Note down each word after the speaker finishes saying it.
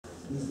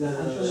Good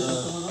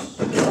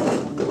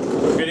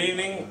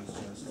evening.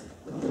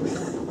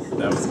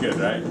 That was good,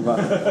 right?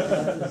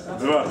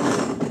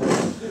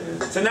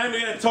 Tonight we're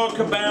going to talk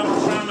about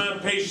trauma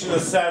and patient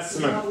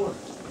assessment.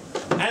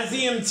 As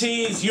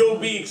EMTs, you'll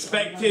be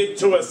expected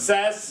to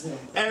assess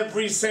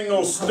every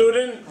single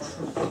student,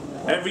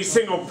 every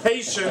single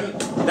patient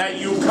that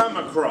you come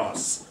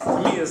across. To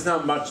me, there's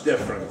not much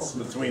difference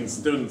between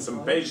students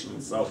and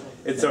patients, so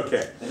it's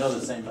okay. They know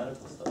the same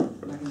medical stuff.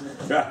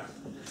 Yeah.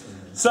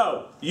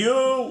 So,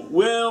 you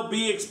will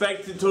be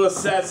expected to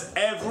assess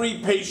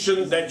every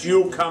patient that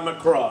you come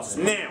across.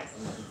 Now,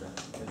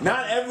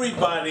 not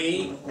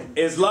everybody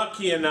is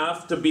lucky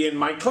enough to be in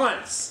my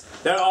class.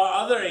 There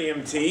are other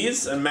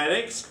EMTs and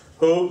medics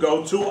who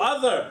go to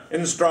other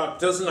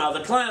instructors and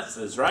other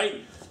classes,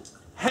 right?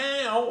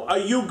 How are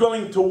you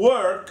going to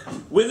work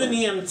with an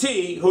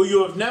EMT who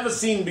you have never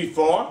seen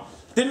before,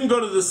 didn't go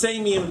to the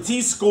same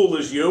EMT school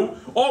as you,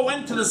 or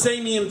went to the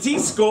same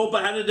EMT school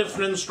but had a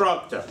different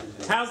instructor?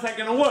 How's that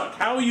going to work?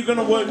 How are you going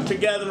to work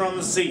together on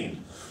the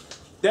scene?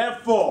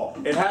 Therefore,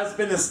 it has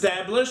been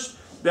established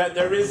that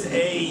there is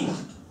a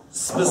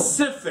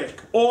specific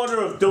order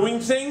of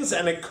doing things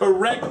and a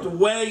correct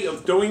way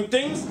of doing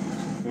things.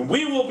 And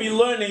we will be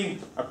learning,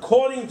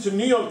 according to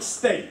New York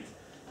State,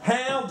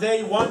 how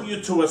they want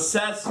you to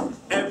assess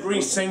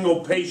every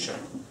single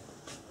patient.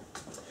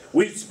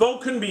 We've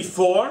spoken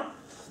before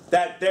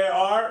that there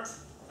are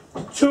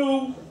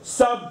two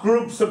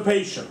subgroups of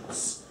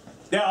patients.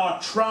 There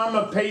are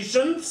trauma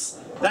patients.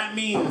 That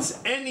means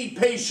any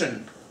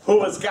patient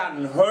who has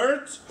gotten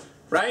hurt,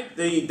 right?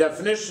 The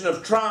definition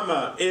of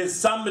trauma is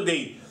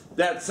somebody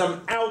that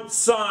some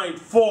outside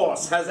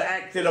force has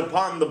acted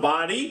upon the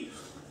body.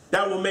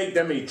 That will make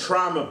them a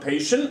trauma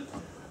patient.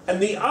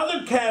 And the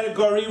other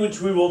category, which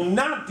we will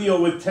not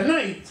deal with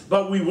tonight,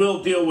 but we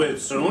will deal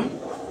with soon,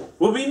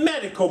 will be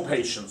medical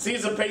patients.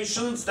 These are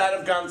patients that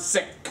have gone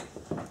sick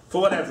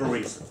for whatever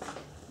reason.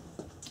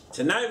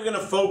 Tonight we're going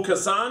to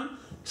focus on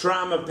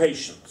trauma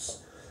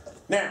patients.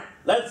 Now,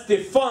 let's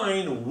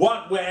define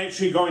what we're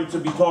actually going to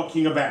be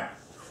talking about.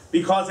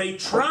 Because a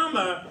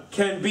trauma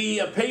can be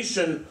a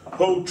patient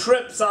who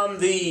trips on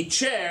the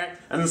chair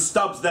and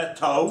stubs their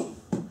toe.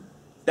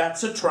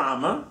 That's a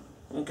trauma,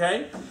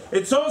 okay?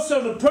 It's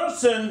also the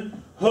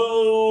person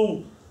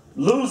who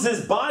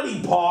loses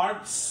body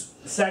parts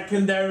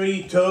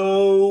secondary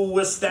to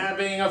a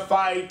stabbing, a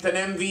fight,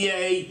 an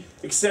MVA,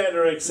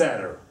 etc.,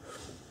 etc.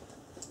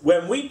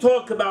 When we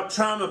talk about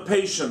trauma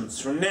patients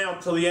from now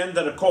till the end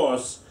of the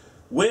course,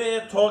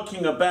 we're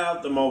talking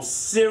about the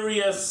most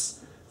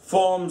serious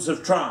forms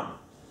of trauma.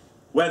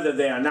 Whether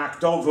they are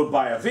knocked over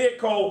by a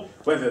vehicle,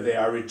 whether they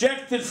are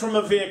ejected from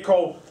a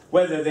vehicle,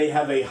 whether they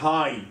have a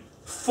high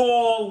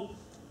fall,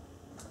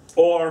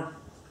 or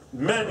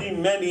many,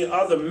 many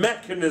other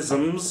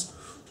mechanisms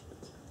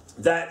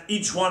that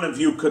each one of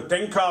you could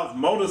think of,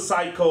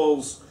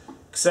 motorcycles,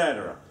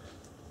 etc.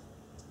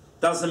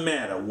 Doesn't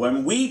matter.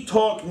 When we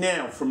talk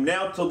now, from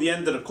now till the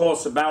end of the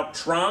course, about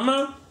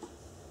trauma,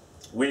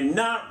 we're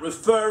not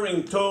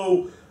referring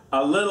to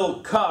a little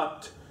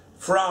cut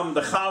from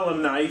the challah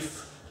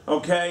knife,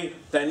 okay,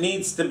 that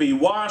needs to be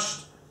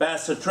washed,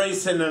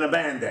 bacitracin, and a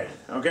Band-Aid.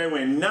 Okay,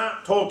 we're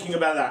not talking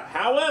about that.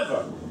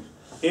 However,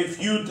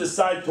 if you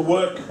decide to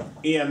work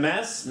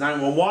EMS,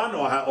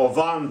 911, or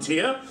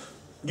volunteer,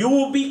 you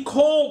will be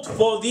called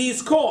for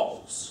these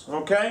calls,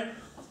 okay?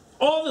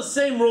 All the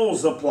same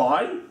rules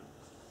apply,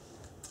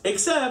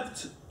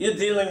 except you're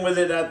dealing with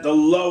it at the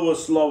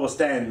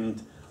lowest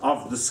end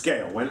of the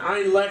scale. When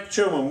I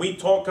lecture, when we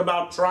talk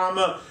about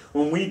trauma,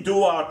 when we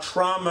do our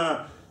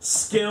trauma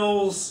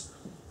skills,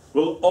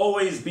 we'll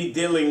always be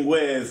dealing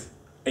with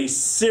a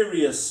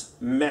serious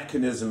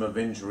mechanism of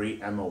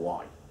injury,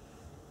 MOI.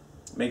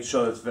 Make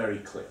sure it's very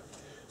clear.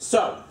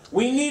 So,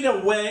 we need a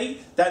way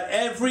that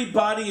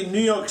everybody in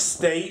New York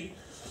State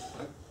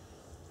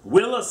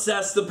will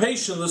assess the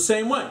patient the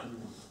same way.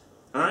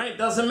 All right?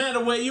 Doesn't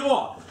matter where you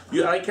are.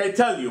 Like I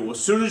tell you, as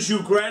soon as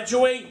you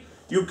graduate,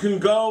 you can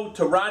go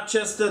to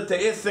Rochester, to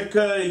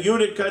Ithaca,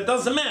 Utica, it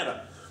doesn't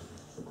matter.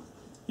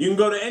 You can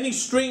go to any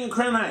street in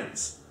Crown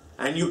Heights,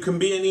 and you can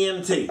be an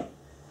EMT.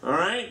 All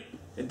right?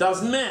 It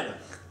doesn't matter,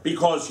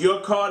 because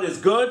your card is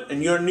good,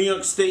 and you're a New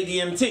York State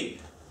EMT.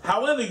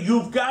 However,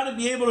 you've got to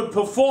be able to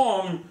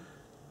perform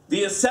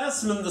the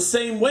assessment the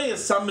same way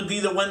as somebody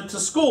that went to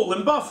school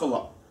in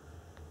Buffalo.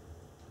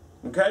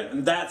 Okay?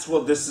 And that's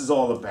what this is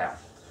all about.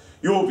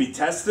 You will be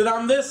tested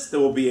on this. There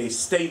will be a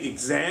state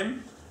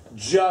exam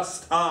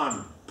just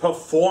on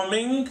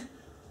performing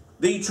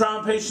the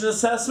trauma patient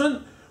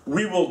assessment.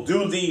 We will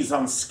do these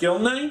on skill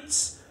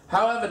nights.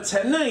 However,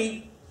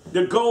 tonight,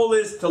 the goal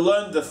is to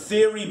learn the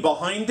theory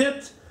behind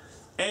it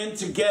and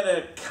to get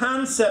a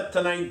concept,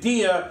 an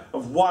idea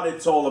of what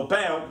it's all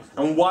about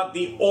and what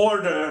the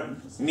order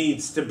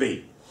needs to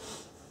be.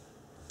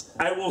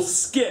 I will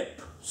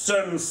skip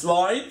certain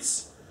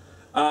slides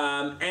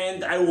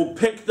and I will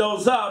pick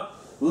those up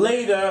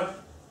later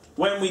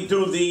when we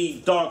do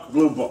the dark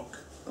blue book.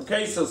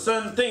 Okay, so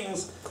certain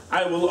things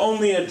I will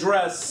only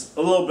address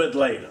a little bit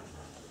later.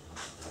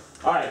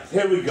 All right,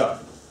 here we go.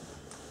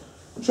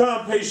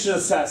 Child patient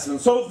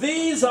assessment. So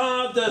these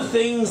are the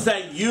things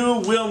that you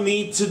will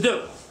need to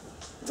do.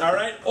 All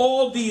right,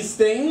 all these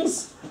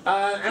things,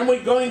 and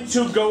we're going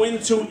to go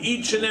into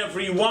each and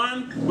every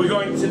one. We're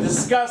going to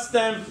discuss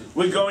them.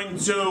 We're going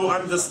to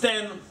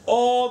understand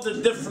all the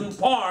different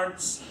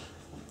parts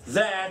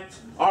that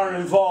are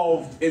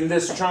involved in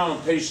this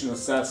child patient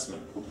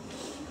assessment.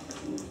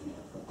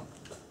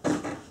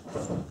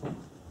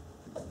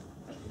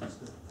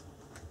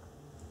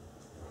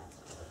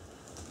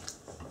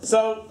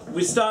 So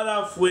we start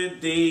off with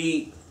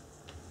the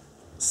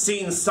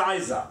scene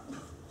size up.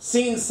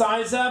 Scene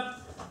size up,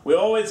 we're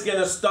always going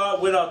to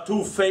start with our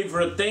two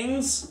favorite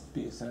things,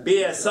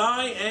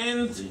 BSI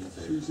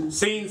and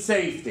scene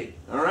safety.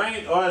 All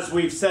right? Or as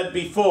we've said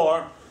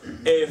before,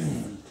 if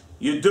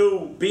you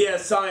do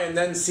BSI and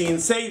then scene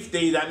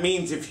safety, that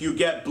means if you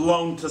get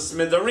blown to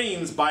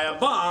smithereens by a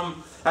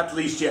bomb, at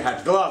least you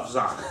had gloves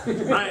on.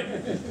 Right?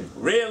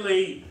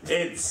 Really,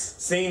 it's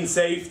scene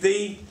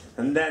safety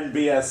and then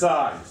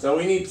BSI. So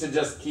we need to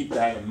just keep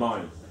that in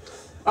mind.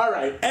 All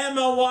right,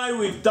 MOI,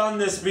 we've done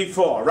this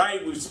before,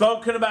 right? We've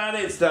spoken about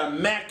it. It's the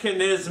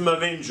mechanism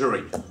of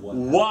injury.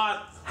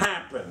 What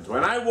happened?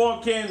 When I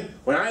walk in,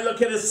 when I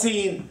look at a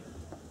scene,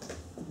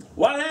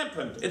 what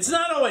happened? It's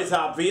not always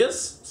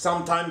obvious.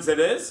 Sometimes it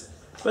is,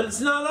 but it's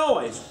not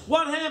always.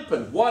 What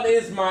happened? What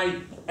is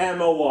my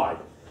MOI?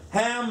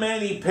 How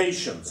many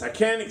patients? I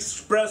can't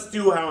express to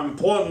you how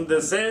important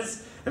this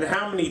is and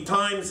how many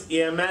times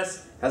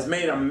EMS has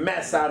made a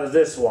mess out of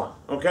this one,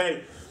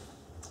 okay?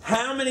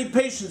 How many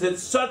patients?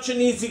 It's such an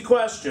easy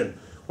question.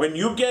 When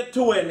you get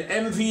to an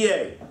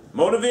MVA,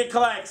 motor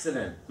vehicle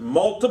accident,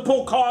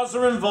 multiple cars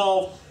are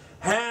involved,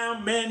 how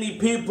many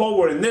people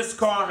were in this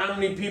car, how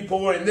many people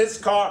were in this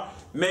car?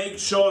 Make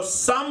sure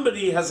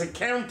somebody has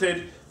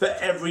accounted for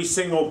every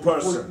single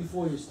person.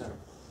 Before you start.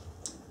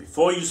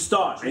 Before you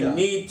start, Yeah. I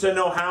need to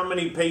know how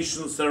many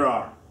patients there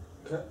are.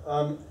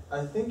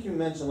 I think you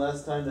mentioned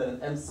last time that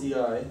an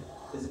MCI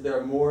is if there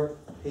are more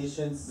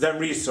patients. Then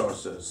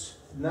resources.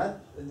 Not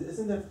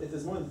isn't there? If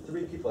there's more than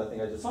 3 people, I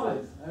think I just Five.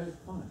 read. I had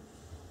 5.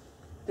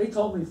 They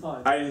told me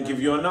 5. I didn't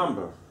give you a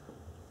number.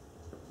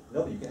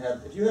 No, you can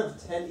have if you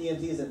have 10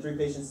 EMTs and 3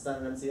 patients, it's not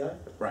an MCI.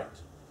 Right.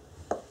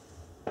 No,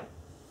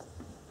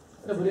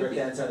 but Correct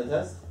answer on the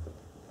test.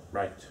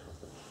 Right.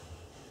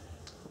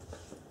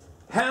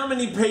 How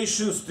many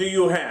patients do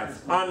you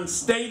have? On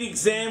state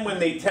exam, when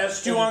they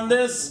test you on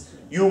this,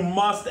 you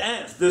must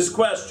ask this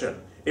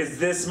question. Is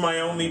this my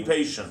only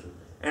patient?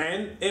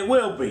 And it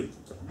will be.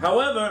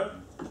 However,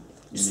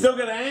 you still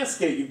got to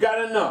ask it. You got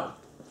to know.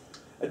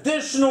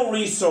 Additional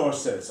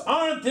resources.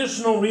 Are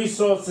additional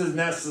resources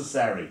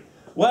necessary?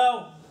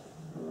 Well,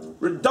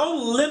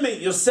 don't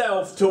limit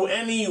yourself to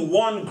any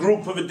one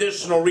group of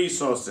additional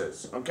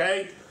resources,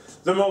 okay?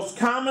 The most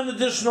common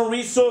additional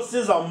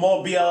resources are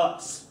more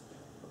BLS,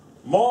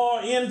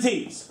 more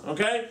EMTs,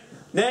 okay?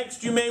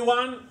 Next, you may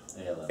want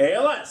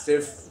ALS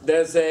if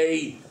there's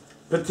a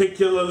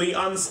particularly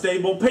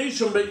unstable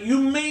patient, but you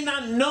may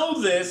not know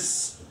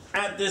this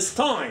at this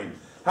time.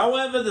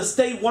 However, the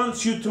state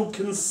wants you to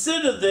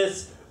consider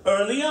this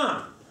early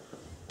on.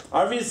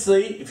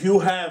 Obviously, if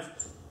you have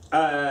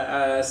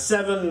a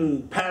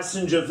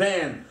 7-passenger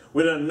van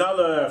with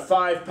another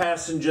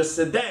 5-passenger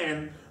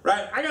sedan,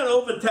 right? I got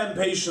over 10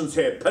 patients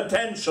here,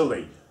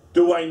 potentially.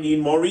 Do I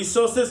need more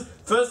resources?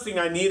 First thing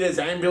I need is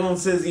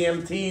ambulances,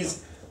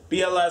 EMTs,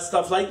 BLS,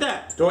 stuff like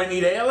that. Do I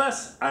need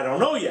ALS? I don't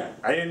know yet.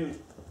 I didn't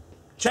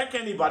check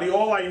anybody.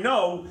 All I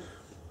know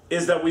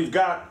is that we've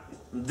got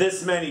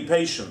this many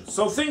patients.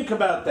 So think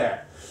about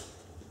that.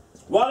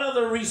 What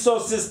other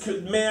resources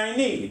may I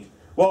need?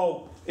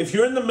 Well, if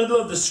you're in the middle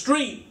of the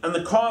street and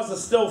the cars are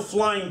still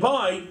flying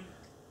by,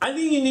 I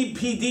think you need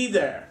PD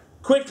there,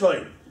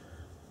 quickly.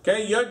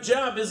 Okay, your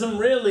job isn't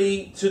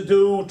really to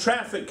do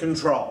traffic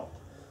control.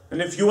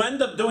 And if you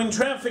end up doing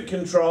traffic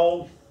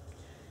control,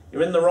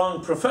 you're in the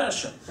wrong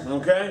profession,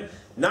 okay?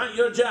 Not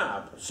your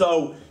job.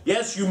 So,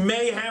 yes, you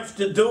may have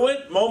to do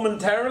it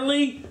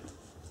momentarily,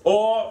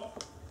 or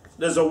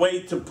there's a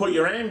way to put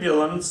your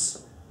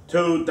ambulance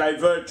to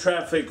divert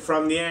traffic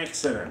from the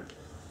accident.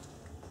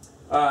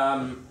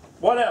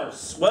 What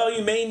else? Well,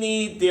 you may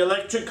need the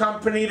electric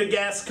company, the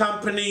gas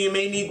company, you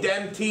may need the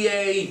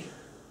MTA.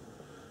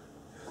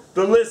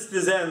 The list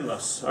is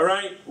endless, all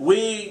right?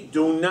 We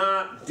do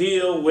not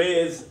deal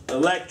with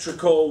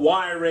electrical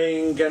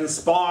wiring and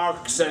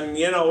sparks and,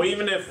 you know,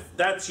 even if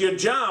that's your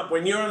job,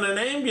 when you're in an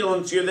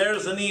ambulance, you're there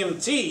as an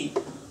EMT,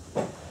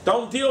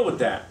 don't deal with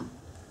that.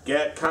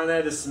 Get Con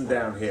Edison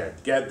down here.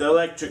 Get the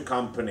electric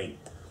company,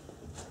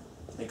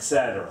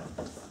 etc.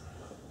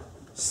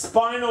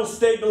 Spinal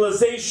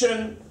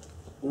stabilization,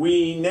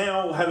 we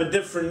now have a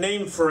different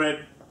name for it.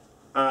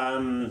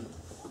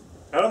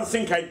 I don't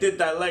think I did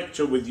that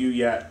lecture with you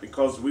yet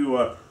because we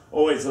were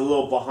always a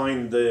little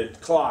behind the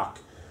clock.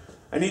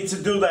 I need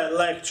to do that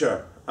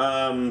lecture.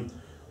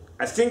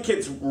 I think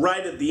it's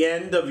right at the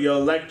end of your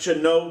lecture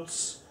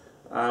notes.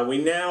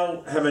 We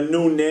now have a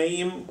new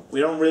name. We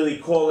don't really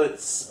call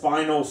it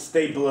spinal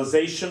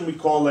stabilization. We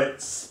call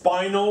it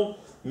spinal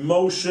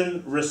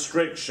motion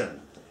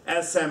restriction.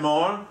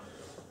 SMR.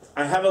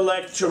 I have a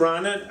lecture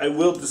on it. I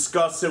will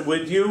discuss it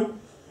with you.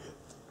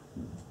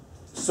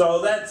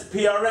 So that's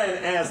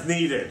PRN as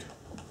needed.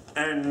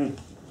 And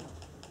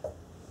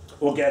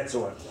we'll get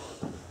to it.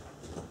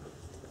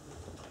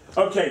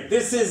 Okay,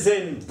 this is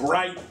in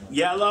bright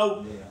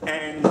yellow,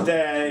 and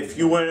if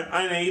you were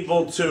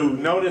unable to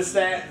notice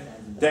that,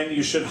 then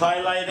you should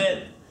highlight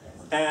it.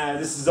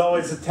 This is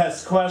always a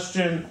test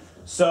question,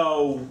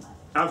 so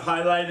I've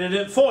highlighted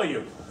it for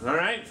you, all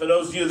right? For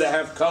those of you that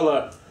have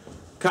color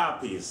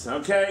copies,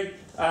 okay?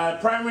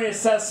 Primary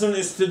assessment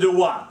is to do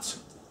what?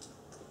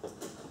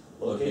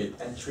 Locate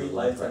and treat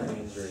life-threatening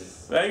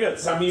injuries. Very good.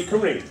 Some of you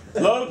can read.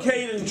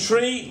 Locate and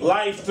treat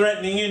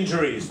life-threatening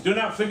injuries. Do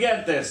not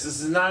forget this.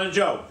 This is not a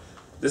joke.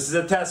 This is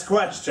a test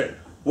question.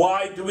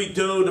 Why do we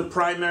do the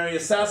primary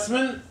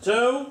assessment?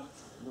 To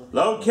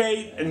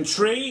locate and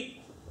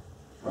treat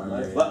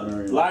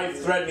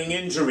life-threatening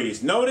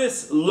injuries.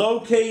 Notice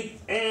locate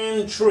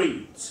and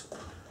treat.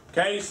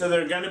 Okay, so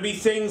there are going to be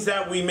things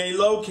that we may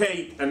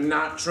locate and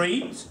not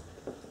treat.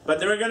 But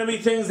there are going to be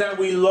things that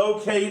we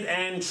locate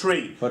and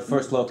treat. But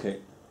first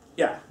locate.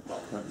 Yeah.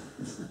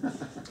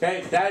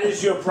 Okay, that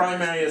is your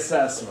primary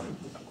assessment.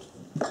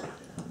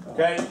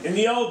 Okay, in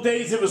the old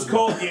days it was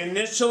called the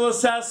initial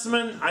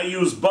assessment. I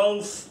use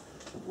both.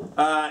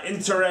 I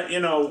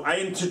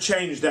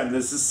interchange them.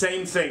 It's the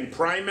same thing.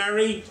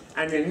 Primary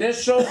and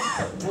initial.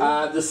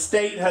 The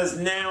state has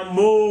now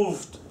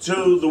moved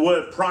to the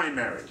word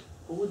primary.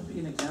 What would be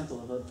an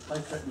example of a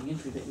life-threatening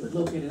injury that you would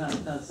locate and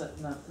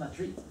not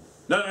treat?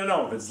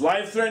 No. If it's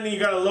life-threatening, you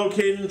got to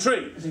locate and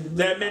treat.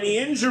 There are many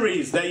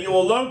injuries that you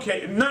will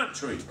locate and not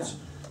treat.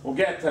 We'll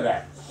get to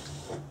that.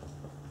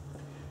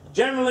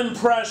 General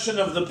impression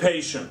of the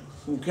patient.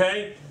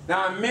 Okay?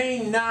 Now, I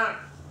may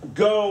not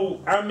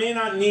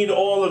need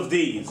all of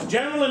these.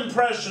 General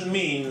impression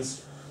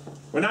means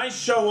when I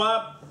show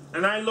up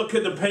and I look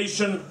at the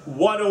patient,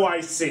 what do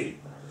I see?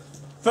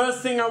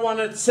 First thing I want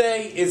to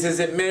say is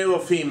it male or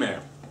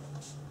female?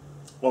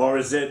 Or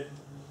is it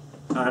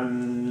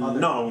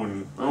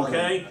unknown,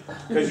 okay?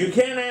 Because you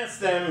can't ask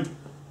them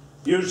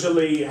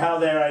usually how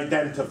they're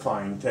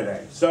identifying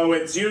today. So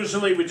it's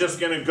usually we're just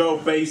going to go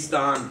based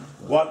on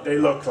what they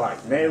look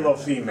like, male or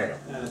female.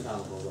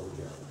 Anatomical is all we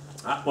care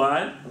about.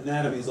 What?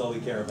 Anatomy is all we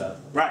care about.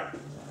 Right.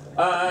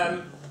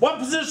 What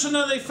position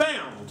are they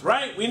found,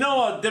 right? We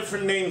know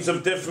different names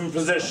of different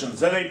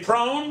positions. Are they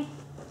prone,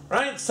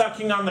 right?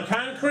 Sucking on the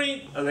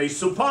concrete? Are they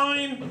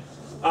supine?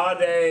 Are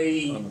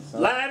they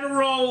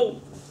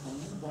lateral?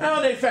 How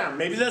are they found?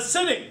 Maybe they're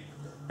sitting.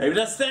 Maybe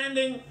they're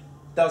standing.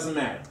 Doesn't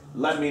matter.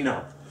 Let me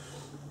know.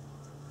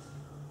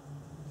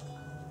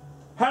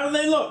 How do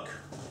they look?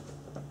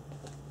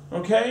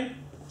 Okay?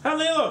 How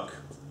do they look?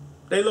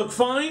 They look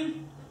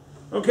fine?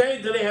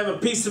 Okay? Do they have a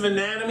piece of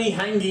anatomy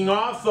hanging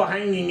off or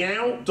hanging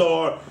out?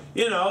 Or,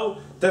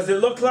 does it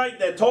look like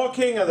they're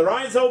talking? Are their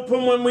eyes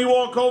open when we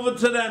walk over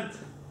to them?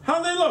 How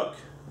do they look?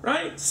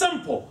 Right?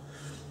 Simple.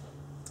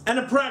 An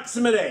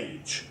approximate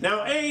age.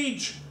 Now,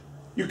 age...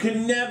 You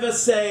can never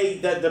say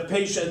that the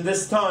patient,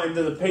 this time,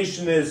 that the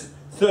patient is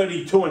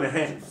 32 and a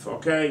half,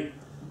 okay?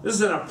 This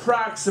is an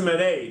approximate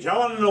age. I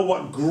want to know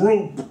what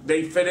group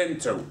they fit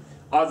into.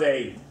 Are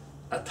they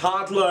a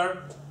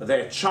toddler? Are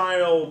they a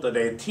child? Are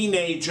they a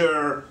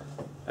teenager?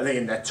 Are they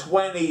in their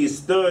 20s,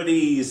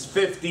 30s,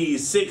 50s,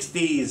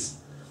 60s?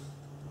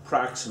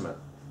 Approximate,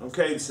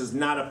 okay? This is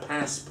not a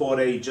passport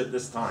age at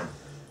this time.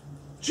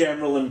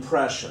 General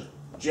impression.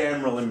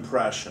 General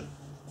impression.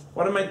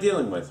 What am I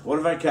dealing with? What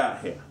have I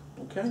got here?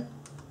 Okay?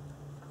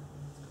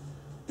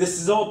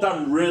 This is all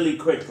done really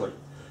quickly.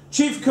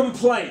 Chief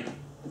complaint.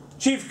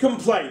 Chief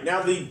complaint.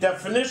 Now, the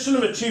definition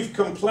of a chief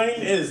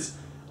complaint is,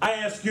 I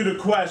ask you the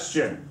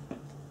question,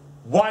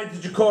 why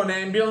did you call an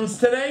ambulance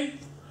today?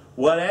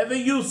 Whatever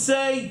you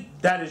say,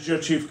 that is your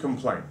chief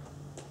complaint.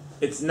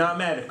 It's not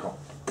medical.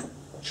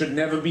 Should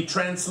never be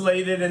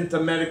translated into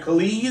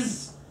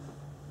medicalese.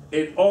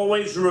 It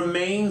always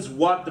remains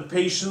what the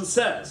patient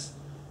says.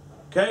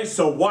 Okay,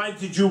 so why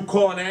did you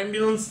call an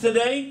ambulance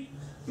today?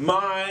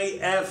 My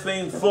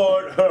effing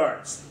foot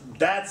hurts.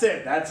 That's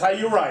it. That's how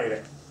you write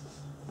it.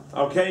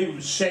 Okay,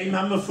 shame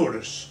on the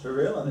foolish. For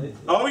real?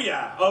 Oh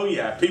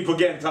yeah. People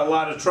get into a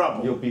lot of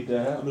trouble. You'll beat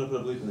that I'm out. gonna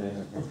put a bleep in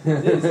there.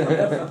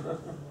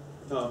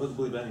 No, I'll put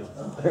the bleep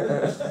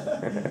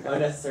anyway.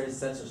 Unnecessary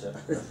censorship.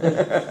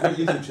 Great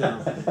YouTube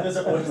channel. Those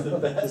are always the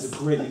It's best. a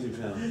great YouTube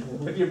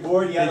channel. If you're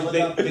bored, you gotta look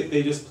up.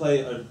 They just play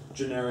a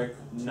generic,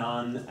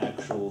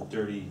 non-actual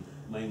dirty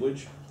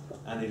language,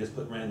 and they just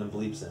put random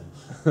bleeps in.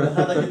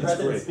 How like the It's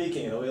president great.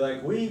 speaking, it'll be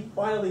like, we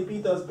finally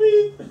beat those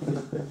beep.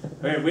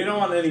 Hey, we don't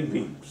want any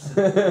beeps.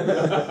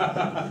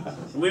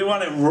 We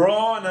want it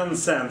raw and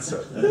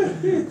uncensored.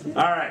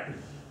 All right.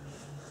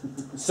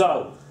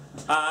 So,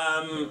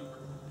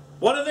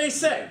 what do they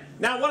say?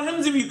 Now, what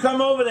happens if you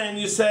come over there and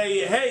you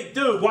say, hey,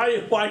 dude,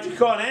 why'd you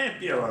call an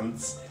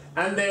ambulance?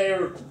 And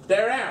they're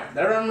out.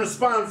 They're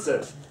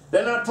unresponsive.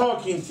 They're not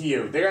talking to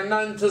you. They got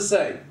nothing to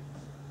say.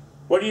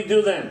 What do you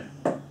do then?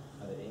 Are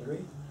they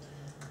angry?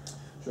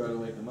 Try to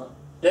wake them up.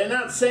 They're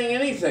not saying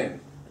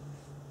anything.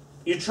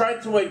 you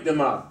tried to wake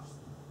them up.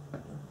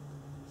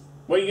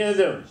 What are you gonna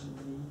do?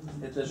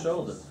 Hit the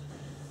shoulder.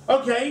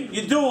 Okay,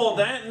 you do all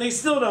that and they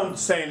still don't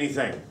say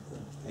anything.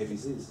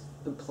 ABCs.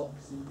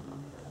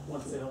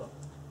 Once they hold.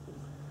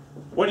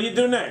 What do you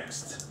do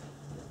next?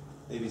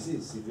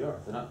 ABCs, CPR.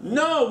 They're not.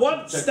 No,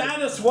 what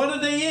status, what are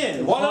they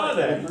in? What are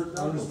they?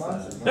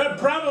 They're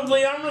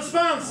probably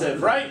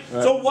unresponsive, right?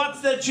 So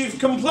what's their chief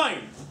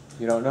complaint?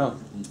 You don't know.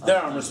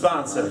 They're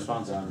unresponsive.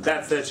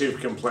 That's their chief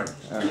complaint,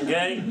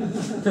 okay?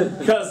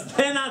 Because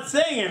they're not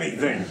saying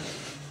anything,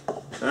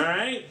 all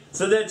right?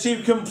 So their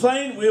chief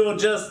complaint we will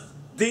just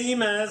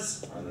deem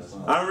as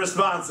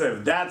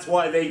unresponsive. That's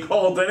why they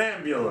called an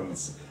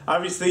ambulance.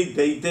 Obviously,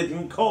 they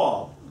didn't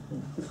call.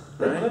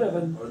 They could have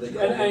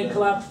and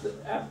collapsed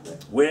after.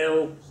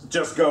 We'll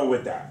just go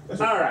with that.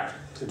 All right.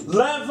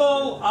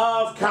 Level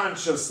of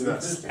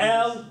consciousness.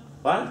 L.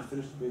 What?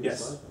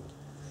 Yes.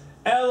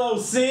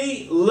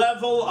 LOC,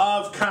 level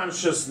of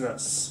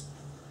consciousness.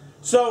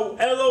 So,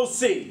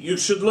 LOC, you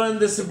should learn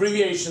this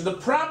abbreviation. The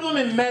problem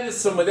in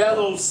medicine with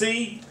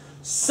LOC,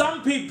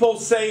 some people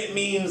say it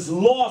means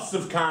loss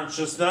of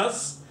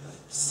consciousness.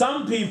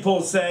 Some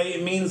people say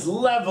it means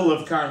level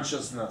of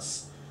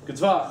consciousness. Good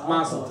talk,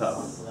 Mazel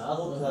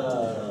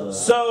tov.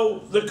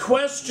 So, the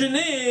question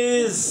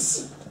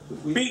is,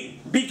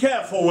 be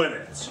careful with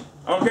it.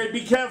 Okay,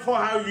 be careful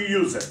how you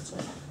use it.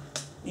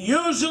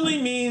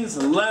 Usually means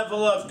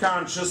level of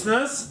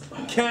consciousness,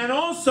 can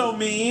also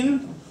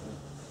mean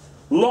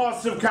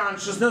loss of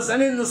consciousness,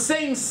 and in the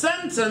same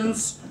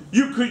sentence,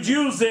 you could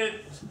use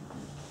it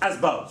as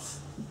both.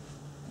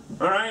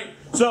 Alright?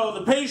 So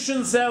the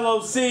patient's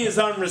LOC is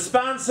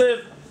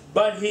unresponsive,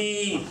 but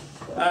the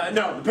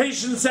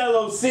patient's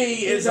LOC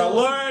is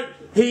alert,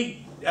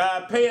 he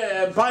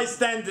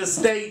bystanders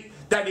state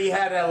that he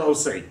had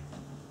LOC.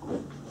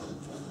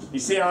 You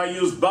see how I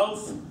use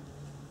both?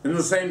 In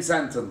the same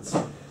sentence.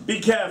 Be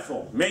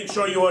careful. Make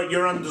sure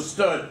you're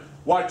understood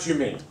what you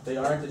mean. They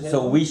aren't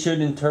So we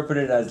should interpret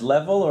it as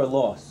level or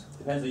loss?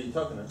 Depends what you're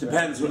talking about.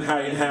 Depends on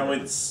how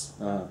it's.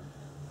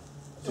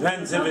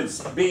 Depends if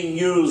it's being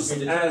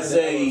used as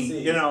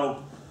a,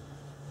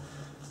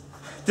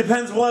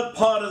 depends what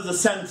part of the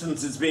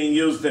sentence it's being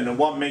used in and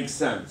what makes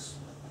sense.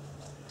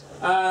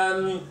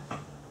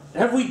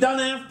 Have we done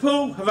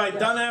AFPU? Have I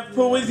done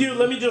AFPU with you?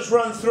 Let me just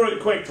run through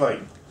it quickly.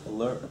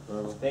 Alert.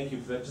 Thank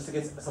you for that. Just in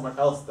case someone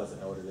else doesn't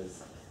know what it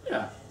is.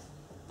 Yeah.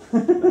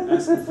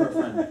 Asking for a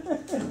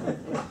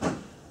friend.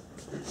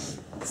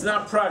 It's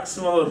not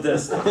proximal or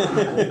distal.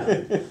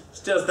 It's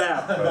just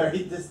I'm AFPU.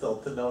 very distal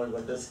to knowing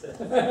what this is.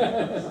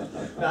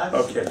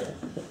 Okay.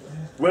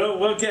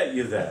 We'll get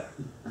you there.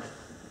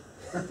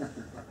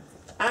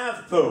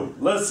 AFPU.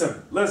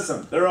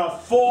 Listen. There are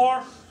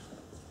 4.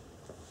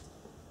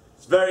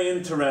 It's very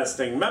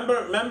interesting.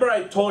 Remember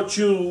I taught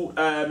you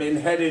in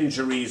head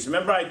injuries.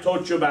 Remember I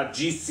taught you about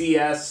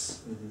GCS?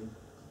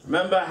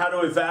 Remember how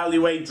to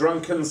evaluate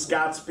drunken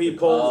Scots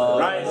people,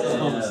 right?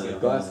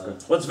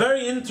 What's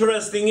very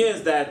interesting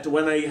is that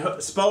when I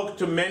spoke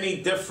to many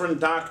different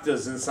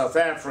doctors in South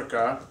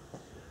Africa,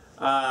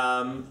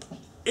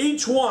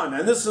 each one,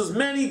 and this is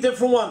many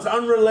different ones,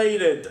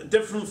 unrelated,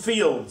 different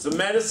fields of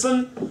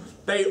medicine,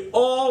 they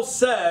all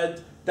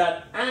said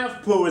that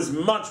AFPU is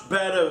much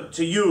better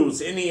to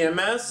use in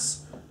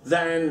EMS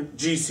than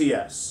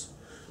GCS.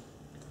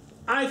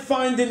 I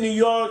find in New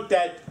York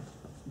that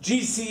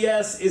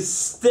GCS is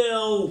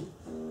still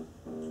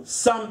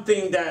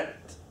something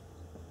that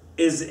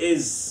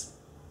is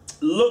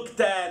looked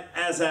at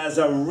as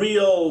a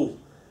real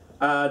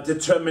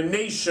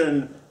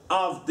determination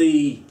of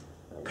the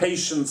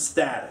patient's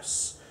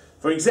status.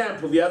 For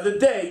example, the other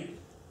day,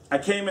 I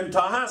came into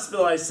a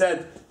hospital, I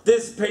said,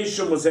 this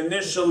patient was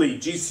initially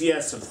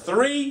GCS of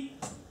 3,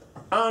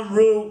 en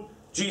route,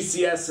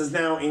 GCS has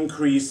now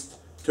increased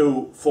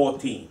to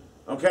 14,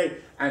 okay?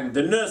 And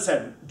the nurse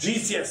said,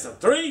 GCS of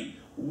 3?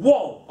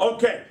 Whoa,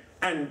 okay,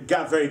 and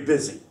got very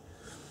busy.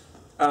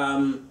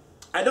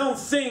 I don't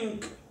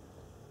think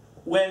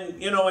when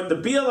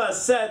the BLS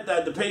said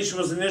that the patient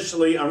was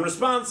initially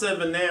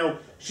unresponsive and now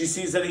she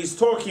sees that he's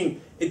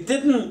talking, it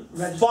didn't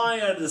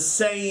fire the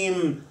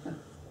same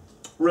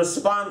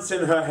response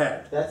in her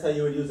head. That's how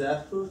you would use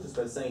AFPU, just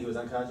by saying he was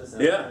unconscious?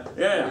 Yeah.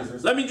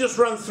 Let me just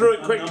run through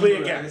it quickly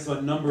again. I guess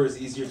a number is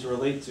easier to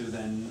relate to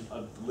than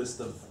a list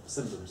of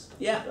symptoms.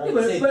 Yeah, Right,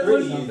 but say if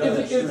three,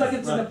 it's like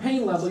it's in a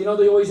pain level, they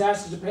always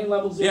ask us the pain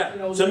levels. Yeah,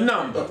 it's a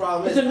number. The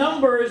problem It's a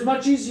number is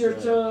much easier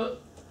to.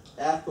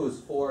 AFPU is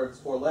 4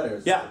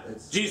 letters. Yeah,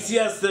 It's,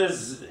 GCS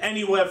there's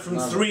anywhere from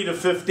 3 to if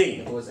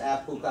 15. it was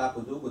AFPU,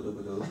 kapu, dooba,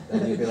 dooba, doo,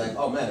 then you'd be like,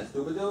 oh man, it's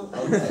dooba doo?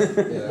 Okay.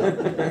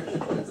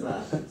 But it's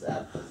not. It's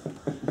AFPU.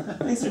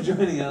 Thanks for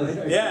joining,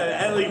 Ellie.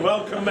 Yeah, Ellie,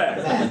 welcome back.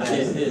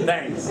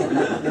 Thanks.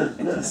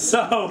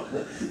 So,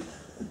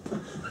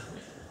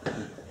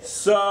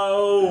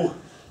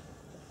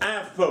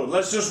 AFPU,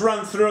 let's just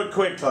run through it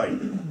quickly.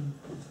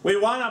 We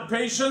want our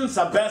patients,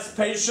 our best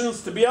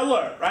patients, to be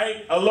alert,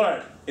 right?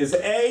 Alert is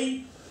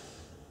A.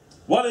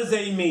 What does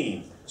A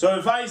mean? So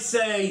if I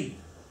say,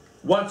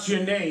 what's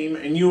your name,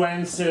 and you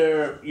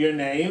answer your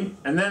name,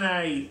 and then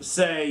I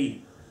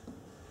say,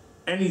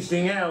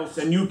 anything else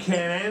and you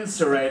can't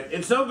answer it,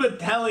 it's no good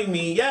telling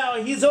me, yeah,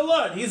 he's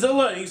alert,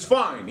 he's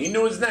fine, he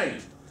knew his name.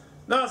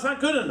 No, it's not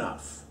good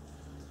enough.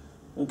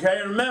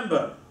 Okay,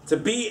 remember, to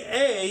be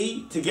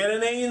A, to get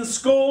an A in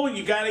school,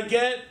 you gotta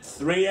get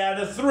 3 out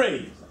of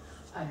 3.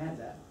 I had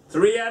that.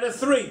 3 out of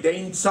 3.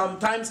 They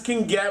sometimes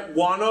can get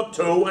 1 or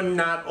 2 and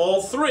not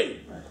all 3.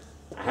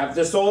 I have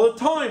this all the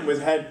time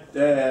with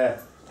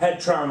head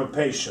trauma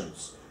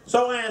patients.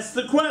 So ask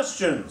the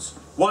questions.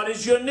 What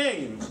is your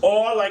name?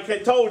 Or, like I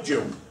told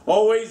you,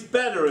 always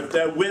better if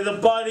they're with a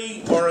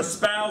buddy or a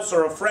spouse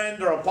or a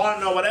friend or a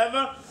partner or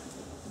whatever,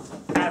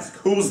 ask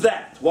who's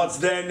that? What's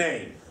their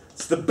name?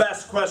 It's the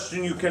best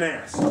question you can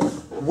ask.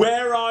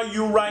 Where are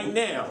you right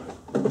now?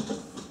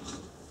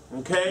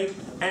 Okay?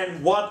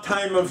 And what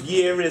time of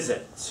year is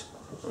it?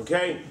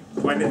 Okay?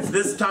 When it's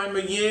this time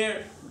of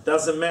year,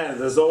 doesn't matter.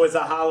 There's always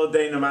a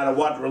holiday no matter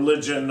what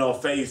religion or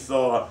faith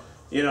or,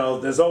 you know,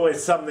 there's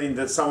always something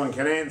that someone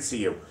can answer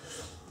you.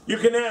 You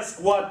can ask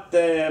what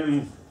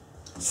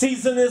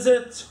season is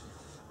it?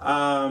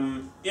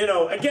 You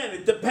know, again,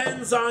 it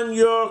depends on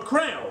your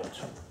crowd.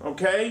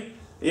 Okay?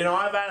 You know,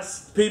 I've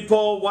asked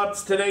people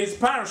what's today's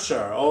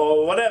parsha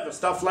or whatever,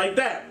 stuff like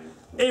that.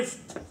 If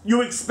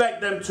you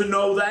expect them to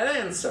know that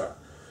answer.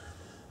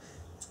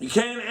 You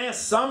can't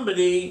ask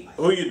somebody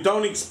who you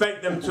don't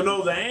expect them to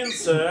know the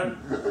answer,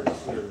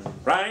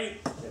 right?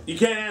 You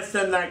can't ask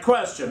them that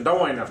question. Don't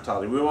worry,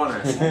 Naftali, we won't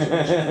ask.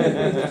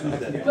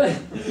 But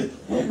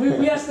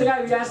we asked the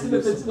guy, we asked him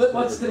if it's,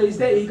 what's today's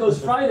day? He goes,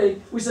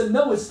 Friday. We said,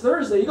 no, it's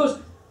Thursday. He goes,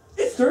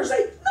 it's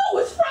Thursday? No,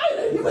 it's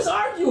Friday. He was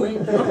arguing.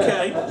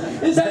 Okay.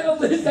 Is that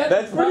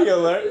That's pretty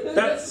alert.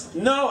 That's,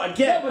 no, again,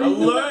 Yeah, but he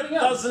knew alert nothing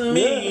else. doesn't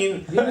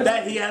mean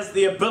that he has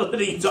the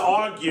ability to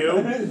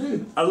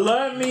argue.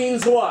 Alert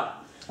means what?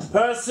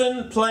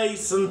 Person,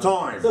 place, and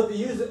time. So if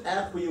you use an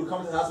app where you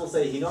come to the hospital,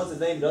 say he knows his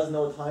name, doesn't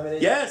know what time it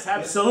is. Yes,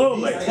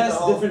 absolutely. They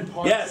Test different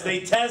parts. Yes, they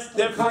test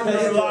different They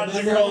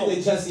neurological.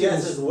 just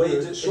yes is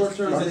way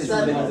Short-term it's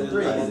 7 to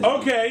 3.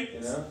 Okay, You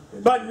know?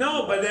 but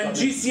no, but then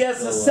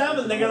GCS is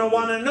 7. They're gonna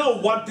want to know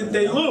what did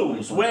they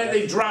lose, where are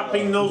they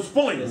dropping those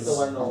points.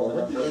 So I don't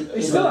know.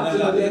 They still have to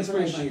know the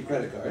information on information. your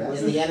credit card.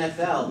 In the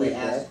NFL, they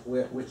ask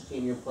which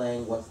team you're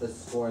playing, what's the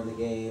score in the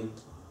game,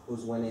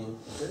 who's winning.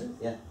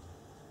 Yeah.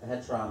 I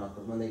had trauma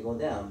because when they go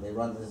down, they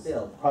run to the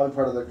field. Probably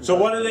part of their. So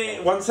what are they?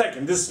 1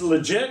 second. This is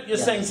legit? You're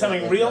Yeah, saying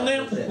something yeah, real yeah,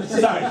 now? legit.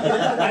 Sorry,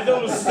 I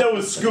thought it was still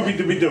with Scooby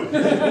Dooby Doo.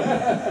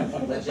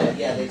 Legit,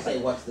 yeah, they say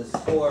what's the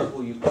score,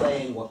 who you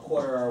playing, what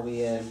quarter are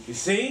we in. You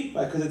see?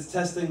 Right, because it's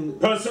testing.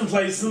 Person,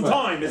 place, and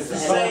time. It's the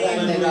And then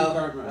same. they go,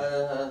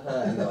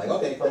 and they're like,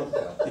 okay, come on.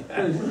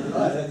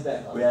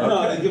 We have,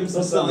 No, they give them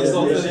some spelling,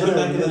 so they put it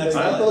back in the next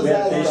slide. we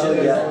have a patient,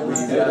 we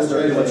asked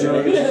her what's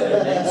your name.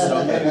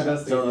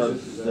 So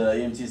the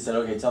EMT said,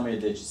 okay, tell me a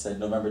date. She said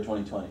November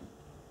 2020.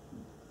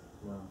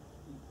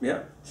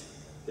 Yeah.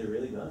 They're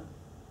really done.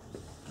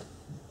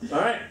 All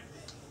right.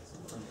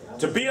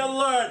 To be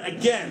alert,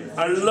 again,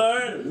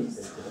 alert.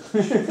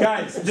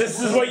 Guys,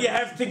 this is what you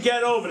have to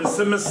get over. This is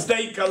a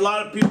mistake a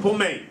lot of people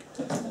make.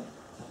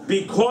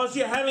 Because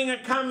you're having a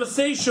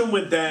conversation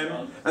with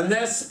them and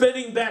they're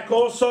spitting back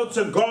all sorts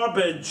of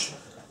garbage,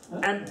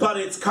 but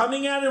it's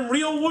coming out in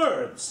real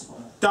words,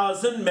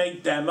 doesn't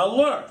make them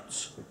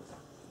alert.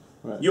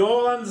 Right. You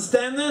all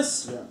understand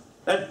this? Yeah.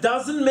 That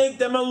doesn't make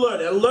them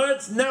alert.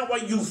 Alert's not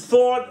what you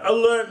thought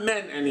alert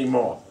meant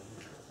anymore.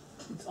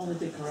 It's only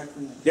the correct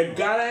thing. You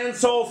gotta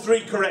answer all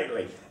 3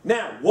 correctly.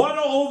 Now, what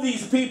are all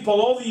these people,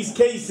 all these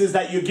cases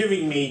that you're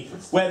giving me,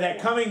 where they're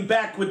coming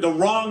back with the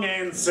wrong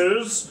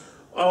answers,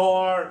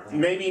 or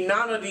maybe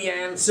none of the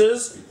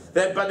answers,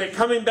 but they're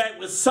coming back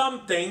with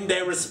something,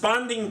 they're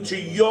responding to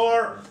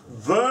your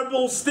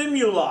verbal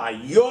stimuli,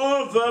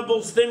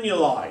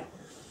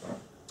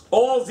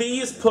 All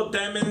these, put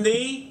them in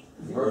the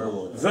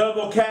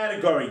verbal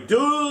category.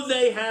 Do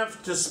they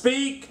have to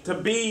speak to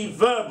be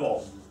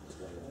verbal?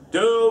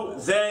 Do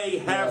they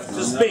have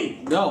to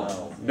speak?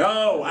 No.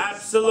 No,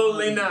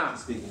 absolutely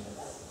not.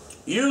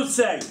 You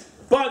say,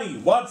 buddy,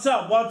 what's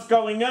up? What's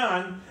going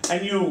on?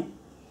 And you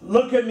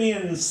look at me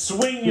and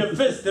swing your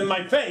fist in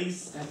my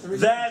face.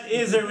 That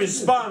is a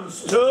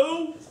response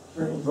to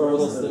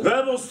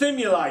verbal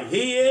stimuli.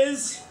 He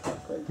is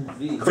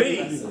V.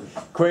 Crazy.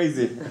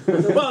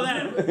 Well,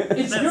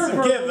 that's your a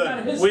verbal, not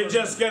given. his We're verbal.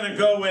 just gonna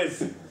go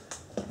with,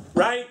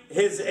 right?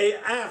 His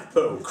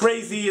AFPO.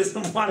 Crazy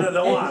isn't one of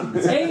the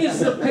ones. A is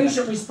the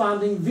patient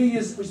responding, V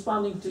is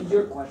responding to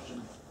your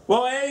question.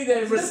 Well, A,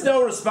 they were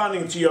still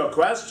responding to your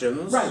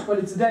questions. Right, but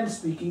it's them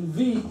speaking.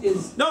 V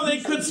is... No, they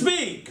could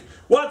speak.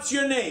 What's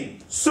your name?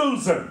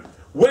 Susan.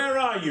 Where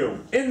are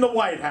you? In the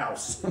White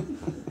House.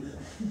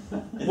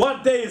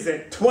 What day is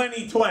it?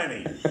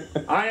 2020.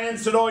 I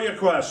answered all your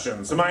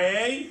questions. Am I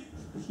A?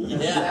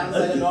 Yeah. Sounds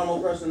like a normal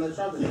person in the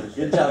Trump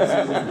administration. Good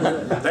job,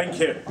 Susan. Thank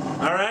you.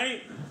 All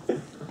right?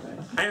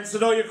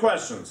 Answered all your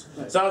questions.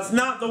 So it's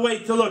not the way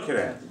to look at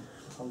it.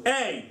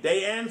 A,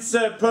 they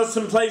answer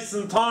person, place,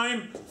 and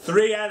time.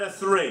 3 out of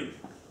 3.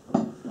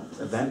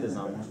 Event is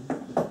on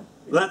one.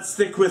 Let's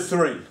stick with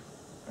 3.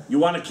 You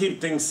want to keep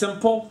things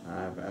simple?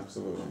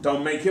 Absolutely.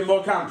 Don't make it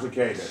more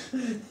complicated.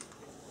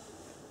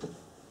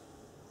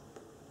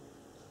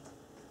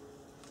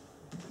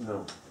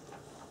 No.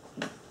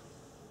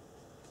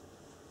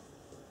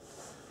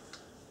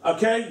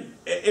 Okay?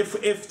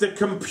 If the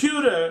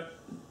computer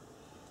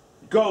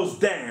goes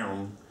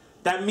down,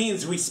 that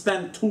means we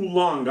spent too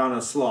long on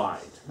a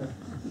slide.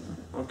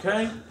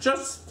 Okay?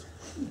 Just...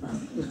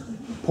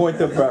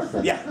 Point of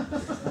reference. Yeah.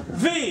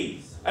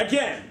 V.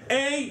 Again.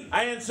 A.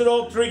 I answered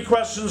all 3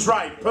 questions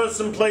right.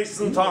 Person, place,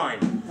 and time.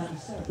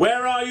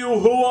 Where are you?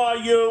 Who are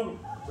you?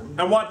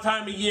 And what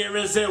time of year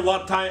is it?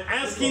 What time?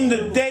 Asking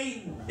the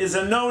date is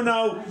a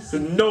no-no, so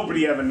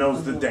nobody ever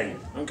knows the date.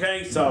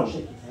 Okay?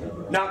 So,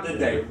 not the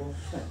date.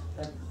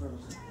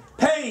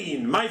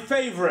 Pain, my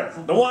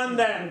favorite. The one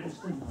that,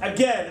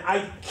 again,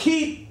 I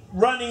keep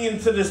running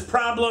into this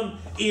problem.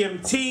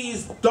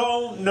 EMTs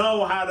don't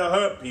know how to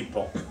hurt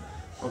people.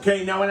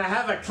 Okay, now when I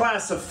have a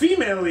class of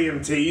female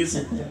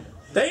EMTs,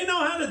 they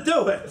know how to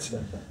do it.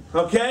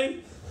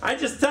 Okay? I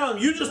just tell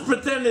them, you just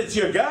pretend it's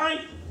your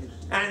guy,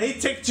 and he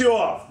ticked you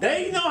off.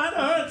 They know how to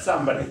hurt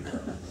somebody.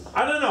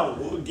 I don't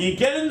know. You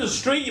get in the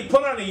street, you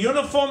put on a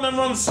uniform,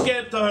 everyone's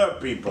scared to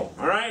hurt people.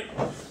 All right?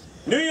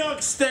 New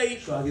York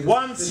State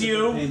wants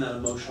you. Pain, not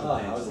emotional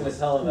pain. I was gonna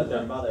tell them that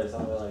their mothers.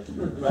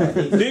 Like,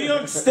 New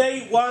York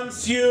State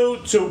wants you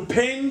to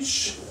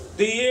pinch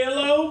the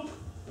earlobe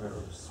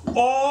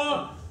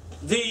or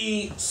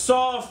the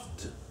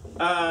soft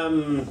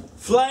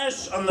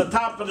flesh on the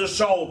top of the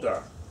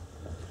shoulder.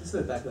 This is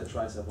the back of the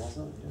tricep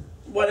also. Yeah.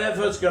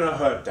 Whatever's gonna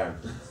hurt them.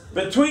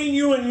 Between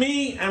you and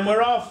me, and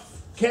we're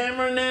off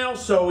camera now,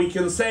 so we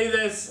can say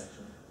this.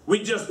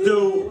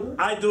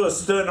 I do a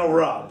sternal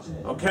rub.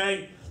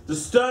 Okay. The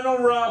sternal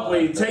rub,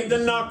 where you take the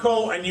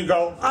knuckle and you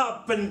go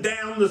up and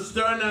down the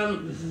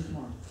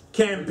sternum,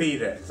 can't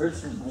beat it.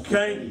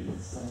 Okay?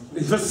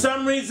 For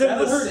some reason,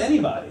 That'll hurt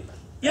anybody.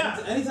 Yeah.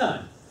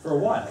 Anytime. For a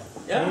while.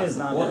 Yeah.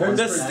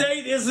 The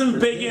state isn't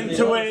big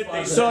into it.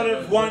 They sort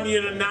of want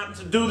you to not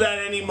to do that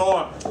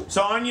anymore.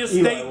 So on your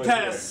state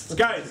tests,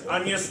 guys,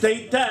 on your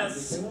state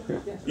tests,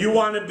 you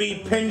want to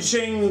be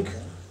pinching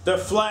the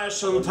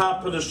flesh on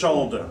top of the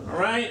shoulder. All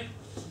right?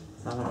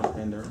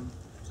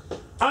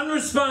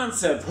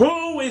 Unresponsive.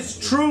 Who is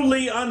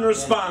truly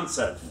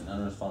unresponsive? an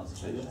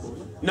unresponsive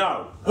patient.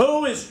 No.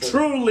 Who is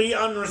truly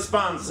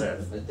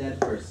unresponsive? A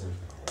dead person.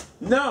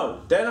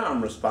 No, they're not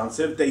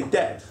unresponsive. They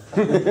dead.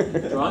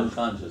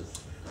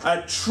 Unconscious.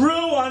 A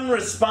true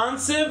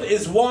unresponsive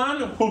is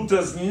one who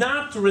does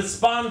not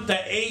respond to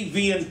A,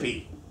 V, and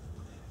P.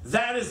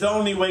 That is the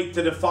only way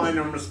to define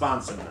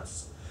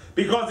unresponsiveness.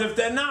 Because if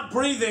they're not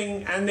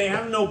breathing and they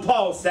have no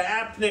pulse, they're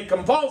apneic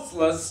and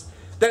pulseless,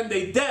 then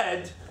they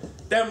dead.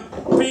 Then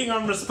being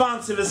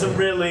unresponsive isn't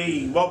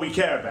really what we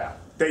care about.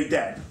 They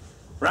dead,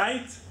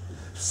 right?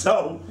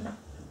 So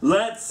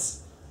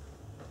let's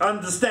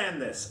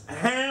understand this.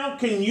 How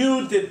can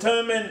you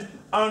determine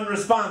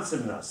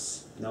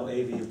unresponsiveness? No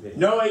AVP.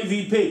 No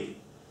AVP.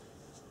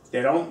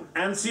 They don't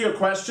answer your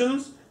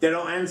questions. They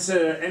don't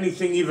answer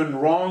anything even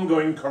wrong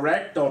or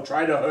incorrect or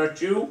try to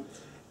hurt you.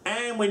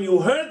 And when you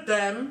hurt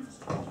them,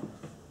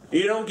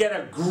 you don't get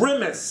a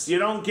grimace. You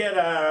don't get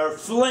a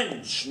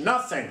flinch.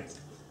 Nothing.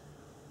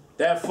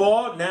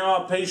 Therefore, now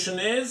our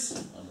patient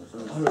is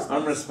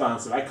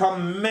unresponsive. I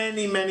come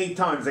many, many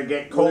times. I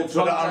get called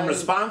for the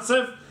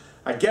unresponsive.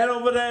 I get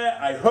over there,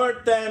 I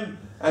hurt them,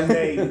 and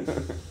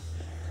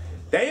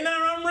they're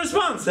not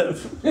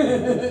unresponsive.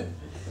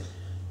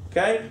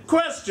 Okay?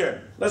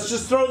 Question. Let's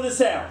just throw this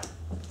out.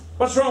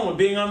 What's wrong with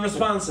being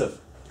unresponsive?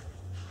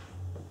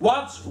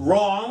 What's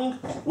wrong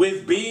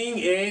with being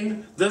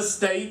in the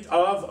state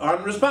of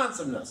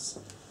unresponsiveness?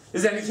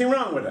 Is anything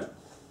wrong with it?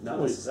 Not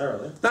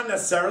necessarily. Not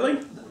necessarily.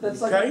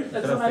 That's like, Okay?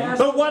 that's when I asked.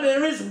 But what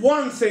there is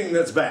one thing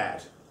that's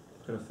bad.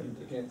 They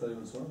can't tell you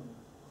what's wrong.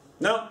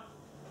 No.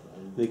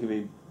 They could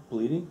be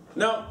bleeding?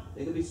 No.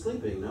 They could be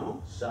sleeping,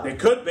 no? It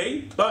could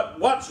be. But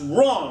what's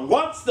wrong?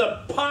 What's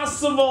the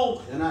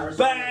possible They're not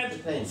responding bad to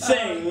pain.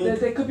 thing?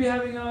 They could be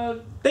having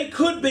a. They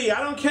could be.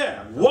 I don't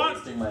care.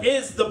 What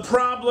is the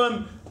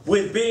problem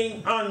with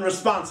being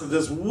unresponsive?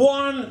 There's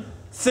one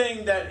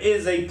thing that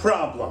is a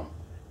problem.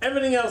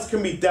 Everything else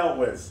can be dealt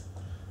with.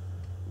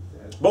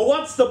 But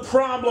what's the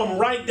problem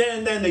right there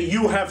and then that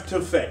you have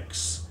to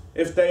fix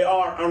if they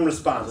are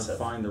unresponsive?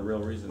 Find the real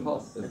reason.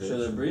 Make sure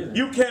they're breathing.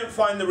 You can't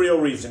find the real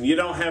reason. You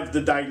don't have the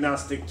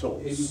diagnostic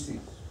tools. ABC.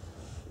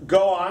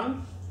 Go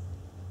on.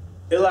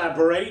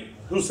 Elaborate.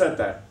 Who said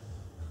that?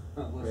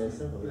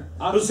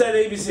 Who said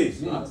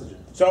ABCs?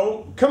 Oxygen.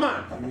 So, come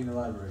on. I mean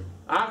elaborate.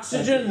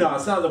 Oxygen? No,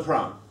 it's not the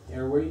problem.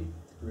 Airway.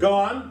 Go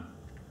on.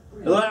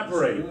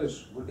 Elaborate.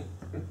 English.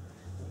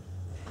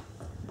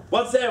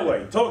 What's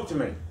airway? Talk to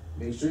me.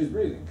 Make sure he's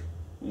breathing.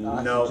 No,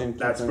 Oxygen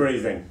that's keeping-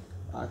 breathing.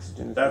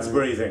 Oxygen. is That's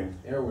breathing.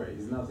 breathing. Airway.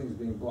 Nothing's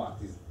being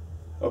blocked. He's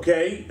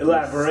Okay,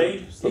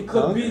 elaborate. It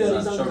could be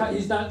that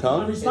he's not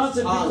Tongue?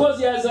 unresponsive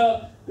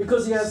It's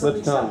because he has Slip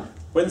something tongue.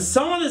 stuck. When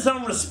someone is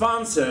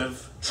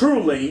unresponsive,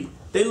 truly,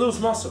 they lose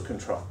muscle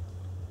control.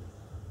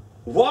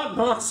 What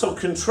muscle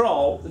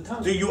control The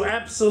tongue. do you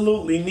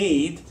absolutely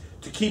need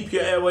to keep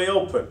your airway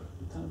open?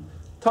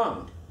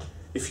 Tongue.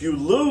 If you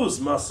lose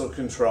muscle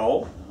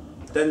control,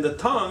 then the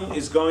tongue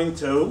is going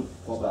to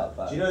Do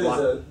you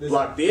know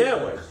block the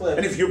airway.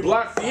 And if you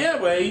block the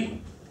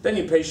airway, then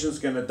your patient's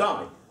going to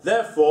die.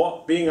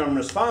 Therefore, being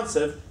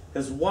unresponsive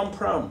is one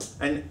problem,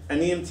 and an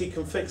EMT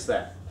can fix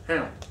that.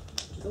 How?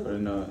 Put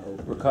in a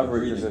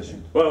recovery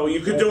position. Well,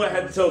 you could do a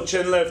head tilt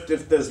chin lift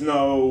if there's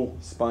no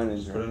Spine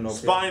injury.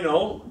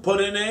 spinal.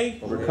 Put in a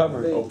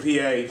Recovery.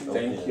 OPA.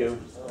 Thank you.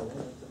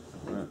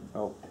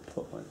 I'll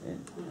put one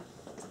in.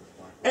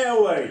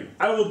 Airway.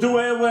 I will do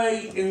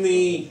airway in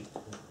the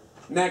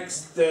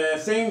next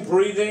thing.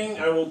 Breathing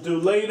I will do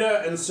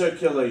later, and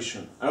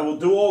circulation. I will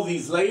do all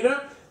these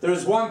later. There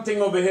is one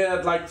thing over here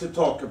I'd like to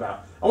talk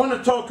about. I want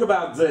to talk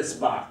about this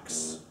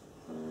box.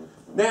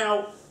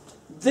 Now,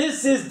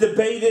 this is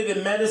debated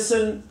in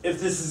medicine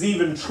if this is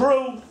even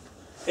true.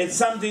 It's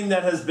something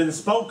that has been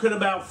spoken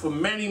about for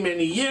many,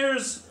 many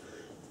years.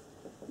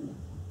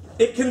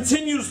 It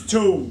continues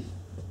to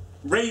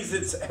raise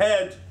its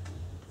head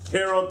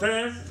here or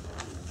there.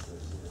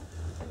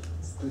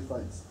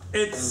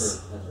 It's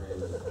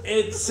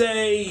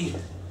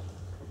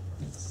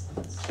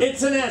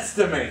an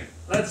estimate.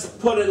 Let's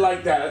put it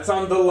like that. Let's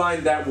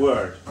underline that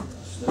word.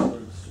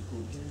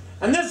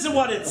 And this is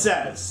what it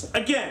says.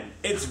 Again,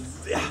 it's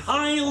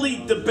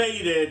highly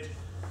debated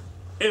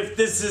if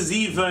this is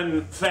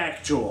even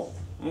factual.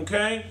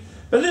 Okay?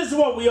 But this is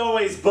what we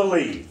always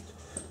believed.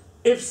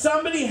 If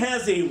somebody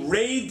has a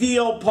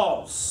radial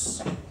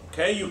pulse,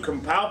 okay, you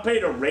can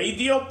palpate a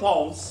radial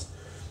pulse,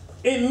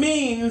 it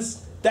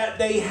means that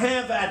they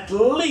have at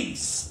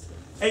least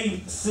a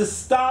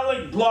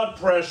systolic blood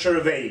pressure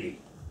of 80.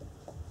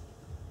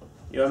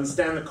 You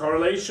understand the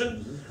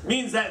correlation?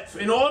 Means that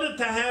in order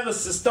to have a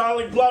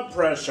systolic blood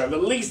pressure of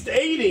at least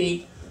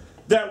 80,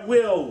 that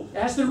will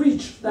It has to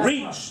reach that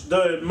reach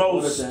the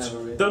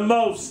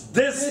most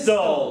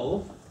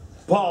distal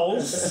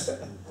pulse.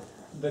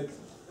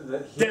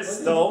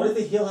 Distal. What does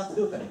the heel have to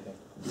do with anything?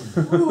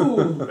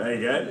 Very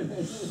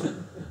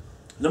good.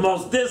 The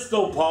most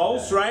distal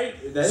pulse, right?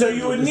 So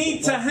you would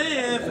need to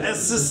have a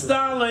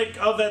systolic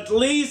of at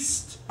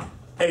least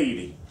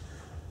 80.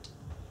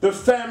 The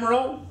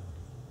femoral,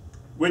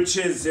 which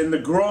is in the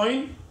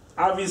groin,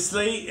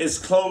 obviously is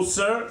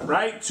closer,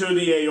 right, to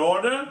the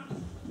aorta.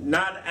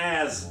 Not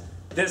as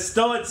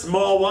distal, it's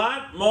more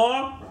what?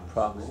 More?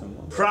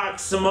 Proximal.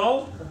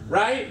 Proximal,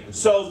 right?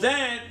 So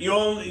that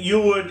you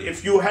would,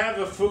 if you have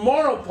a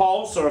femoral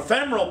pulse or a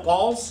femoral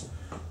pulse,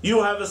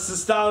 you have a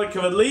systolic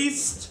of at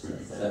least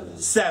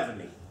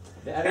 70.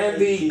 And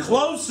the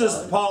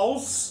closest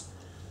pulse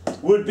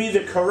would be the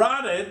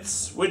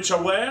carotids, which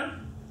are where?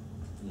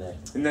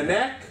 In the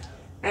neck.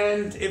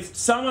 And if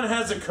someone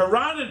has a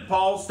carotid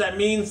pulse, that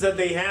means that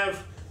they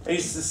have a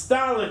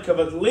systolic of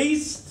at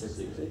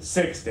least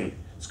 60.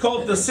 It's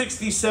called the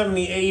 60,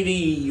 70,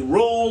 80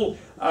 rule.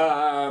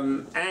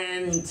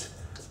 And,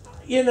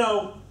 you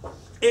know,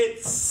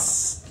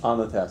 it's... On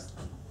the test.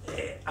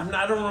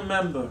 I don't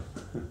remember.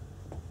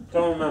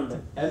 Don't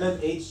remember.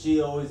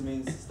 MMHG always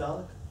means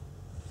systolic?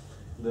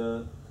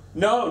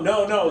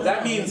 No.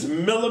 That means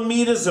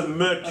millimeters of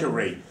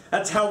mercury.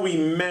 That's how we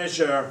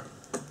measure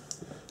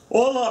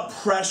all our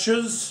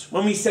pressures.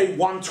 When we say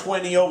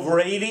 120 over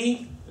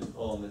 80,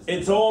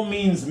 it all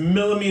means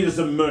millimeters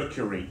of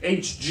mercury.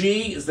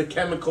 Hg is the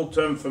chemical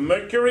term for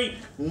mercury.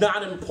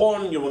 Not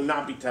important. You will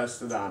not be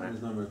tested on it.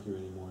 There's no mercury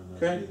anymore.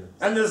 Okay?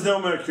 And there's no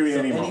mercury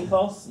anymore. Any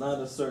pulse, not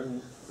a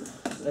certain.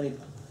 Any.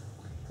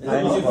 As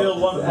long as you feel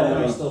one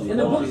pulse. In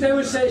the book they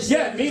would say...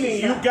 Yeah,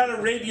 meaning you've got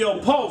a radial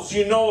pulse,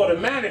 you know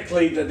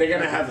automatically that they're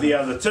going to have the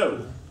other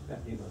two.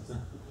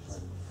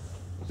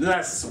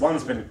 Unless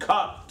one's been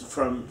cut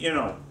from, you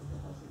know.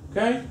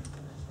 Okay?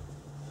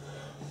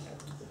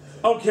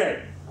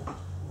 Okay.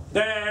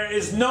 There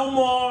is no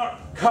more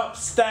CUP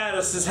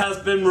status. This has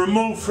been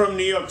removed from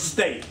New York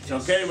State.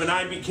 Okay? When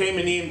I became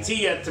an EMT,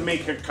 you had to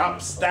make a CUP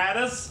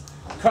status.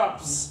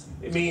 CUPS,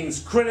 it means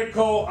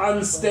critical,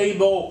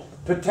 unstable,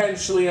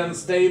 potentially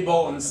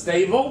unstable, and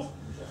stable.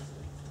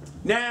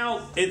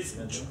 Now it's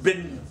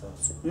been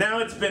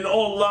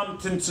all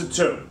lumped into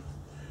two.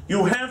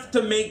 You have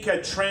to make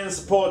a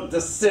transport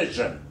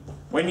decision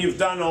when you've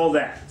done all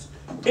that.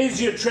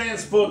 Is your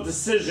transport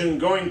decision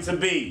going to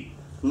be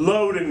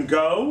load and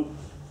go?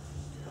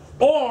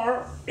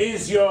 Or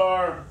is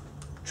your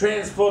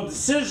transport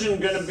decision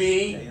going to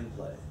be, Stay and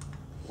play.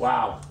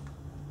 wow,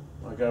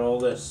 I got all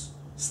this,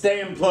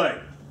 stay and play?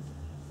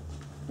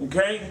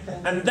 Okay?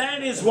 And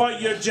that is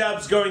what your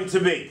job's going to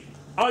be.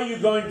 Are you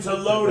going to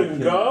load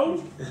and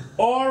go?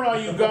 Or are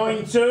you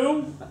going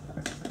to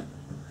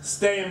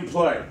stay and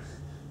play?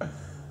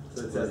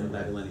 So it says in the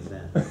back of Lenny's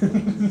van.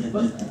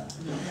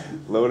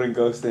 Load and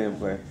go, stay and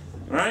play.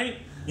 Right?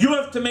 You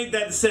have to make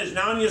that decision.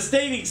 Now, on your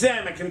state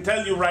exam, I can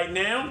tell you right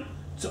now,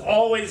 it's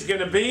always going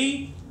to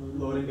be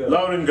Load and go.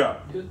 load and go.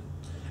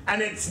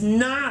 And it's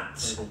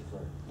not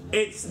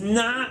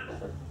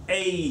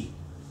a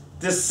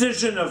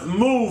decision of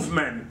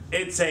movement.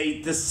 It's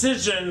a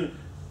decision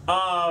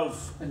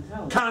of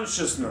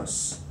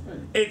consciousness.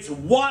 It's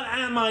what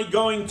am I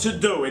going to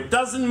do? It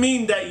doesn't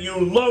mean that you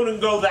load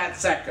and go that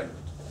second.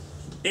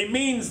 It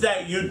means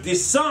that you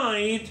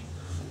decide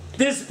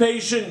this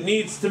patient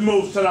needs to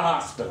move to the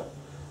hospital.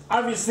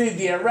 Obviously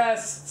the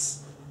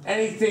arrests,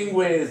 anything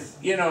with,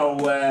 you know,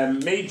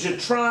 major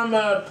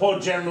trauma, poor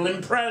general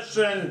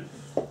impression,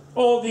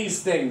 all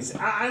these things.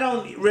 I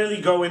don't really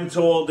go into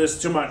all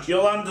this too much.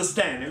 You'll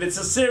understand. If it's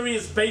a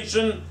serious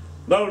patient,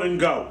 load and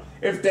go.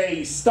 If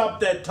they stub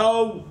their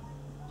toe,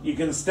 you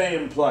can stay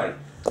and play.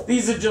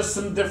 These are just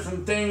some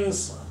different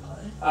things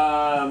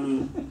that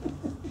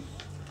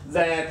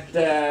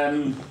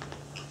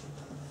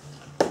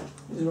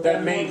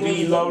may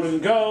be load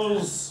and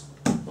goes.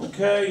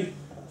 Okay.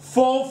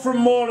 Fall from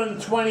more than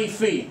 20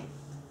 feet.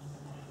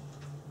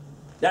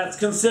 That's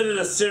considered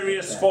a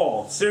serious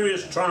fall,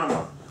 serious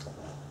trauma.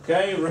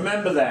 Okay,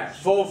 remember that.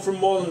 Fall from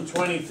more than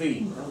 20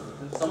 feet.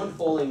 Someone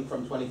falling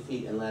from 20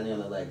 feet and landing on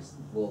their legs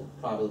will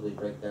probably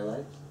break their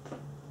legs.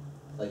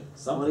 Like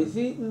 20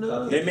 feet?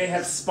 No. They may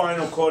have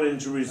spinal cord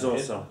injuries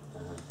also.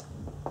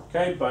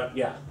 Okay, but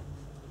yeah.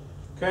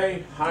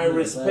 Okay, high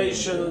risk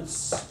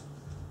patients.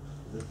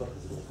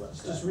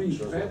 Just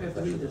read. I have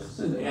to read this.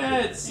 Yeah,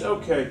 it's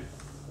okay.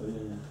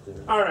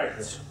 All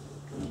right.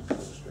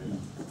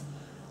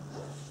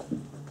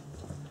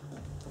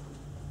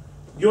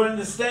 You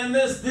understand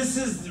this? This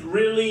is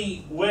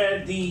really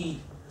where the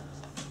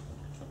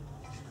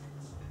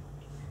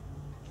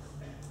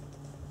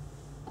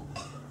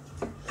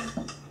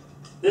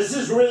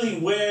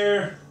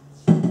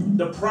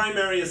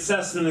primary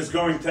assessment is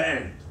going to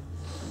end.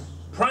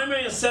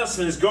 Primary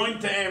assessment is going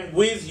to end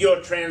with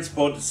your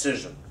transport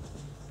decision.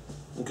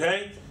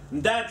 Okay?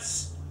 And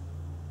that's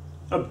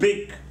a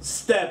big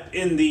step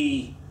in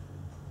the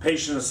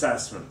patient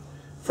assessment.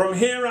 From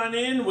here on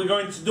in, we're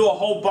going to do a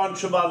whole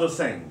bunch of other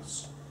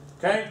things.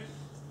 Okay?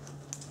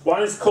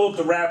 What is called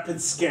the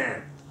rapid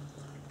scan.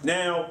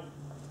 Now,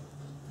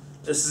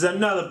 this is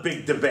another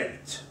big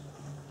debate.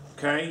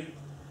 Okay?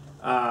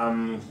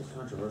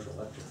 Controversial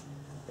lecture.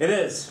 It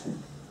is.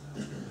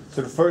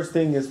 So the first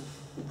thing is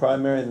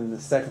primary, and then the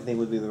second thing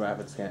would be the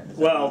rapid scan.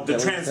 Well, the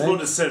Is that what you're transport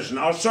decision.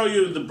 I'll show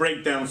you the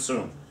breakdown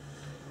soon.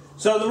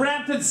 So the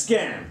rapid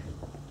scan.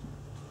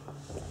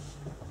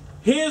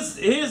 Here's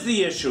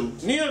the issue.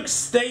 New York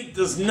State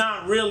does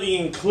not really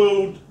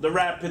include the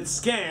rapid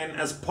scan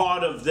as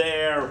part of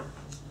their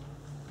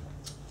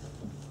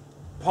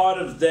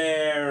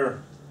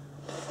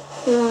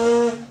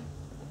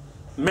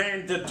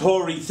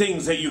mandatory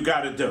things that you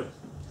got to do.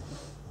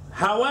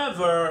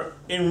 However,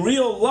 in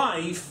real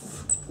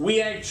life,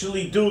 we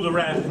actually do the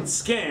rapid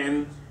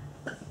scan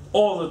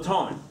all the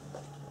time.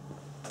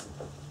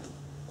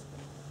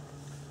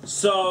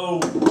 So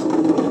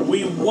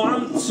we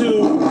want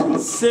to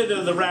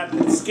consider the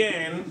rapid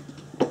scan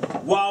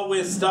while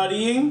we're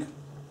studying,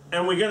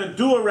 and we're going to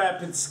do a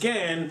rapid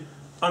scan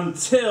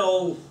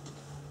until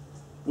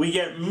we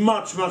get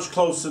much, much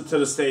closer to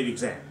the state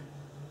exam.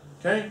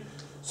 Okay?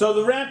 So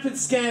the rapid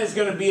scan is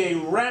going to be a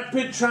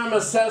rapid trauma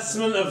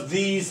assessment of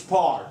these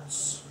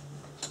parts.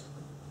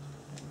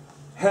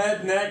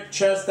 Head, neck,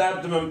 chest,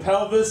 abdomen,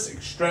 pelvis,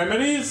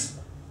 extremities,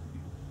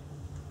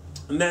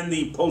 and then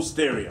the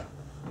posterior.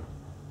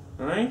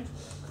 Alright?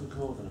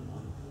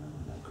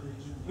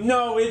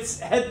 No, it's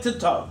head to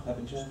toe.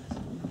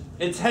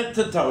 It's head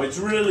to toe. It's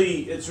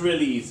really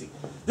easy.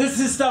 This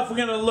is stuff we're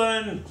going to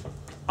learn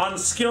on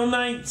skill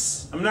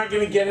nights. I'm not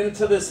going to get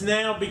into this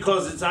now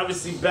because it's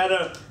obviously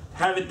better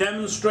have it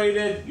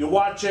demonstrated. You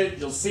watch it,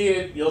 you'll see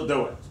it, you'll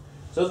do it.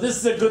 So this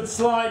is a good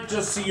slide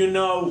just so you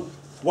know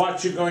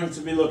what you're going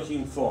to be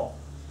looking for.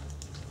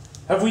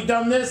 Have we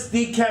done this?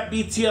 DCAP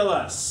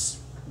BTLS?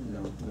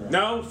 no.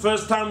 No?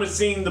 First time we're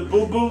seeing the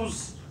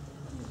boo-boos?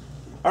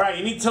 Alright,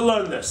 you need to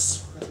learn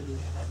this.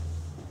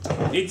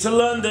 You need to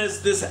learn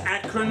this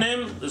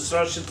acronym, this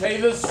Rosh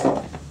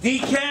Hashanah,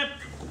 DCAP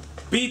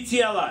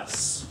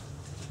BTLS.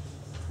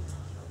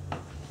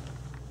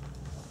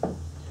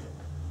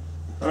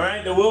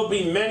 Alright, there will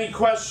be many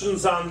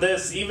questions on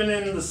this, even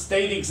in the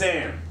state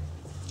exam.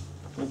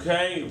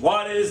 Okay,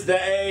 what is the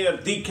A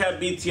of DCAP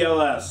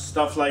BTLS?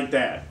 Stuff like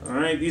that.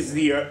 Alright, these are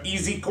the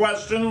easy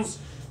questions.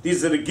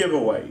 These are the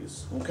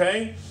giveaways.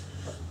 Okay?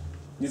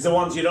 These are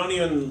ones you don't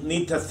even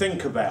need to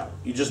think about.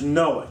 You just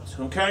know it.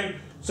 Okay?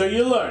 So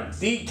you learn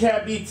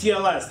DCAP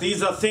BTLS.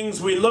 These are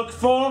things we look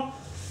for.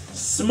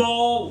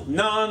 Small,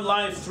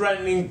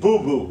 non-life-threatening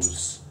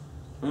boo-boos.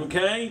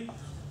 Okay?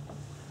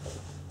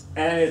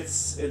 And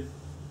it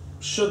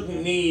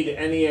shouldn't need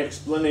any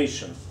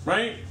explanation,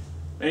 right?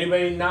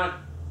 Anybody not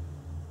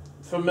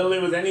familiar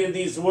with any of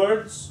these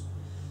words?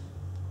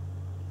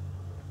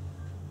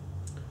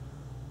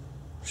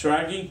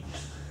 Shraggy?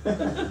 Oh,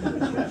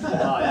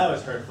 that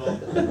was hurtful.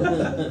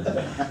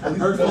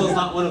 Hurtful is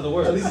not one of the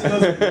words.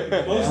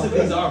 Most of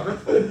these are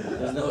hurtful.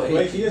 There's no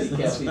Wait, he is.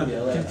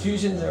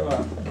 Confusions are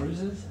what?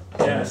 Bruises?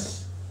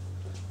 Yes.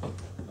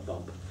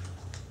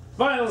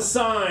 Vital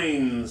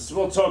signs.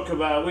 We'll talk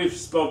about, we've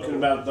spoken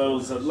about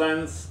those at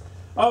length.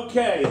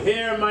 Okay,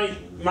 here are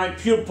my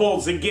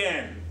pupils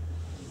again.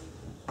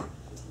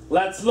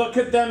 Let's look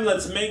at them.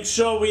 Let's make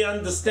sure we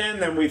understand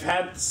them. We've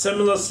had a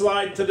similar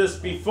slide to this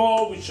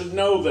before. We should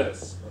know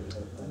this.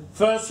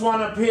 First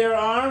one up here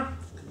are?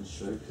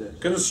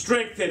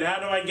 Constricted. How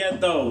do I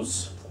get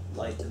those?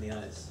 Light in the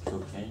eyes.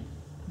 Cocaine.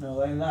 No,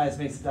 light in the eyes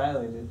makes it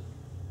dilated.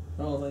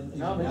 No, light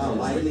No,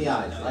 light in the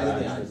eyes,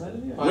 light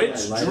in the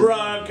eyes. Which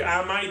drug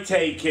am I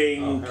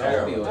taking?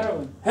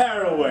 Heroin.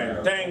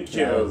 Heroin. Thank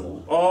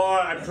you. Or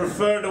I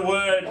prefer the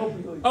word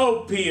Opioid.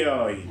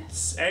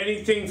 opioids.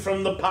 Anything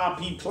from the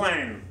poppy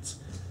plant.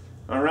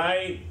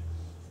 Alright?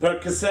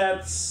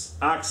 Percocets,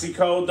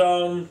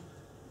 oxycodone.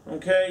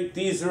 Okay?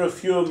 These are a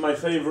few of my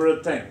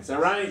favorite things.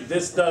 Alright?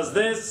 This does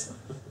this.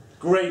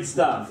 Great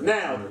stuff.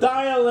 Now,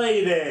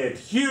 dilated.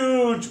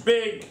 Huge,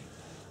 big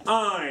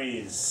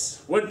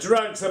eyes. What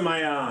drugs am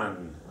I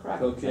on?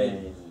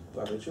 Cocaine.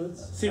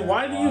 Barbiturates? See,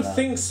 why do you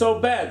think so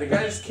bad? The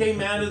guys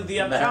came out of the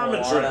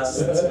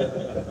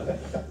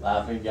optometrist.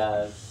 Laughing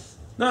guys.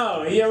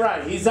 No, you're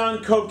right. He's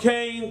on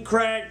cocaine,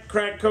 crack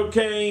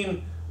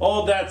cocaine,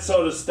 all that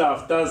sort of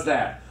stuff. Does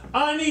that.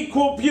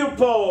 Unequal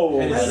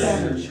pupils.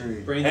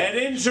 Head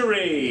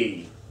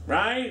injury.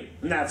 Right?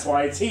 And that's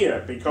why it's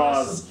here.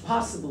 Because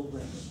Possible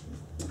brain.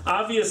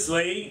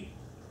 obviously,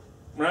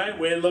 right,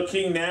 we're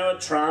looking now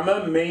at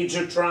trauma,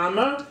 major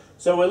trauma.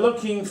 So we're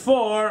looking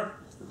for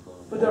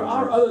But there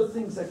are other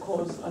things that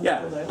cause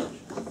Yeah. unequal damage.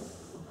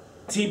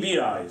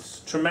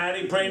 TBIs,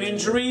 traumatic brain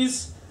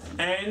injuries,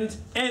 and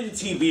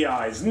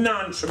NTBIs,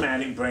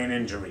 non-traumatic brain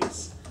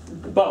injuries.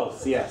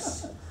 Both,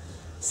 yes.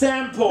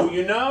 Sample,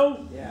 you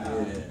know? Yeah.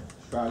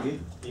 Froggy?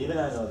 Even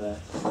I know that.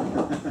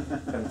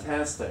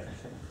 Fantastic.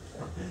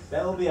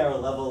 That will be our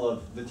level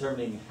of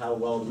determining how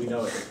well we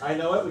know it. I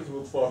know it, we can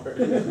move forward.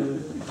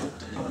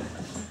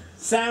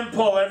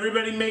 Sample,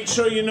 everybody make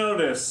sure you know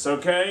this,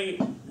 okay?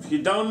 If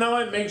you don't know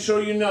it, make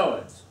sure you know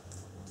it.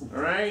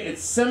 Alright?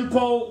 It's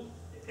simple.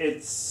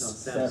 It's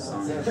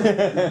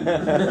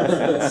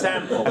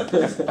sample.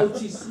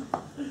 OTC.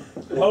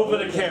 Over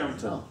the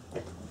counter.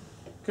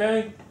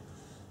 Okay?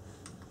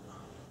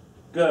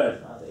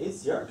 Good. The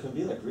ACR can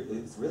be like,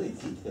 it's really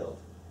detailed.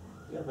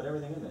 You gotta put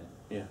everything in there.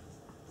 Yeah.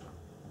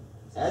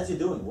 As you're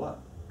doing what?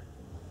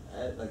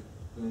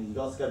 You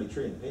also gotta be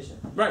treating the patient.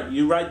 Right,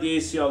 you write the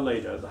ACL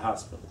later at the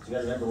hospital. So you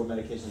gotta remember what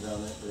medications are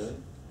on there, really?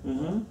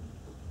 Mm-hmm.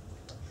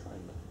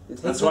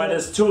 That's why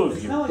there's two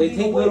of you. They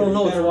take little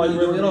notes while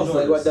you're doing it off,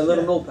 like with the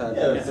little notepad.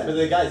 Yeah, but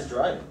the guy's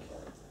driving.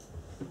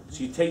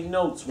 So you take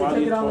notes They while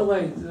take you it on the talk.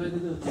 way.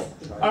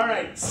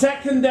 Alright,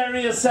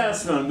 secondary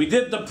assessment. We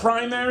did the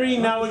primary,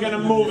 now we're going to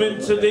move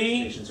into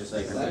the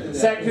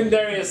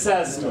secondary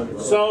assessment.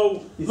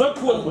 So,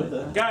 look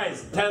what,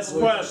 guys, test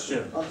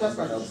question.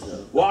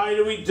 Why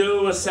do we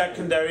do a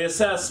secondary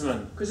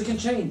assessment? Because it can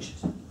change.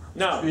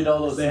 No. Treat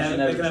all those They things have- you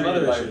they never can have treated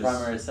other by issues.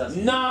 primary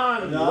assessment.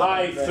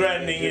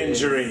 Non-life-threatening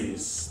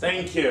injuries.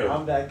 Thank you.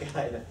 I'm that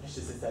guy that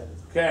finishes his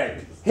sentence. Okay,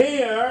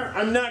 here,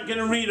 I'm not going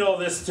to read all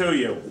this to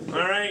you,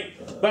 alright?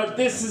 But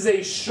this is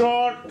a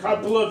short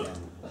couple of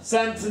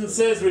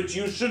sentences which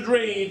you should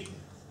read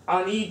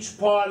on each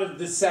part of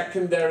the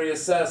secondary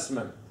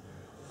assessment.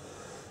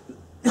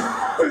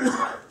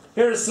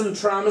 Here are some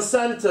trauma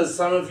centers.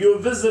 Some of you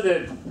have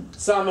visited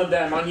some of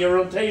them on your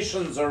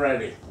rotations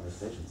already.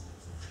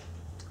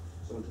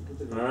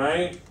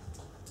 Alright?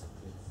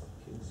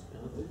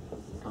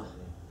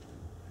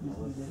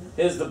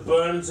 Here's the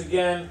burns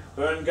again,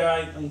 burn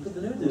guy. Oh, you put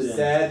the new dude in.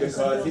 Sad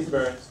because he's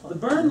burned. The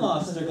burn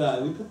lobster guy.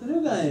 We put the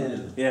new guy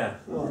in. Yeah,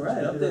 All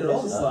right, updated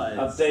all the slides.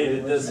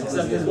 updated this Except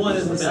one. his one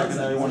isn't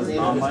secondary, one is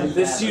non-life.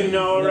 This you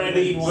know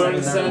already,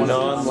 burn centers.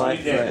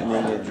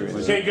 Non-life-threatening injuries.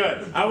 Okay,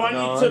 good. I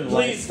want you to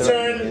please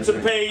turn to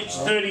page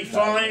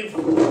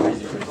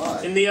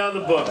 35 in the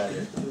other book.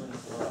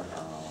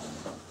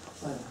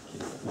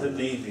 The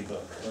Navy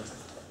book.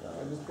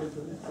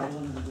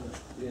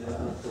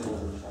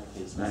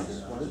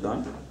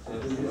 Done?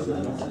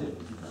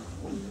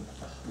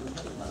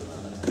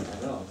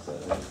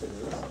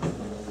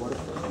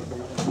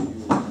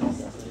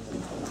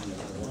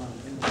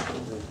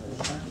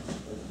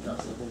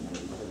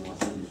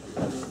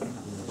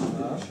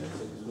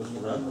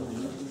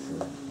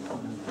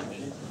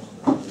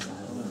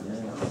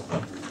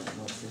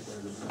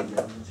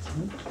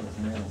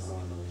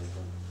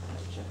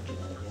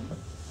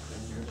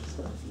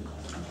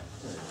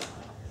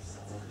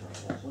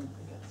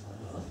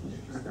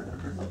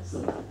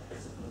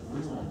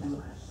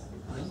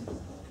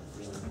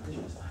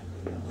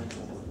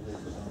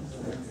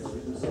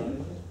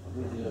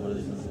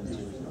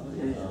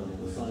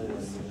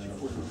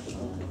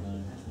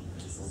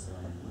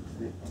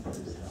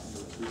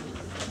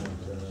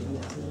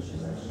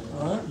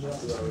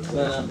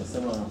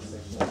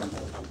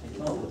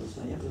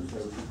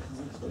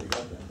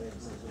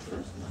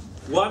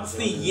 What's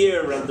the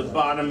year at the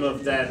bottom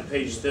of that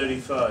page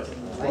 35?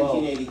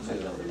 1982.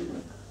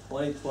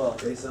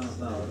 2012. They sound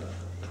now.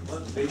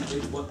 What?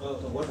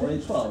 What?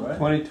 2012, right?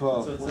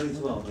 2012. So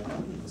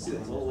 2012. See,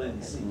 that's all in.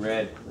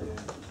 Red.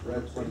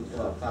 Red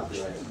 2012,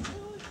 copyright.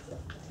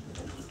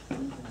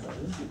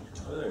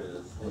 Oh, there it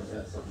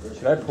is.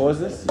 Should I pause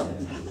this?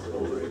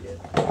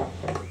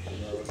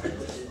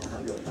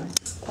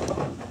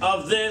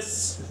 of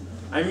this.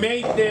 I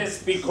made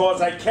this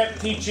because I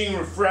kept teaching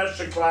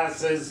refresher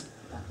classes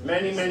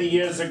many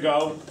years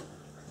ago.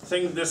 I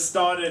think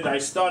I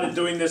started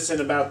doing this in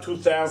about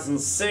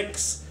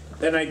 2006.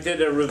 Then I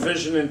did a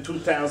revision in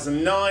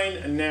 2009,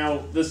 and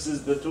now this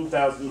is the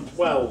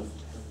 2012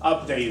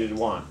 updated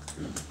one.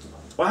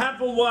 What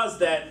happened was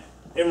that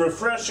in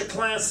refresher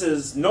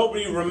classes,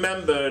 nobody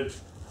remembered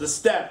the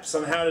steps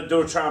on how to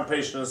do a child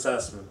patient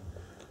assessment.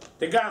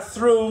 They got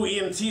through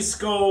EMT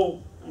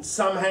school,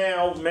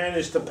 somehow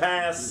managed to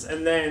pass,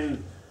 and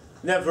then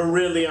never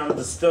really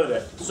understood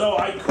it. So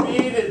I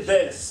created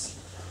this.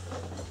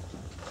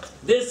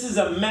 This is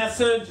a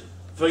method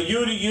for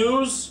you to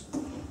use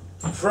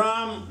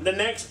from the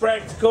next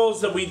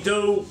practicals that we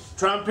do,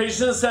 child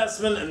patient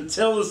assessment,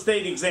 until the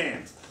state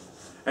exam.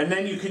 And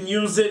then you can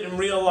use it in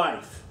real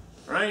life,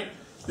 right?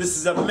 This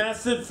is a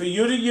method for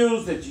you to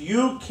use that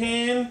you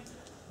can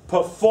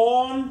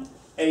perform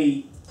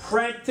a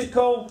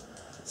practical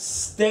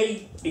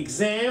state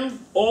exam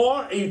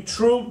or a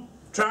true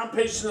child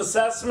patient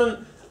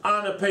assessment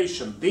on a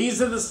patient.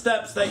 These are the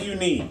steps that you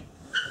need.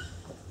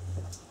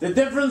 The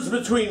difference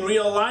between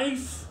real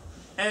life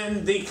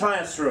and the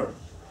classroom.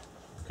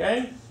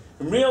 Okay?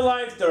 In real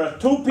life, there are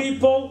 2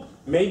 people,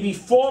 maybe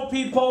 4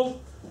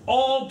 people,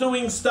 all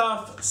doing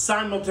stuff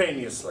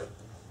simultaneously.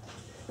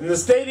 In the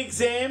state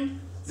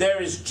exam,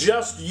 there is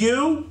just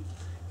you.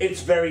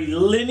 It's very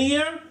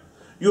linear.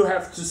 You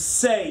have to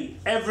say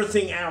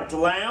everything out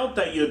loud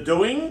that you're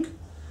doing.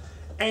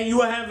 And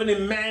you have an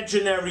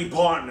imaginary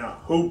partner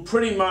who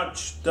pretty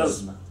much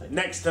does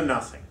next to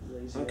nothing.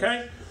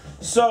 Okay?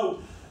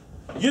 So,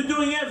 you're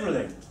doing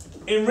everything.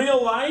 In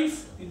real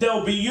life,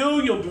 there'll be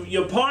you'll be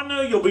your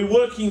partner, you'll be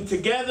working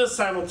together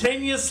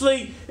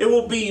simultaneously. It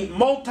will be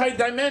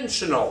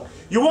multidimensional.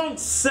 You won't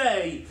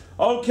say,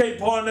 okay,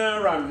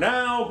 partner, I'm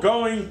now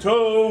going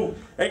to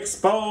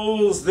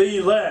expose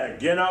the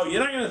leg. You know,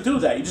 you're not going to do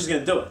that. You're just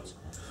going to do it.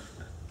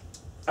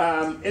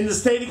 In the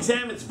state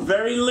exam, it's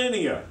very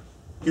linear.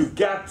 You've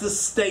got to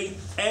state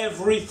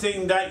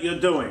everything that you're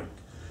doing.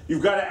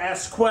 You've got to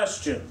ask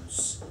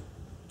questions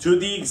to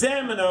the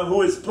examiner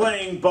who is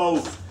playing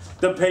both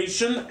the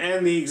patient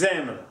and the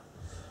examiner.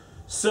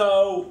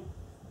 So,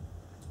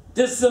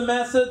 this is a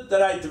method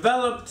that I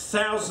developed.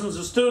 Thousands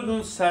of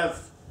students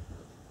have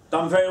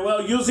done very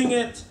well using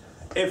it.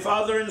 If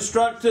other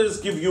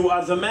instructors give you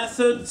other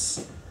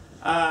methods,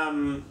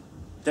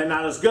 they're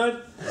not as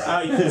good.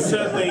 You can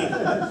certainly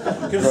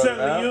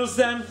use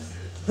them.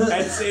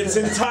 It's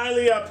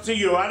entirely up to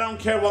you. I don't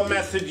care what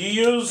method you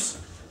use,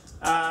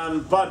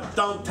 but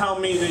don't tell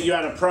me that you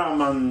had a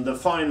problem on the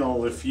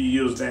final if you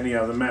used any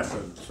other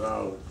method.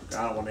 So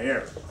I don't want to hear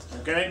it.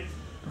 Okay?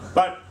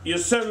 But you're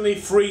certainly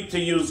free to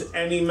use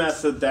any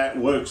method that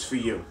works for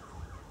you.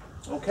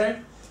 Okay?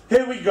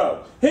 Here we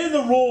go. Here are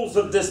the rules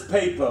of this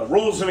paper,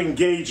 rules of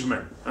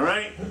engagement, all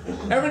right?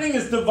 Everything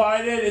is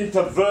divided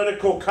into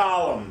vertical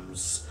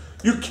columns.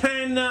 You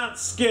cannot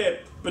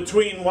skip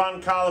between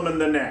one column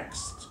and the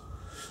next.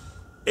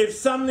 If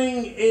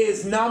something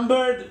is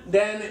numbered,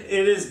 then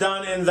it is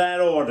done in that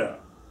order.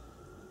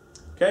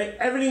 Okay?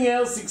 Everything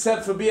else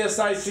except for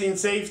BSI scene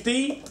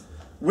safety,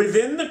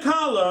 within the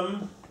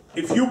column,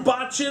 if you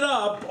botch it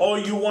up or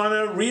you want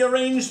to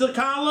rearrange the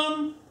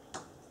column,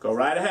 go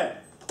right ahead.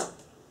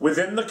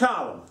 Within the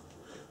column.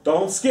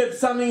 Don't skip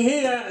something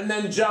here and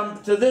then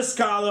jump to this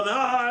column. Oh,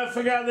 I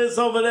forgot this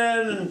over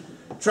there, and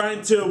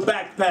trying to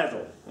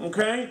backpedal.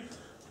 Okay?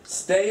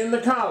 Stay in the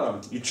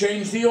column. You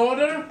change the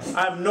order,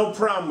 I have no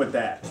problem with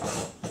that.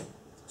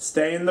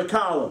 Stay in the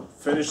column.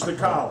 Finish the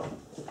column.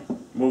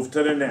 Move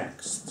to the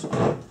next.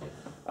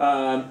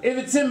 If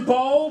it's in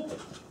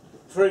bold,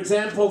 for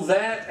example,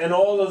 that and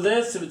all of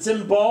this, if it's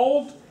in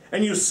bold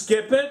and you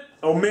skip it,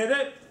 omit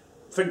it,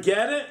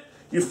 forget it,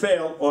 you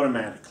fail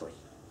automatically.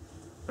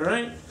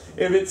 Alright?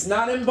 If it's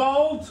not in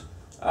bold,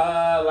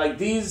 like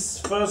these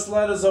first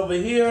letters over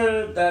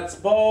here, that's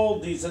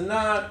bold, these are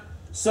not.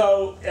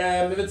 So,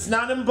 if it's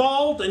not in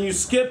bold and you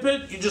skip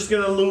it, you're just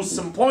going to lose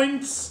some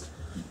points,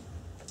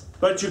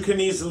 but you can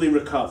easily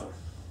recover.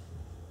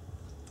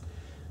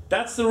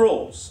 That's the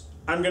rules.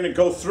 I'm going to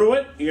go through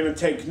it. You're going to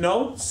take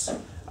notes.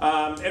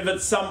 If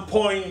at some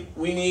point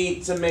we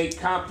need to make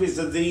copies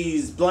of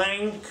these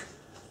blank,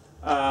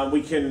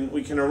 we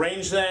can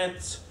arrange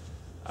that.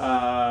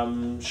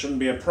 Shouldn't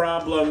be a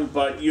problem,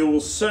 but you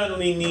will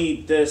certainly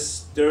need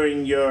this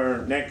during your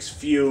next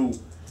few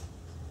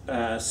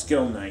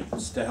skill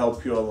nights to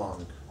help you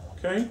along.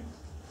 Okay?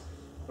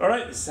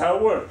 Alright, this is how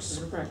it works.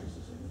 We're gonna practice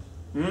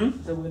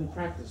this. So we're gonna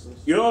practice this.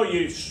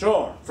 You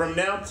sure? From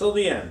now till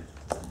the end.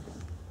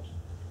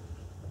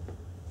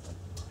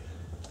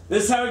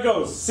 This is how it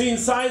goes. Scene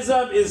size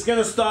up is going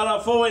to start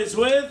off always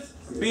with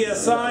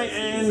BSI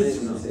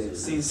and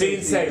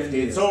scene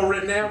safety. It's all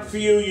written out for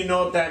you. You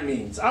know what that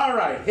means. All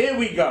right, here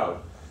we go.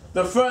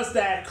 The first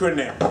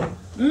acronym.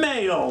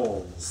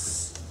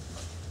 MAILS.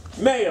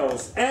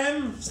 MAILS.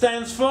 M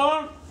stands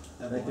for?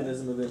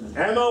 Mechanism of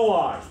injury.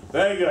 MOI.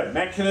 Very good.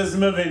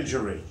 Mechanism of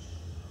injury.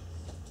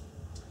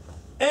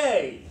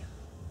 A.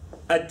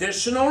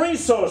 Additional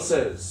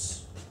resources.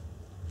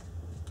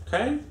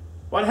 Okay?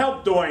 What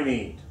help do I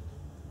need?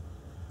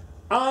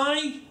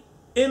 Eye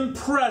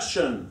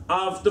impression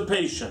of the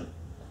patient.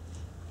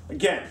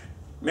 Again,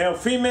 male,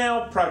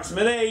 female,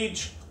 proximate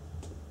age,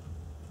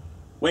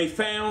 way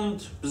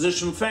found,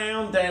 position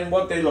found, and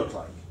what they look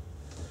like.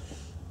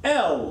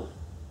 L.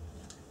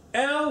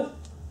 L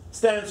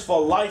stands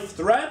for life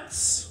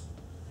threats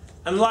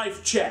and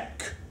life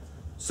check.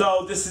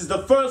 So this is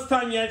the first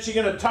time you're actually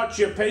going to touch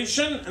your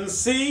patient and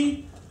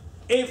see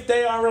if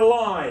they are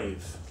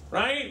alive,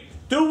 right?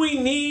 Do we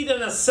need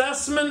an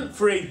assessment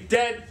for a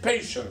dead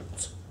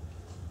patient?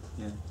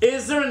 Yeah.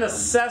 Is there an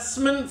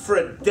assessment for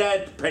a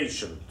dead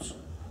patient?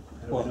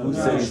 Well, who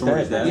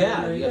says that?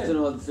 Yeah, you have to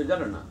know if they're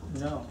dead or not.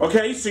 No.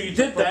 Okay, so you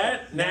did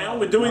that. Now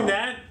we're doing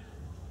that.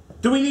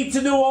 Do we need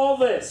to do all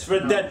this for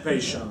a dead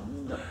patient?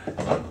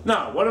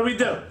 No. What do we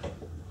do?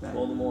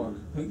 All the more.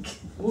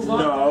 Move on.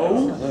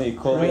 No. No, you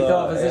call Wait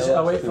ALS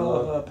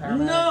for a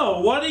paramedic.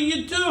 No. What do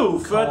you do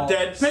for a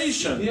dead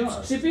patient?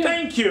 CPR.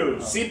 Thank you.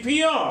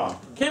 CPR.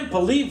 Can't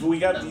believe we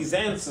got these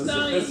answers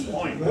at this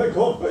point.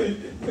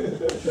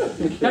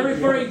 They're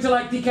referring to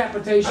like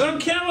decapitation. I don't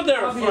care what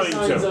they're Obvious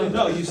referring signs to. of-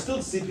 No, you still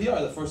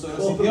CPR. The first order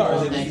of CPR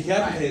is if you're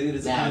decapitated,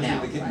 it's a Now.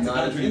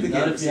 Not if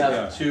you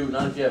have two,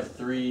 not if you have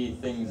three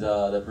things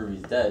that prove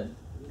he's dead.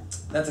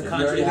 That's a If you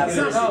already contraindicated have-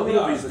 It's not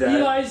No, movies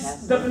dead. Eli's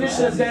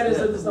definition of dead is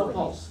that there's no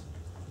pulse.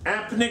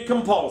 Apneic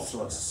and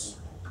pulseless.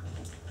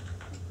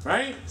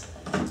 Right?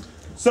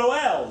 So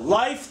L,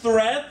 life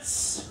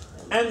threats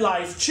and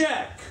life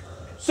check.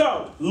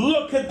 So,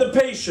 look at the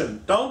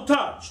patient. Don't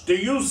touch. Do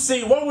you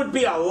see, what would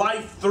be a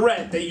life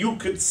threat that you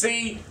could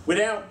see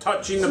without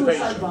touching the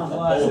Suicide patient? bomber.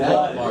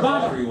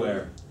 Blood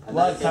everywhere.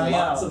 Blood coming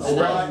out.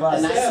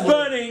 And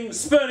that's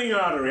Spurting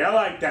artery. I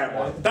like that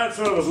one. That's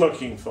what I was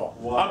looking for.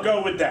 I'll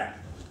go with that.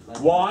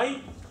 Why?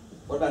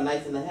 What about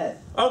knife in the head?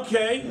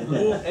 Okay.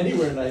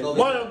 Anywhere knife.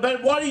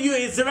 But what do you,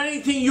 is there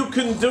anything you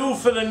can do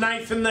for the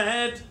knife in the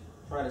head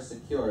Try to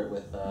secure it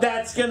with.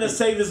 that's going to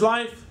save his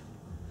life?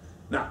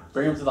 No.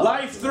 Bring him to the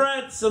Life hospital.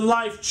 threats and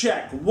life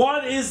check.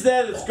 What is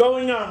there that's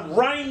going on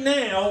right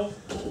now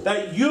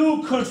that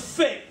you could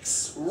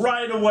fix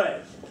right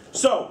away?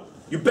 So,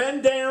 you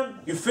bend down,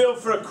 you feel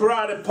for a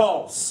carotid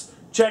pulse.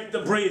 Check the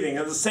breathing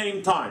at the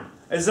same time.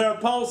 Is there a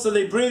pulse? Are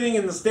they breathing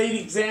in the state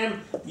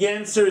exam? The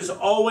answer is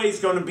always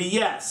going to be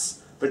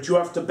yes. But you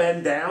have to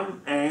bend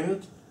down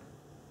and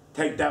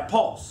take that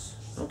pulse.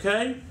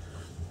 Okay?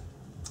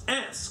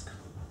 Ask.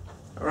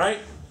 All right?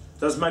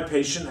 Does my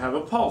patient have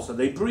a pulse? Are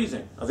they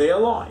breathing? Are they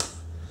alive?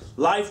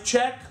 Life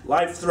check,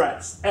 life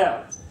threats.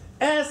 L.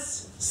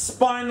 S,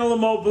 spinal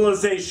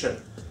immobilization.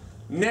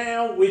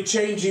 Now we're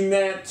changing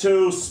that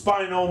to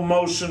spinal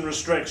motion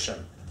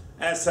restriction,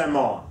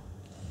 SMR.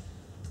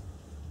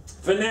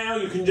 For now,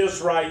 you can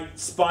just write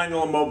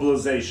spinal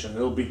immobilization.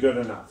 It'll be good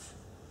enough.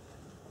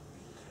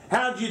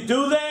 How do you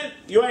do that?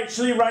 You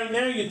actually, right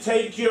now, you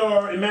take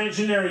your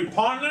imaginary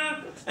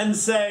partner and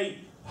say,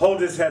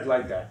 hold his head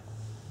like that.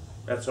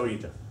 That's all you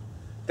do.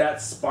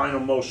 That's spinal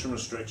motion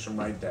restriction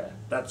right there.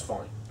 That's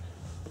fine.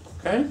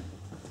 Okay?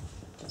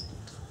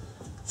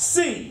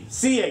 C.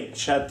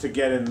 CH had to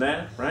get in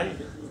there, right?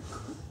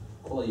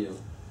 Call you.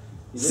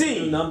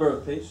 C. Number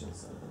of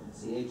patients.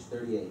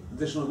 CH38.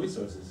 Additional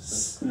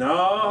resources. No,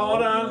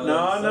 hold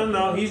on.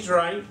 No. He's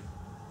right.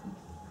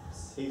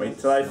 Wait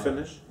till I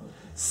finish.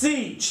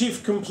 C.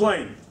 Chief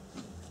complaint.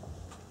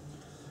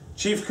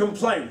 Chief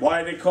complaint.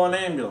 Why did they call an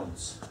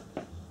ambulance?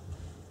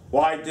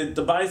 Why did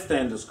the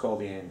bystanders call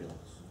the ambulance?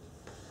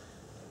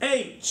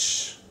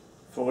 H.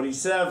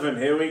 47.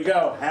 Here we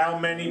go. How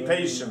many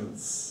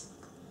patients?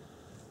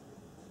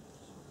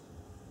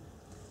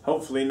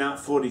 Hopefully not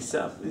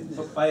 47.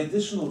 But by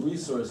additional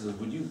resources,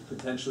 would you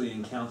potentially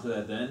encounter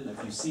that then?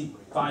 If you see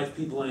 5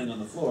 people laying on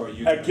the floor,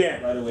 you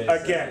Again, right away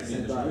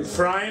again.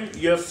 Prime,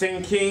 you're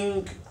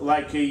thinking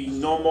like a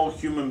normal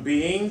human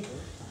being,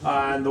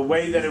 and the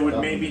way that it would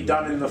maybe be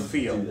done in the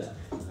field.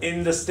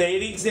 In the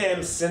state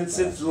exam, since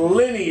it's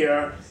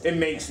linear, it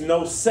makes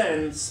no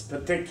sense,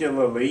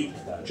 particularly,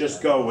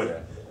 just go with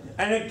it.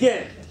 And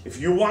again, if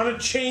you want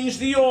to change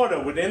the order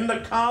within the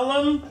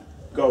column,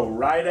 go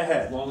right As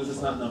ahead. long as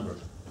it's not numbered.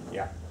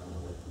 Yeah.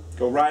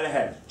 Go right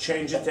ahead.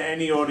 Change it to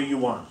any order you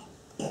want.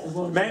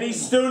 Many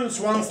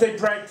students, once they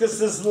practice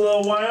this a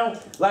little while,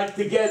 like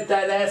to get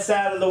that S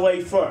out of the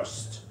way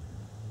first.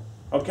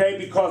 Okay?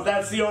 Because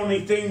that's the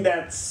only thing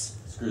that's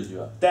Screws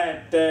you up.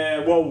 that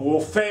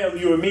will fail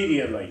you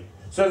immediately.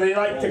 So they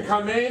like to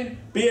come in,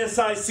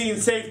 BSI scene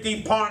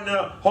safety,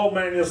 partner, whole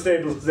manual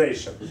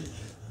stabilization.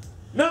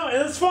 No,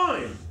 and it's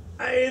fine.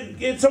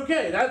 It's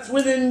okay. That's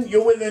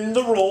you're within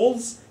the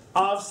rules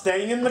of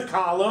staying in the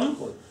column.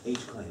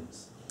 H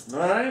claims. All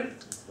right.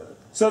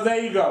 So there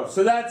you go.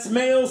 So that's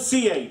male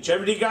CH.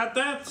 Everybody got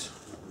that?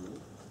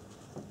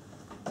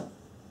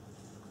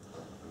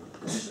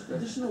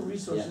 Additional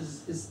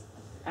resources is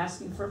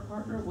asking for a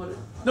partner. What?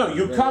 No,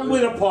 you come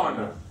with a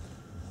partner.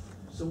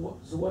 So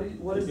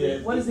what is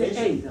the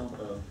A?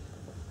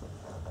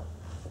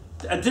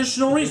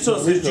 Additional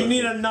resources. Do you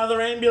need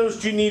another ambulance?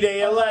 Do you need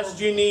ALS?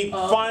 Do you need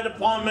fire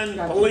department,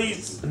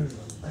 police?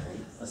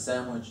 A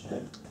sandwich.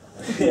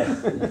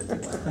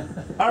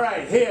 All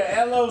right, here,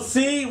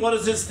 LOC, what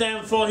does it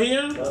stand for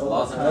here?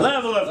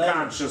 Level of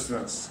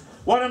consciousness.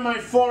 What are my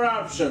 4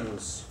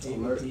 options?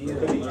 Alert,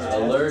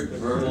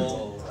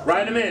 verbal.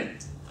 Write them in.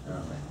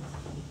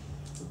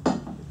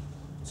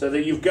 So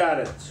that you've got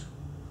it.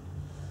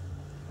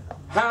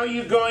 How are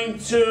you going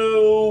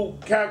to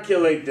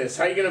calculate this?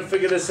 How are you going to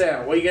figure this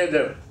out? What are you going to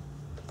do?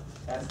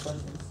 Ask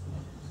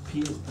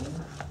questions.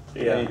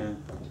 Yeah.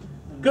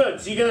 Good.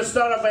 So you're going to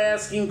start off by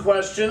asking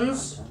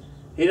questions.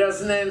 He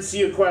doesn't answer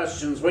your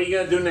questions. What are you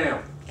going to do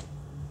now?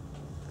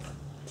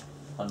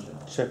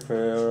 Check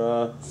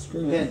for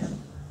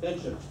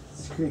Pinch him.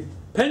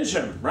 Pinch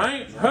him,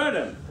 right? Hurt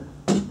him.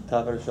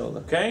 top of the shoulder.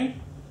 Okay?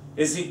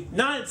 Is he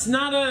not? It's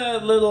not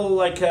a little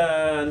like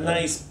a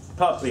nice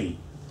puppy.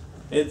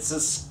 It's a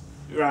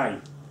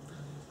right.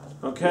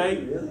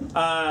 Okay.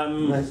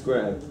 Nice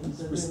grab.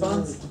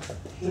 Response.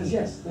 Says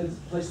yes. That's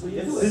the place where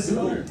you do It's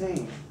it.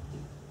 pain.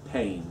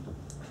 Pain.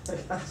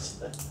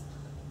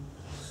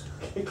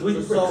 Can we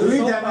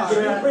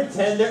demonstrate?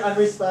 Pretend they're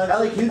unresponsive.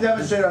 Ellie, can you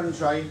demonstrate on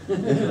try?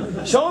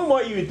 Show him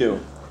what you do.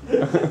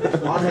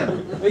 On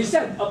him. Well, you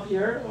said up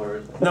here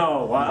or.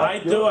 No, I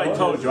do. I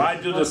told you. I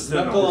do the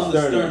Knuckle on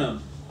sternum. the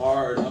sternum.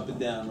 Hard, up and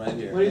down, right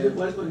here. What do you do?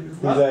 What do you do?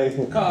 He's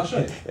like, Carl, show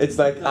you. it's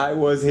like I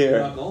was here,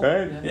 Knuckle.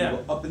 right? Yeah.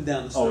 Go up and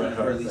down the Oh, it sternum,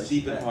 hurts. really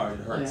deep and hard.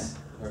 It hurts.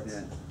 Hurts.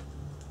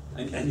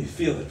 And you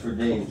feel it for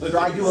days.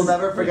 Strike, you will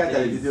never forget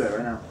that if you do it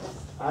right now.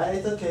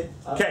 It's okay.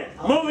 Okay,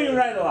 moving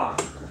right along.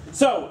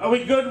 So, are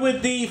we good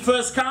with the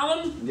first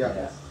column?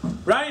 Yeah.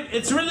 Right?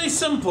 It's really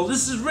simple.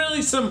 This is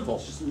really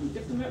simple. You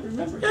have to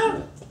remember.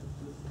 Yeah.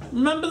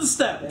 Remember the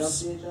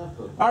steps.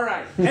 All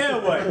right,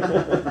 airway.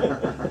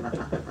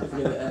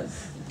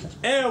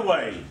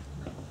 Airway.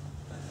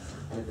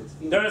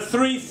 There are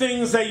 3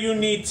 things that you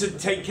need to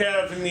take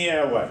care of in the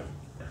airway.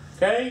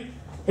 Okay?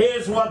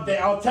 Here's what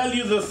I'll tell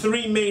you the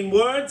 3 main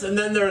words, and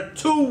then there are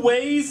 2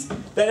 ways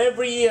that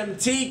every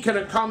EMT can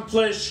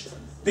accomplish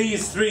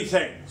these 3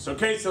 things.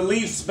 Okay, so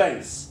leave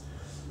space.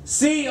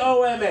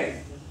 COMA.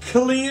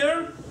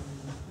 Clear,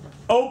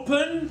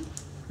 open,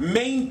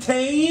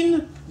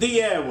 maintain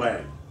the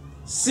airway.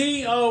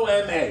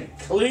 COMA.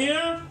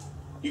 Clear.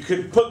 You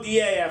could put the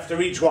A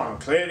after each one.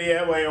 Clear the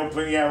airway,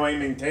 open the airway,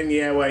 maintain the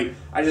airway.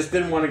 I just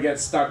didn't want to get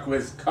stuck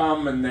with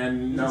come and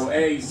then no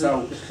A,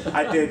 so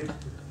I did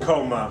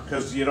coma,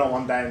 because you don't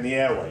want that in the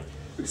airway.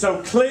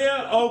 So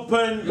clear,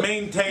 open,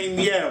 maintain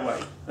the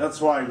airway.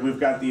 That's why we've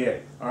got the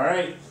A, all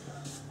right?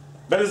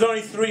 But there's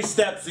only 3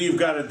 steps that you've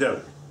got to do.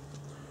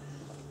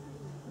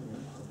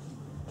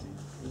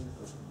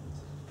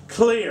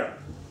 Clear.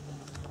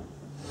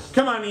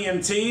 Come on,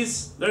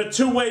 EMTs. There are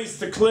 2 ways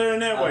to clear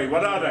an airway.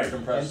 What are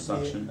they?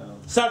 Suction.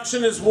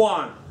 Suction is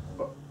 1.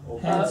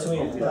 Hand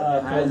sweep.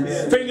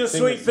 Finger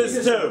sweep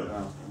is 2.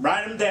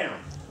 Write them down.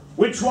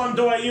 Which one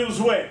do I use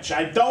which?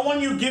 I don't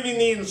want you giving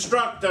the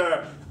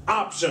instructor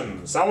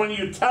options. I want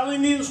you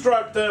telling the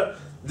instructor,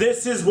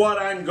 this is what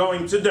I'm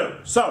going to do.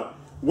 So,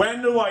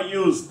 when do I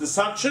use the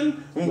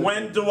suction, and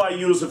when do I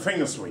use a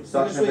finger sweep?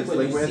 Suction if it's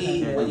liquid.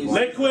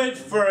 Liquid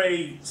for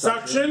a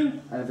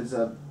suction. And if it's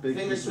a big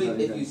Finger piece of sweep if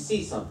anything. you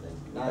see something.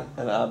 Not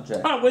An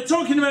object. Oh, we're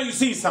talking about you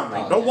see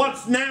something. But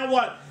what's now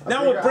what?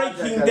 Now we're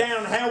breaking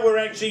down how we're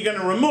actually going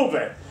to remove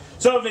it.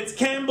 So if it's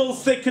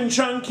Campbell's thick and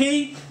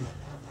chunky,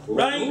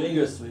 right?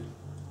 Finger sweep.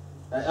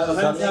 a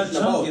combination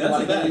of both. You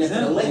want to get it into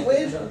the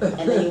liquid,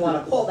 and then you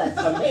want to pull that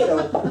tomato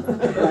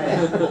right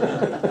out.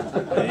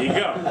 There you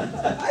go.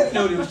 I didn't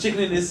know he was chicken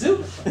in his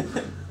soup.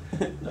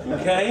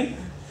 Okay.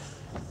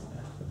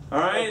 All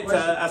right,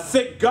 a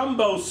thick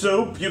gumbo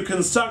soup, you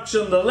can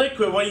suction the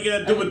liquid. What are you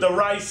going to do with the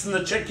rice and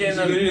the chicken?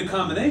 So you need a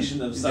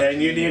combination of suction.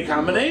 Then you need a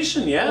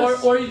combination,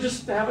 yes. Or you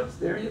just have it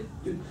there, you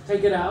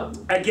take it out.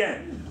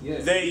 Again,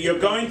 you're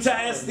going to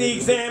ask the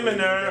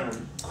examiner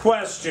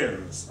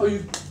questions. Oh,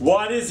 you.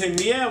 What is in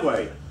the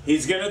airway?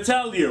 He's going to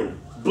tell you.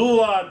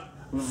 Blood,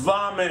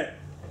 vomit,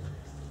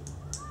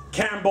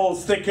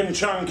 Campbell's thick and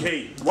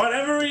chunky.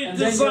 Whatever he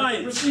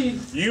decides,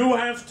 you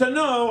have to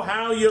know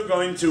how you're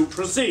going to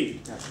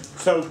proceed.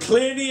 So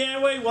clear the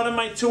airway. What are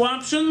my 2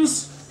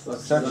 options?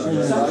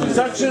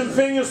 Suction and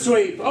finger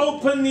sweep.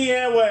 Open the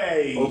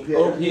airway.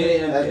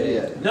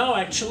 OPA. No,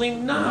 actually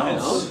no.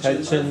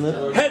 Head chin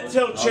lift. Head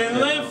tilt chin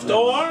lift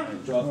or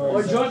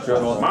jaw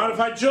thrust.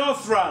 modified jaw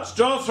thrust.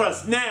 Jaw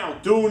thrust. Now,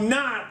 do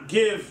not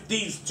give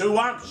these 2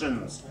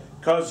 options,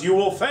 because you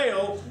will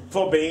fail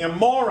for being a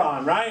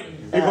moron, right?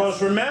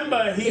 Because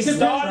remember, he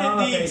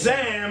started the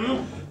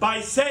exam by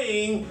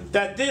saying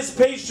that this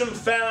patient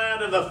fell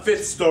out of the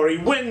 5th story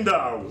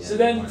window, So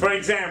then, for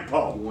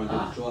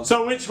example.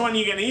 So which one are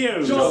you going to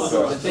use?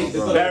 Jaw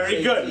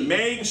Very good.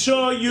 Make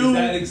sure Is you...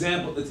 that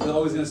example, it's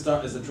always going to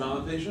start as a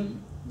trauma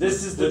patient?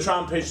 This is the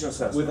trauma patient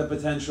assessment. With a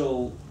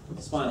potential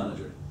spinal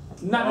injury?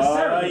 not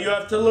necessarily. You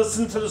have to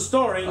listen to the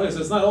story. Okay, so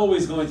it's not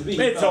always going to be.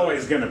 It's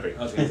always going to be.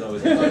 Okay, it's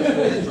always going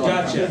to be.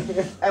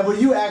 Gotcha. And will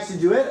you actually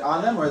do it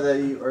on them, or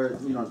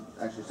you don't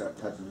actually start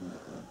touching them?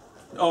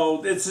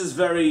 Oh, this is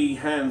very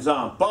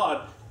hands-on.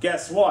 But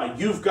guess what?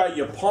 You've got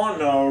your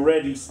partner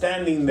already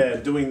standing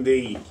there doing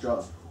the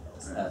Jaw.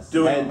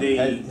 doing the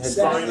Head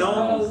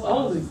spinal,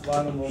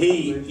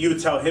 Only. you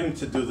tell him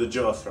to do the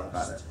jaw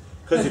thrust.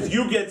 Because if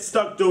you get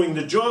stuck doing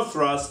the jaw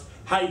thrust,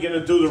 how are you going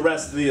to do the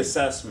rest of the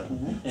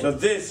assessment? So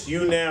this,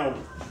 you now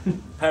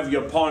have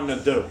your partner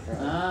do.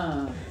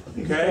 Ah.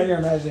 Okay? Your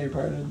imaginary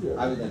partner do.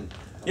 I didn't.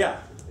 Yeah.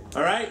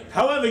 All right?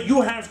 However,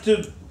 you have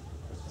to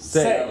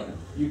say.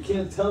 You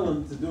can't tell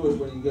him to do it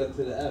when you get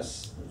to the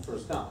S,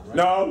 first count, right?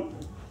 No,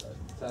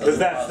 because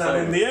that's not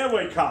in the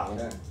airway column.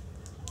 Okay.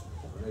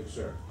 Make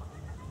sure.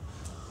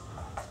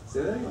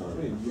 Say that again. I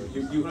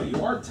mean,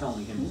 you are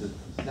telling him to.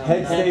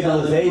 Head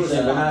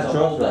stabilization, but not to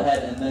jaw hold the thrust.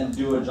 head and then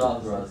do a jaw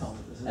thrust,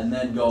 and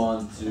then go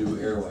on to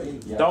airway.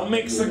 Yeah. Don't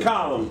mix the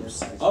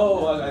columns.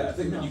 Oh, I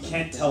think you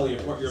can't tell your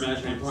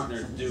imaginary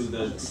partner to do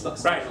the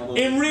Right.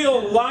 In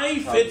real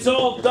life, it's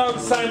all done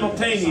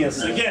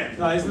simultaneous. Again,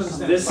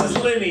 this is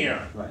linear,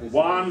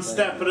 one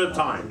step at a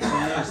time.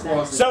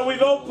 So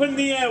we've opened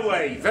the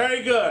airway.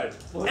 Very good.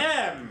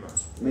 M.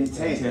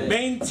 Maintain.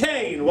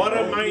 Maintain. What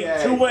are my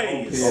two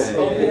ways?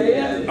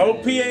 OPA.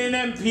 OPA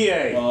and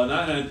MPA. Well,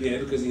 not an NPA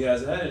because he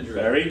has a head injury.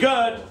 Very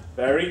good.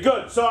 Very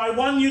good. So I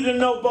want you to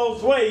know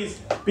both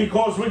ways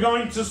because we're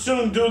going to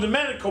soon do the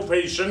medical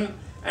patient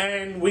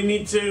and we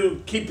need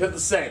to keep it the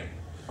same.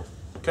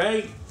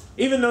 Okay?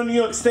 Even though New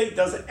York State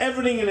does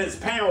everything in its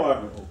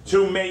power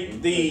to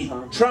make the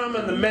trauma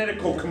and the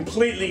medical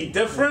completely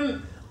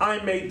different, I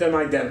made them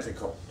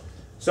identical.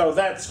 So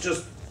that's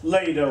just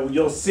later,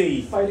 you'll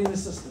see. Fighting the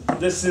system.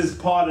 This is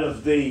part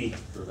of the,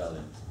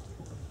 Rebellion.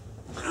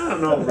 I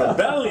don't know,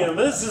 rebellion.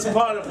 This is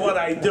part of what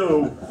I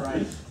do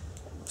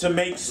to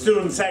make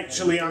students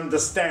actually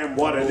understand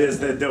what it is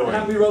they're doing.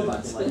 Not be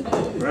robots.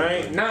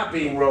 Right? Not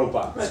being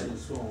robots.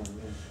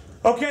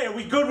 Okay, are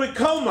we good with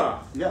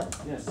coma? Yeah.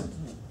 Yes.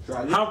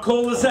 How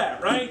cool is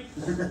that, right?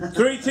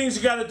 3 things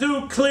you gotta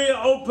do: clear,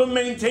 open,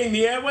 maintain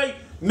the airway.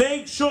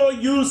 Make sure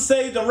you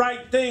say the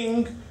right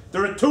thing.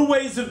 There are 2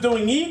 ways of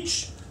doing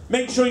each.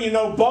 Make sure you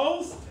know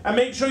both, and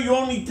make sure you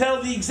only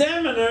tell the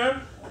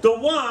examiner the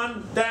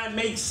one that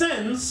makes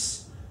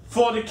sense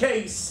for the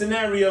case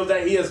scenario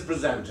that he has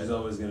presented. There's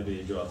always going to be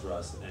a jaw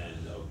thrust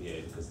and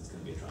OPA because it's going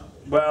to be a trauma.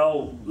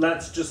 Well,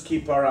 let's just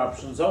keep our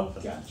options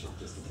open. Gotcha,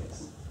 just in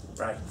case.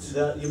 Right.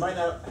 You might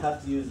not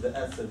have to use the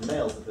S in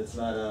males if it's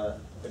not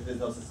if there's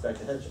no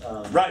suspected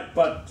head. Right,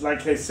 but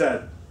like I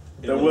said,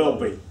 there will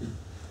be.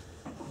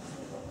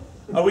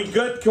 Are we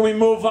good? Can we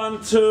move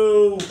on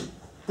to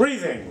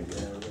breathing?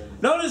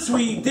 Notice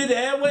we did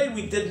airway,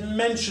 we didn't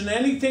mention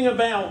anything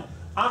about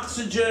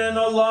oxygen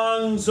or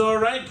lungs, all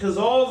right? Because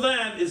all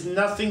that is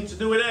nothing to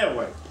do with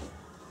airway.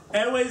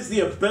 Airway is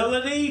the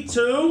ability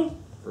to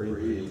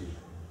breathe.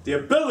 The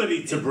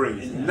ability to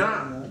breathe,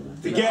 not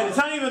to get. It's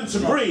not even to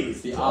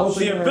breathe. The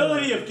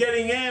ability of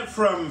getting air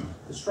from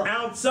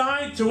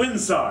outside to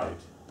inside.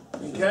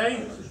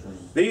 Okay?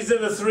 These are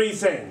the 3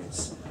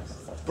 things.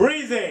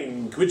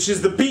 Breathing, which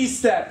is the B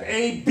step,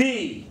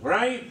 A-B,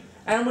 right?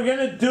 And we're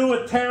going to do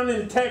a town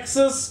in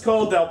Texas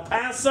called El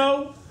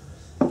Paso.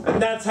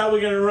 And that's how we're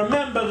going to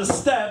remember the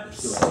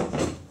steps.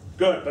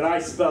 Good, but I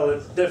spell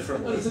it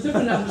differently. Well, it's a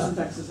different numbers in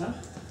Texas, huh?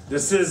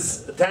 This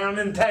is a town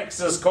in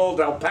Texas called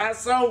El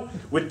Paso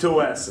with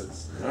 2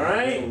 S's. All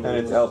right? And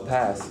it's El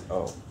Paso.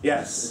 Oh.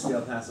 Yes. It's the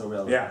El Paso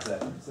Railroad. Yeah.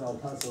 It's El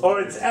Paso.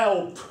 Or it's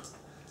ELP.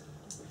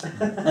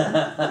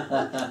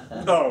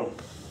 Oh.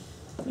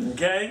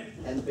 Okay?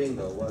 And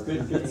bingo was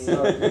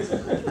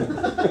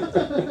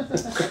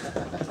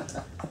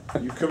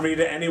You can read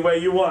it any way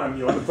you want.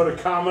 You want to put a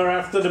comma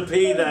after the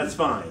P, that's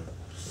fine.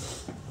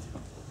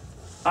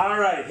 All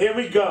right, here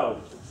we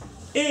go.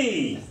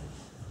 E,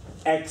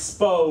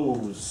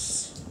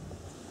 expose.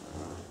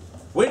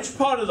 Which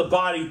part of the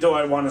body do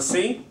I want to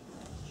see?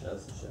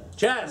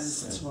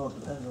 Chest. Well, it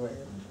depends where.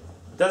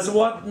 Does it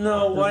what?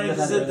 No, why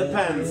does it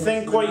depend?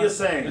 Think what you're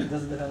saying.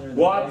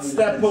 What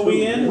step are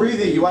we in?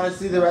 Breathing. You want to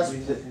see the rest?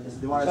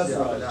 You want to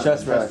see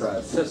Chest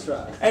rise. Just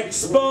right.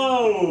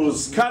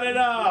 Expose. Cut it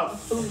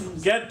off.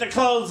 Get the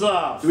clothes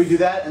off. Do we do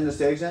that in the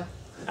state exam?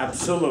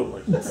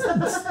 Absolutely.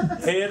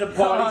 Here the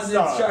party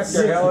starts.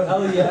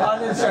 Oh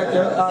yeah.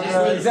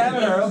 Instructor,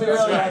 examiner, he'll be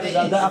really happy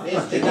about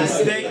that. The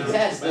state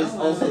test is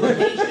also the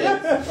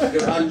patient.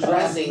 You're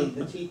undressing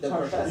the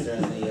professor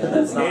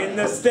In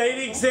the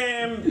state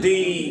exam,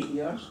 the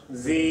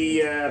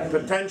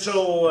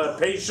potential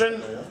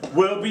patient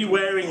will be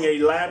wearing a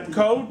lab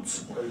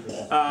coat.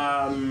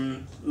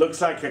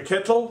 Looks like a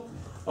kittle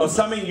or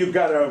something. You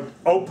gotta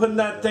open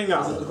that thing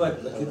up.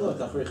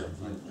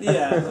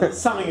 Yeah,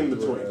 something in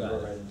between.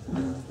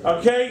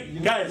 Okay,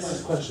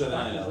 guys. Question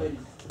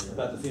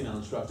about the female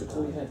instructor.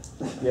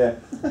 Yeah.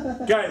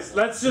 Guys,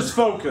 let's just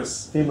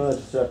focus. Female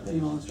instructor.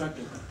 Female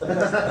instructor.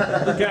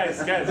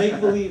 Guys. Make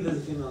believe there's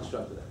a female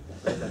instructor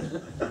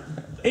there.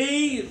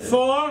 E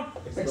for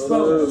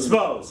Expose.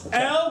 expose.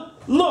 L,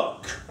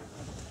 look.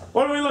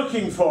 What are we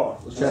looking for?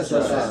 Chest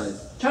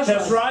rise.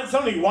 Chest rise,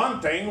 only one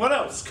thing. What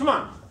else? Come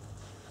on.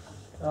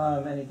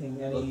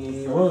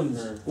 Any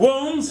wounds?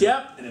 Wounds,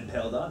 yep. An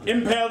impaled object.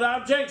 Impaled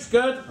objects,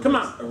 good. Come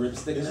on. A rib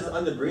stick. This is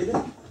under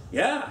breathing.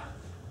 Yeah.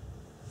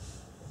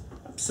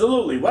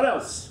 Absolutely. What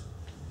else?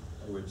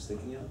 Ribs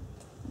sticking out?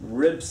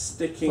 Ribs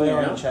sticking Flail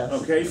out. on chest.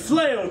 Okay,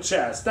 flail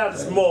chest.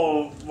 That's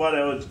more what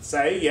I would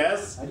say,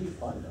 yes. How do you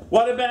find that?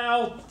 What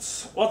about,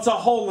 what's a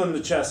hole in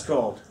the chest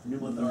called?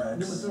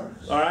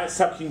 Pneumothorax. Alright,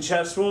 sucking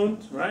chest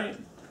wound, right?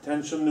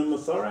 Potential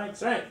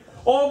pneumothorax, right?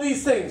 All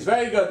these things,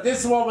 very good.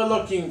 This is what we're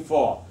looking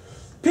for.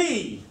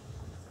 P.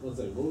 One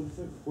second, what was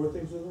the four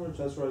things with one?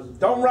 Chest rise?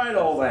 Don't write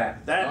all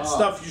that. That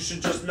stuff you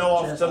should just know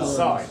off to the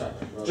side.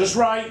 Just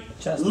write,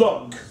 Chest.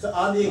 look. So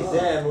on the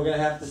exam, we're gonna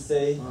have to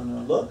say,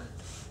 look.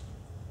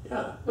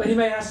 Yeah. But he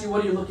may ask you,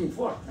 what are you looking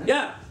for? Right?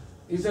 Yeah.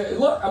 He said,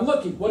 look, I'm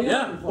looking. What are you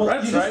Yeah. looking for? Well,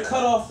 That's you just right.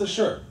 cut off the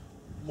shirt.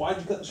 Why'd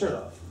you cut the shirt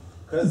off?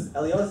 Because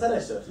Eliona said I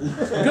should.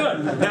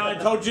 Good. Now I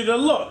told you to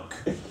look.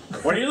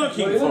 What are you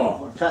looking What are you for?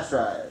 looking for? Chest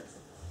rise.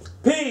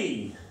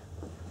 P.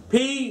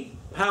 P.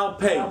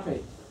 Palpate.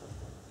 Palpate.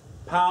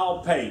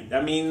 Palpate.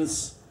 That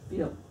means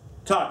Feel.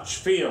 touch,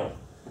 feel.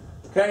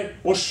 Okay?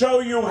 We'll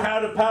show you how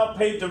to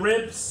palpate the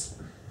ribs.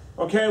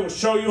 Okay? We'll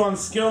show you on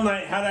skill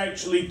night how to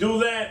actually do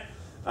that.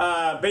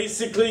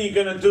 Basically,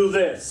 you're going to do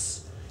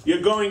this.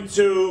 You're going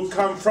to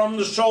come from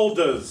the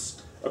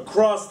shoulders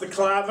across the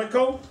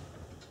clavicle.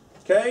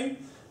 Okay?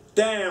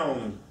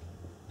 Down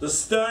the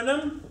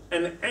sternum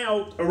and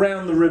out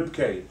around the rib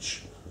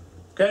cage.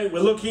 Okay? We're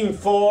looking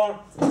for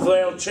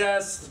flail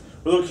chest.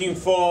 We're looking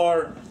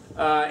for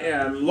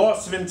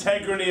loss of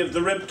integrity of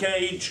the rib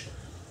cage,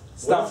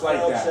 stuff like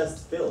that.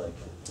 Chest feel like?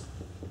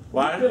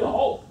 What? Feel a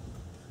hole.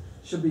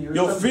 Should be.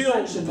 You'll some feel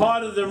section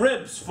part of the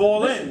ribs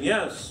fall in,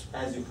 yes.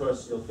 As you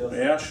push, you'll feel.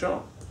 Yeah,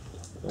 sure.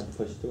 Don't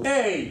push through.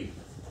 A.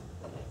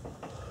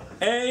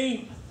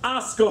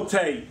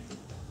 Auscultate.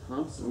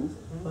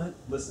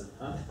 Listen,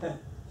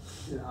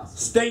 huh?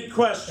 State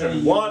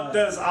question. What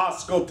does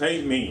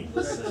auscultate mean?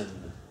 Listen.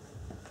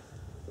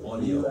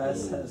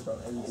 U.S. has from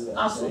U.S.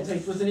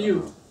 Auscultate with an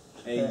U.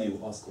 A-U,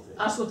 auscultate.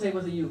 Auscultate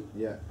with a U.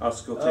 Yeah.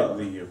 Auscultate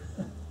the U.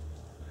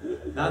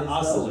 Not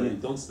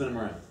oscillate, don't spin them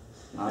around.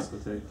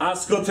 Auscultate.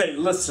 Auscultate,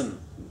 listen.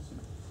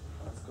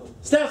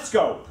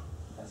 Stethoscope.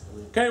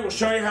 Okay, we'll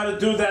show you how to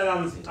do that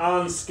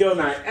on skill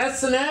night.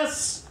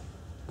 S&S,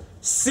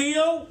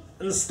 seal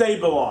and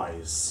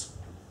stabilize.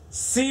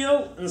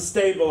 Seal and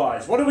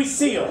stabilize. What do we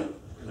seal? An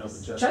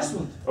open chest. Chest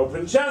wound.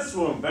 Open chest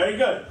wound, very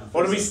good.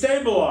 What do we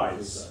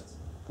stabilize?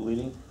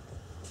 Bleeding.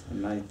 A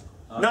knife.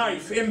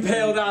 Knife,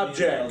 impaled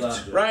object.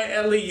 Right,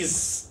 Ellie's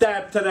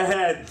stabbed to the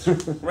head.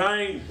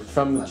 Right?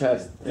 From the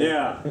chest.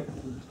 Yeah.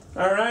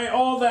 Alright,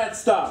 all that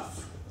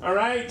stuff.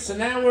 Alright, so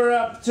now we're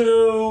up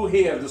to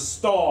here, the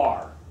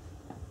star.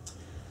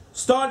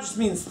 Star just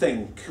means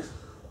think.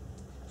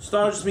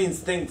 Star just means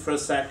think for a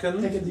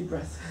second. Take a deep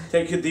breath.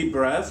 Take a deep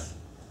breath.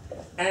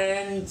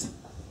 And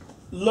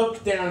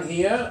look down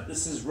here.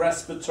 This is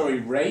respiratory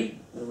rate.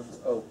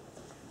 Oh.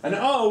 And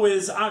O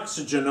is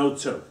oxygen,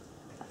 O2.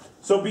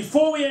 So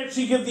before we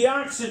actually give the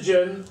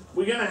oxygen,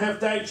 we're going to have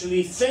to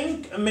actually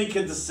think and make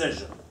a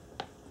decision.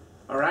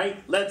 Alright,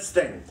 let's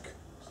think.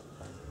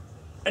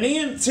 An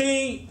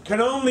EMT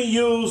can only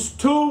use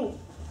two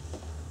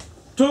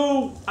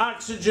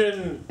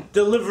oxygen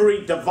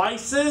delivery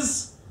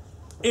devices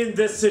in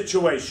this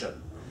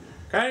situation.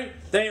 Okay?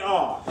 They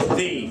are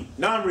the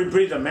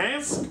non-rebreather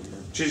mask,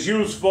 which is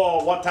used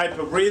for what type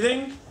of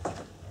breathing?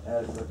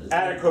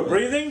 Adequate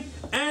breathing.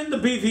 And the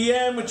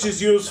BVM, which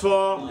is used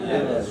for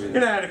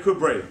inadequate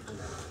breathing.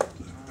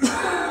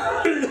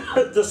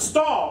 The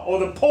star, or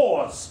the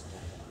pause,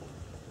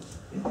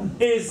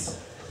 is,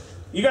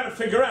 you got to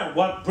figure out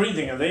what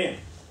breathing are they in.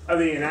 Are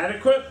they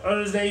inadequate,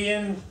 or are they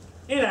in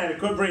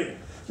inadequate breathing?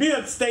 New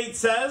York State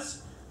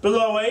says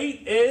below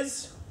 8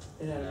 is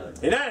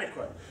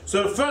inadequate.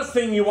 So the first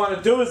thing you want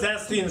to do is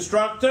ask the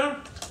instructor,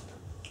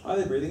 Are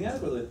they breathing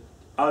adequately?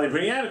 are they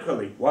breathing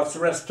adequately? What's the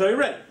respiratory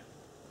rate?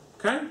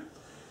 Okay?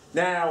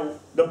 Now,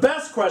 the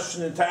best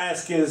question to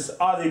ask is,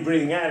 are they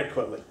breathing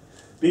adequately?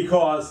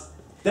 Because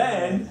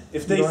then,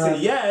 if they say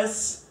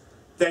yes,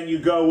 then you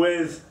go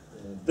with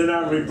the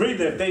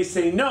non-rebreather. If they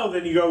say no,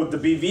 then you go with the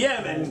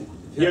BVM, and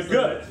you're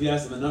good. If you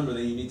ask them a number,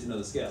 then you need to know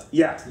the scale.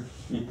 Yeah,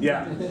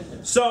 yeah.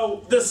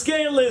 So the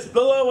scale is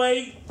below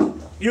 8,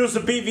 use the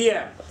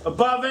BVM.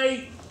 Above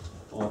 8,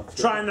 Well,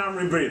 try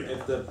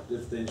non-rebreather.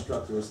 if the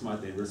instructor was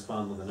smart, they'd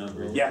respond with a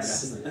number.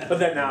 Yes, but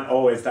they're not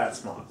always that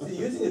smart. See,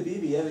 using the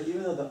BBM,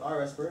 even though there are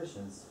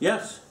respirations.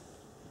 Yes.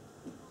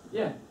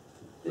 Yeah.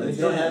 If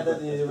you don't have that,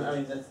 then you do, I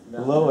mean, that's.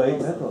 Below 8,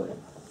 definitely.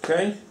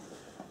 Okay.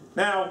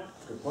 Now,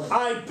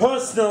 I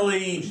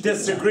personally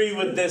disagree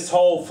with this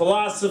whole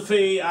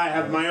philosophy. I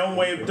have my own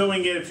way of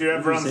doing it. If you're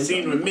ever on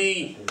scene with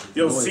me,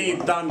 you'll see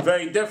it done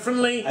very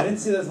differently. I didn't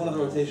see that as one of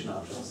the rotation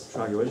options.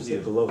 Trying to say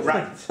below 8.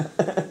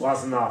 Right.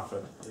 Wasn't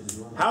offered.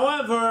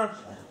 However,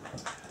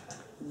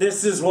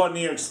 this is what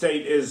New York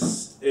State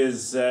is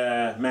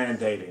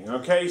mandating.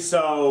 Okay,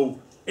 so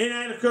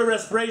inadequate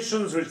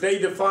respirations, which they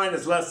define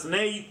as less than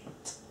 8,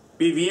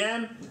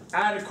 BVM,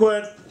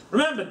 adequate.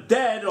 Remember,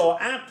 dead or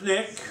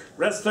apneic,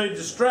 respiratory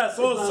distress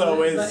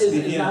also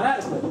is not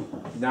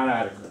adequate. not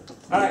adequate.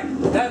 All right,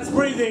 that's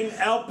breathing.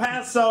 El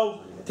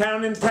Paso,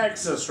 town in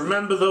Texas.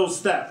 Remember those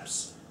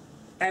steps.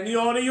 Any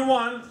order you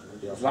want,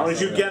 as long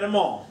as you get them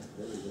all.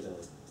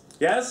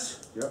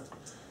 Yes? Yep.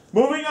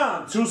 Moving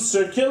on to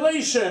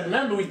circulation.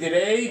 Remember we did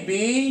A,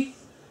 B,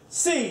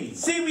 C.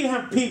 C we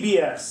have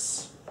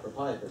PBS. For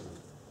priapism.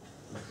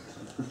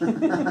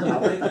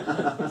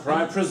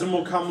 Priapism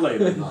will come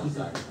later. No,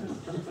 sorry.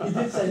 He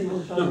did say he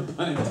will show.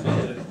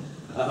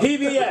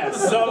 PBS.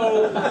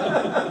 So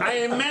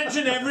I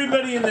imagine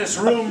everybody in this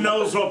room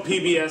knows what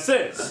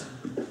PBS is.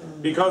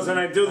 Because when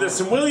I do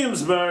this in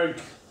Williamsburg,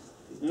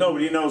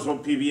 nobody knows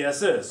what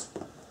PBS is.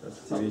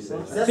 TV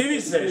station.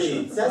 TV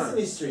station.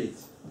 Sesame Street.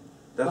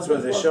 That's where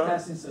they show.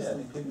 Broadcasting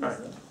system.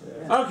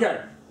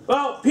 Okay.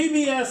 Well,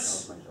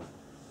 PBS.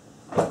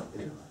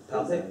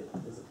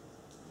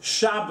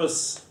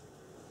 Shabbos.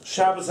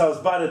 Shabbos, I was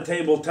by the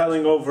table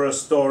telling over a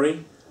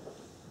story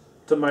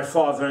to my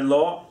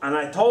father-in-law, and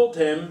I told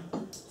him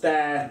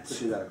that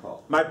She got a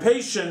call. my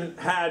patient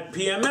had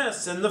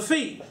PMS in the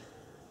feet.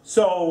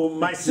 So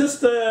my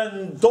sister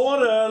and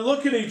daughter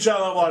look at each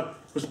other like,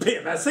 was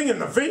PMSing in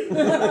the feet?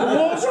 What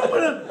was wrong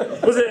with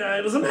him?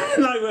 It was a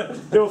man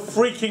like they were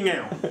freaking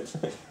out.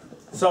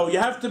 So you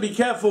have to be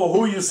careful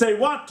who you say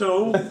what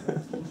to,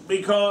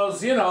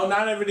 because you know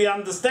not everybody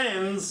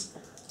understands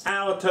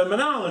our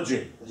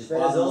terminology.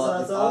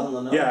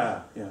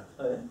 Yeah, yeah.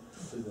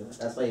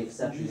 That's why you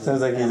accept you.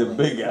 Sounds like he's a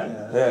big guy.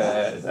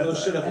 Yeah. No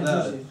shit up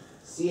that.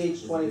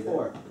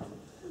 CH24.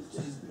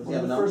 One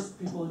of the first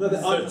people. No,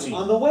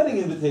 on the wedding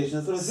invitation,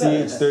 that's what it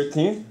says.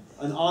 CH13?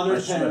 An honored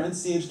That's right. parent,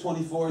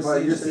 CH24,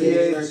 Right, you're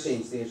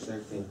CH13.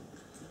 CH13.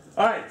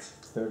 All right.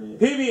 38.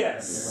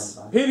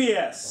 PBS.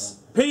 PBS.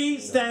 P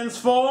stands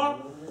for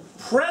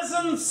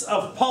presence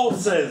of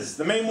pulses.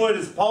 The main word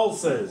is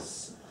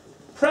pulses.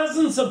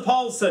 Presence of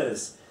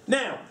pulses.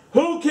 Now,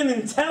 who can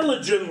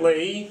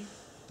intelligently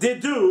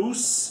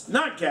deduce,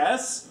 not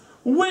guess,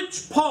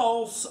 which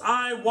pulse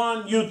I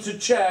want you to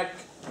check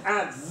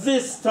at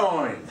this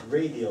time?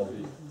 Radio.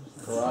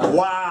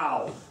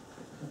 Wow.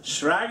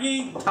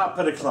 Shraggy, top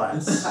of the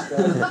class.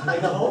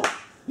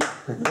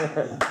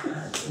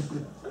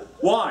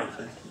 Why?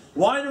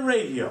 Why the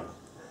radio?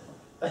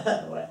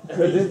 Alright,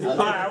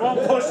 I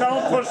won't push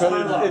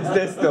my luck. It's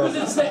this though.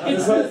 It's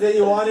Because then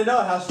you want to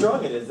know how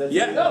strong it is. That's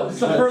Yeah. no, it's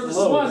the furthest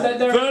one that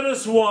they're.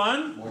 Furthest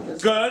one,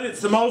 good,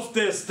 it's the most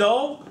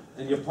distal.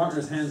 And your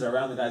partner's hands are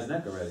around the guy's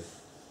neck already.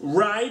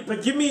 Right,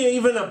 but give me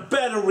even a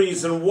better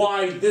reason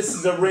why this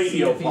is a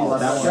radio pulse.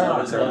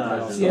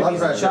 See if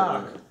he's in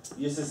shock.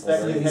 You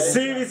suspect you had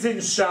See if he's in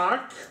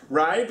shock,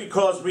 right?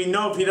 Because we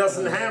know if he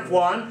doesn't have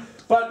one.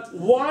 But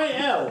why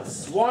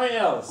else? Why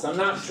else? I'm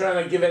not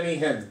trying to give any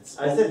hints.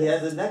 I said he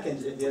has a neck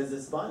injury, he has a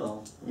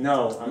spinal.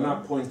 No, I'm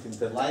not pointing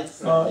to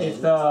Life.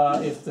 If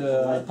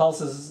the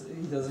pulses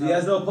he doesn't. If he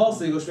has no pulse,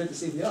 so you go straight to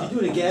Can CPR. you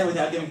do it again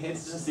without giving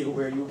hints just to see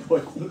where you were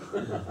pointing?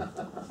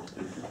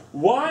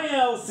 Why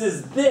else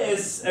is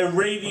this a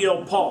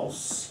radio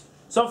pulse?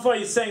 So far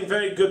you're saying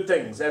very good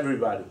things,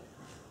 everybody.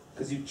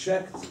 Because you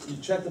checked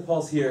the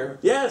pulse here.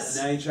 Yes.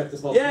 And now you check the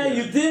pulse Yeah,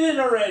 here. you did it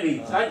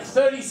already, like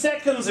 30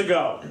 seconds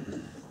ago.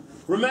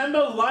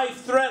 Remember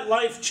life threat,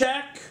 life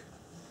check?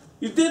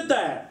 You did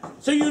that.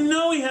 So you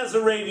know he has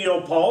a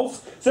radio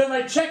pulse. So if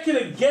I check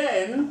it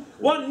again,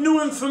 what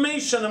new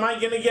information am I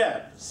going to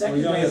get?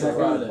 Second Well, you grade. don't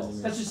have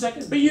a That's your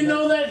second. But you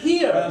know that But I'm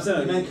here.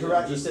 saying, You meant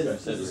correct, you said-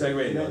 you said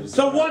radio.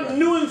 So what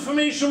new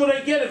information would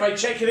I get if I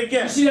check it You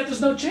again? see that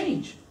there's no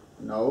change.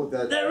 No,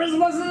 that.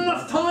 Wasn't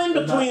enough time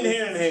between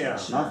here and here.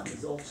 So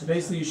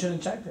basically, you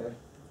shouldn't check there.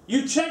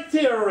 You checked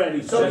here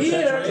already. So Check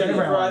here,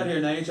 right here,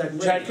 now you check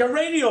radio. check a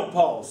radio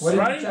pulse, What did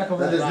you right? check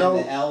over That there? is no.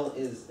 The L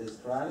is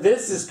carotid.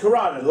 This is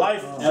carotid,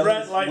 life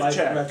threat, life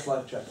check.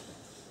 Life check.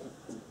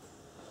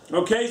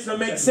 Okay, so it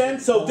makes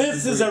sense. So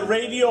this is a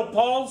radio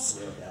pulse.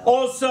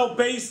 Also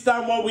based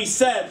on what we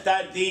said,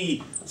 that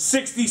the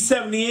 60,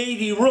 70,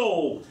 80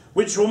 rule,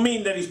 which will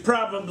mean that he's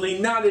probably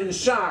not in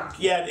shock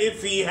yet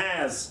if he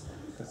has,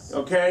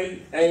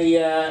 okay,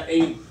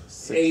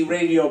 a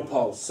radio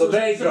pulse. So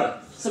there you go.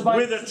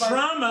 With a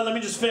trauma, let me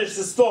just finish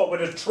this thought.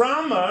 With a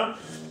trauma,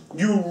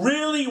 you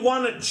really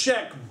want to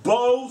check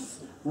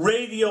both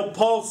radio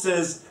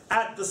pulses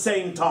at the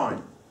same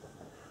time.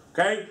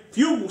 Okay?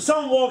 If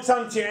someone walks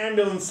onto your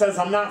ambulance and says,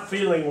 I'm not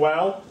feeling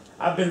well,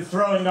 I've been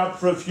throwing up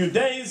for a few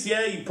days,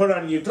 yeah, you put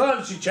on your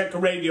gloves, you check a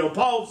radio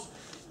pulse,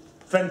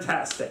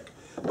 fantastic.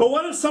 But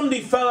what if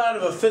somebody fell out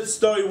of a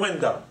fifth-story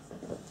window?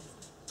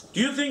 Do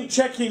you think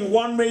checking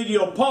one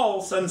radio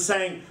pulse and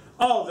saying,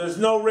 oh, there's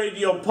no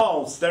radio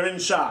pulse, they're in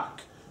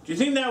shock, do you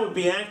think that would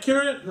be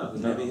accurate? No,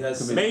 maybe he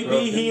has.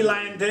 Maybe he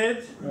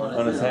landed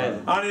On his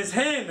hand. on his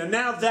hand, and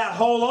now that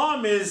whole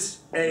arm is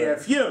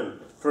AFU,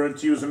 to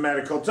use a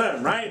medical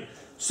term, right?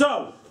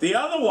 So, the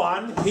other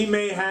one, he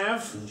may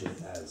have,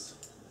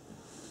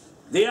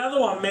 the other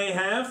one may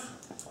have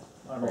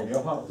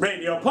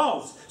radio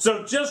pulse.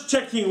 So just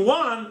checking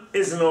one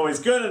isn't always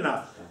good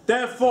enough.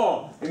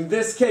 Therefore, in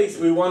this case,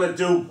 we want to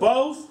do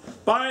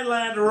both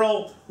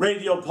bilateral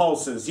radio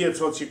pulses.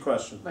 Yes, what's your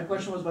question? My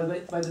question was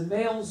by the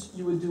males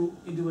you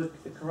do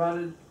a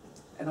carotid,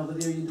 and over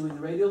there you're doing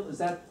the radial.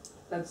 That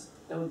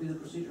would be the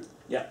procedure.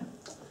 Yeah.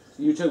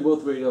 You check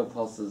both radio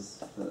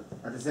pulses.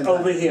 At the same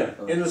Over time. here,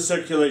 in the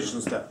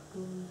circulation step.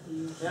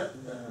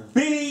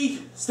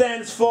 B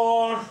stands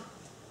for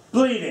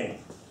bleeding.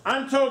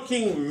 I'm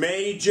talking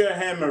major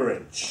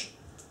hemorrhage.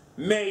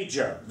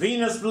 Major.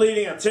 Venous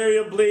bleeding,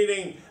 arterial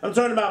bleeding. I'm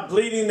talking about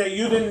bleeding that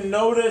you didn't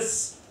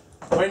notice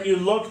when you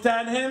looked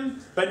at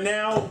him, but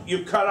now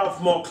you cut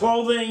off more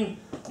clothing,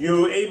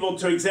 you're able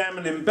to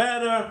examine him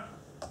better,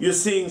 you're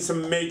seeing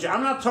some major.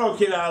 I'm not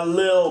talking a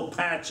little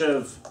patch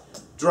of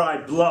dry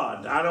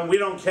blood. We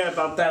don't care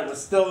about that. We're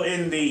still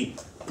in the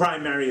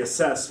primary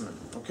assessment,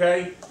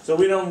 okay? So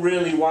we don't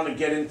really want to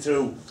get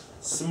into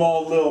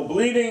small little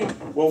bleeding.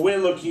 What we're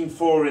looking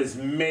for is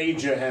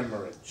major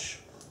hemorrhage,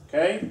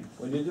 okay?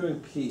 When you're doing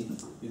P,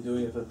 you're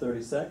doing it for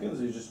 30 seconds,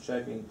 or you're just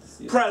checking to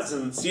see?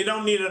 Presence. You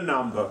don't need a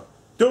number.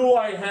 Do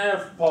I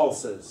have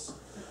pulses?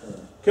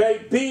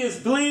 Okay, P is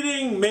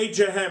bleeding,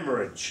 major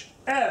hemorrhage.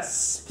 S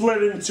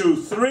split into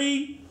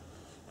 3.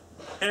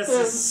 S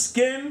is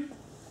skin.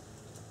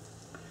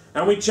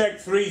 And we check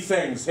 3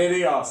 things. Here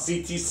they are,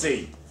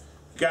 CTC. You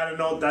gotta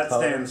know what that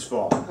stands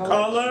for.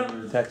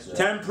 Color, Texture.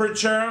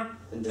 temperature,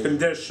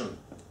 condition.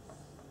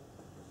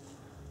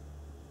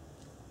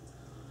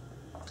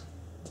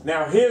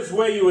 Now here's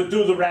where you would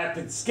do the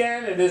rapid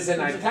scan. It is in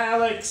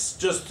italics,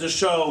 just to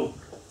show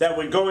that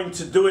we're going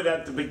to do it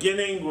at the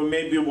beginning, or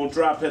maybe we'll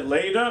drop it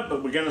later,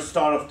 but we're going to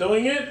start off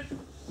doing it.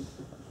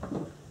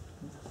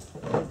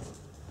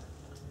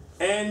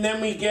 And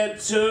then we get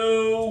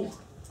to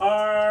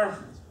our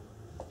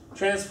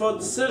transport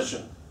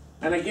decision.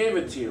 And I gave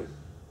it to you.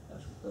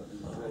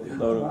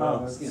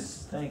 Wow.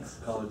 Thanks.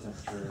 Color,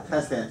 temperature.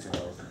 Test answer.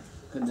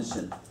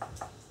 Condition.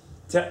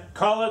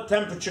 Color,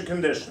 temperature,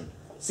 condition.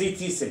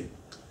 CTC.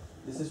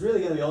 This is really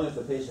going to be only if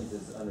the patient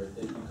is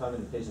if you come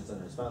in the patient's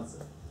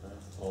unresponsive.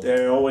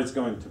 They're always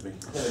going to be.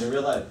 Yeah, in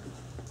real life.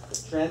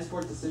 The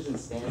transport decision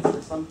stands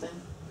for something?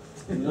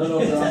 No,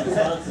 they're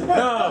unresponsive.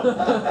 No!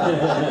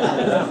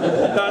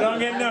 No, don't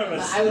get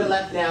nervous. I would have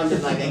left now and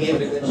been like, I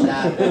gave it a good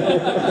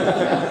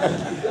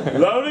shot.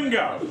 Load and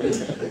go. I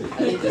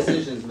think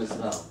decisions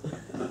misspelled.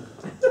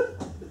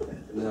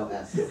 No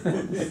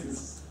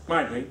S.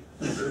 Might be.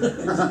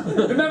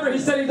 Remember, he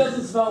said he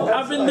doesn't spell.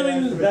 I've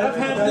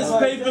had this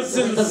paper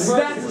since.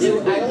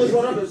 I only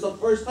wrote up, it was the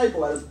first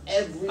typo out of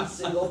every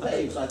single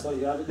page, so I thought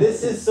you had to.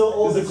 This is so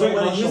old, There's a so great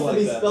when it muscle used to like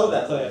be that. spelled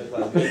I'll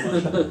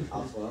that way.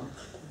 I'll swallow.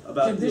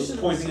 About Condition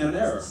pointing out an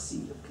error. C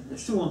of condition.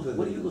 It's too long for the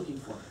What are you video. looking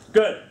for?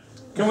 Good.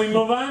 Can we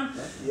move on?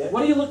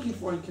 What are you looking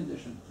for in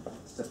condition?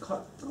 It's a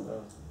cut.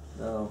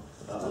 No.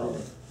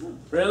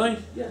 Really?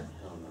 Yeah.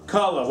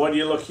 Color, what are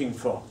you looking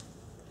for?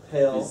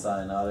 Pale.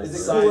 Cyanotic.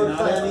 Is it cooler,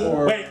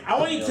 clammy? Wait, I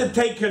want you to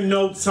take a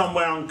note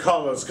somewhere on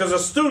colors, because a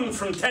student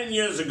from 10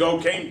 years ago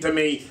came to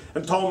me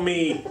and told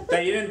me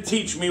that you didn't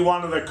teach me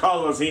one of the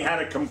colors. He had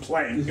a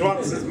complaint. He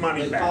wants his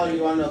money The color back.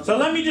 you want to know. So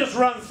let me just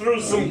run through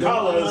some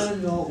colors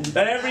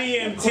that every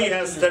EMT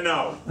has to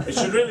know. I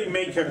should really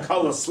make a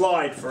color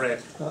slide for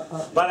it,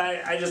 but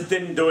I just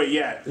didn't do it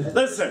yet.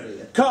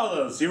 Listen,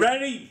 colors, you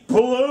ready?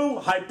 Blue,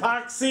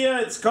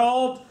 hypoxia, it's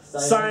called.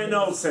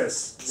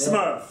 Cyanosis,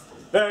 Smurf.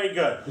 Very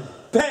good.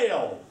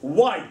 Pale,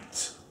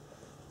 white.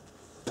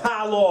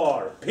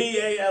 Pallor,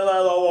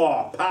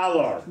 P-A-L-L-O-R,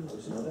 pallor.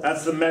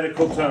 That's the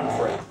medical term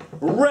for it.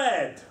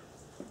 Red.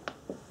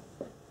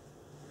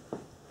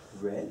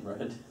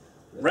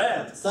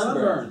 Red.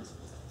 Sunburned.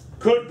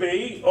 Could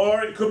be,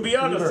 or it could be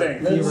other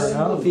things. Fever,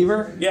 no?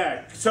 Fever?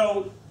 Yeah,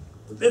 so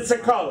it's a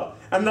color.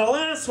 And the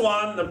last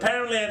one,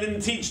 apparently I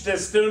didn't teach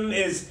this student,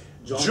 is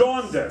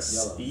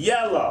jaundice,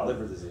 yellow,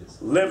 Liver disease.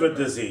 liver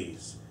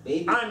disease.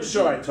 Babies I'm could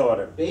sure be- I taught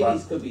him.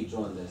 Babies could be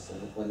jaundice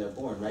when they're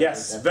born, right?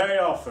 Yes, Like very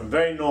often,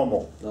 very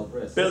normal. no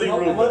bris. Billy Well,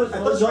 Rubin.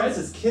 I thought jaundice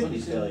is kidney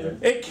failure.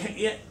 It can,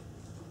 yeah.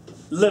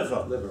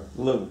 Liver. Liver.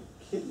 Liver.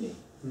 Kidney.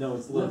 No,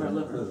 it's Liver,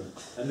 liver. liver.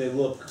 And they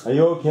look. Are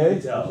you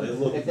okay? Tell, they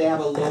look. If they have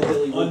a low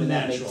Billy Rubin,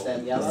 that makes Unnatural.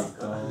 them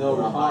yellow. No,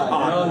 Or high.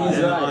 Oh, he's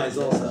right. Eyes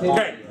also.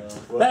 Okay,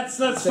 let's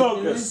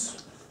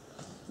focus.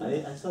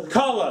 I saw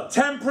Color,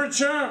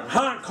 temperature,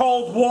 hot,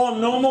 cold,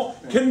 warm, normal,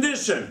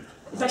 condition.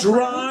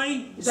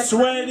 Dry,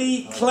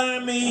 sweaty,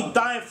 clammy,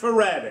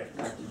 diaphoretic.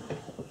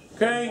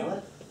 Okay?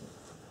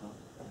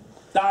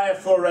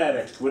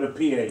 Diaphoretic with a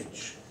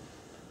PH.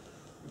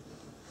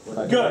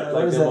 Good.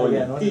 What is that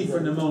again? P for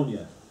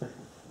pneumonia.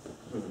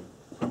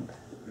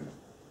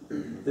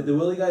 Did the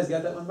Willie guys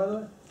get that one, by the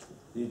way?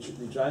 Did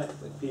you try it?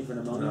 Like P for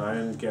pneumonia? No, I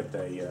didn't get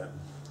that yet.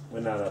 We're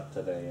not up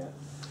to that yet.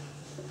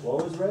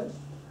 What was red?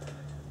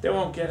 They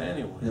won't get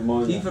anywhere. P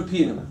Pneumonia. for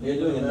Peter. You're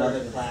doing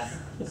another class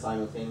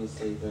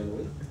simultaneously during the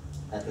week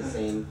at the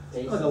same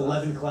pace? Like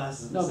 11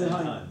 classes at No, the same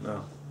behind. time.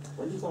 No.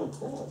 When do you go on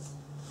calls?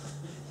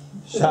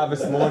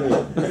 Shabbos morning.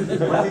 When he's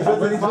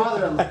with his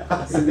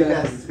father-in-law, so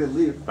yes, he's gonna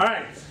leave. All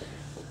right.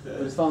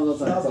 His phone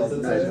looks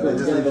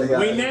like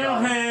We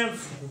now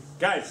have,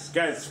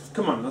 guys,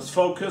 come on, let's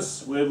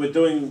focus. We're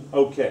doing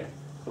okay.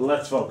 But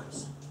let's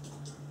focus.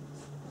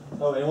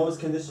 Oh, and what was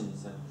condition you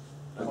said?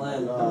 That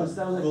was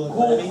like Cool,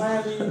 cool,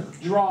 clammy. clammy,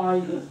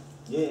 dry.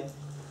 Yeah.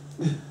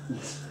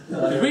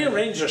 Did we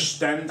arrange a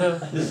stender?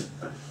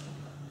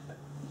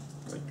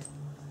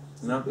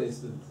 No?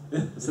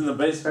 It's in the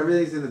basement?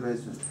 Everything's in the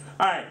basement.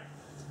 All right.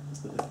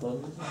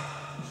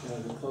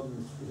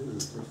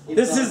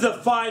 This is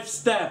the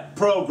 5-step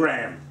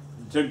program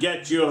to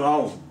get you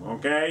home,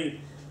 okay?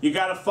 You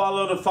got to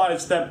follow the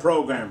 5-step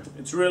program.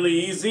 It's really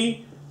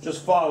easy.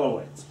 Just follow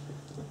it.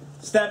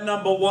 Step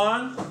number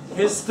 1,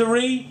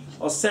 history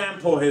or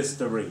sample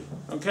history,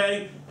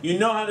 okay? You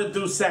know how to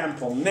do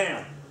sample.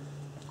 Now,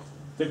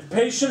 the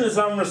patient is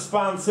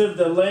unresponsive.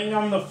 They're laying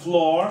on the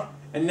floor,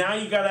 and now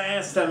you got to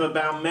ask them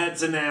about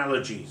meds and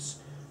allergies.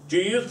 Do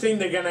you think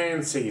they're going to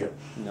answer you?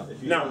 No.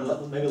 If you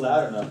No. make it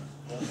loud enough.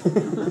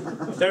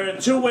 There are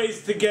 2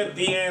 ways to get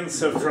the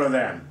answer for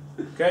them.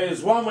 Okay,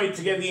 there's one way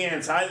to get the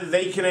answer. Either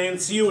they can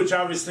answer you, which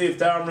obviously if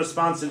they're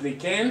unresponsive they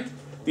can't.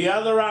 The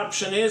other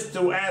option is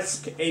to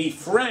ask a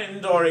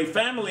friend or a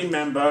family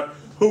member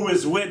who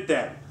is with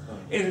them.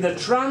 In the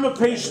trauma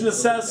patient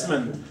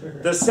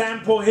assessment, the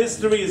sample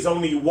history is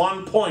only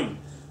 1 point.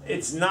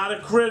 It's not a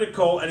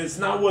critical and it's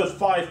not worth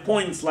 5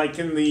 points like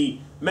in the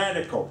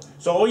medical.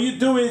 So all you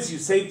do is you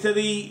say to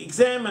the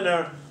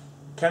examiner,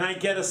 can I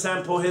get a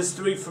sample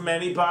history from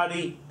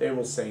anybody? They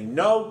will say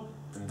no,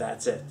 and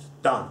that's it.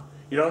 Done.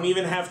 You don't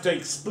even have to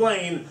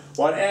explain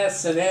what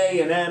S and A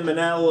and M and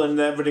L and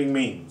everything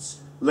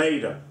means.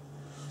 Later.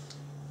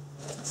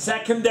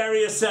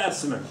 Secondary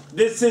assessment.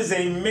 This is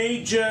a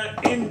major,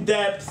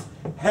 in-depth,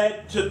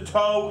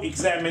 head-to-toe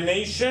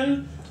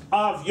examination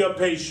of your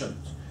patient.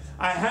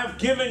 I have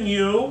given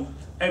you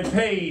a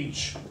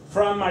page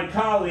from my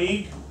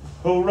colleague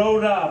who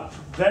wrote up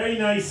very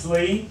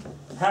nicely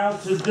how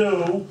to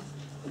do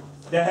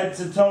the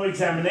head-to-toe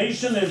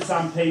examination. It's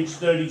on page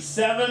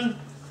 37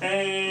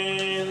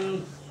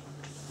 and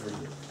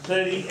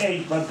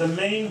 38, but the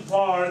main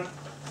part,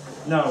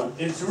 no,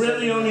 it's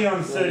really only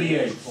on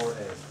 38.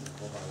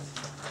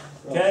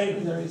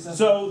 Okay,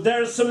 so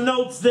there's some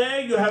notes there.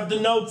 You have the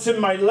notes in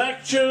my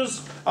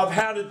lectures of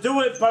how to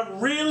do it,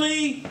 but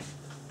really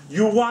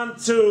you want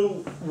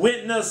to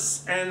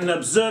witness and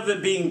observe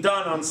it being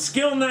done on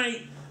skill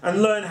night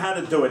and learn how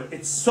to do it.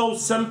 It's so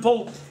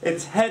simple.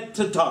 It's head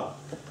to toe.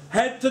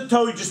 Head to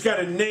toe, you just got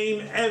to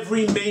name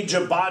every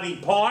major body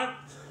part,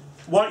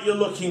 what you're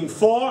looking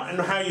for,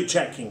 and how you're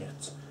checking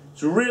it.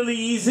 It's really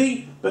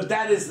easy, but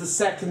that is the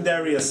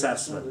secondary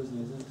assessment.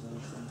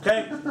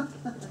 Okay?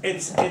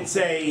 It's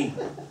a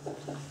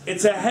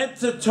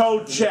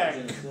head-to-toe check.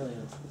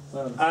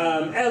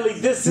 Ellie,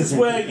 this is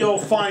where you'll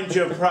find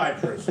your pride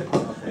person.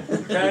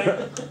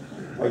 Okay?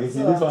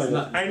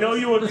 I know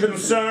you were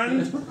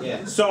concerned,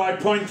 Yeah. so I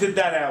pointed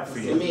that out for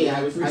To you. me,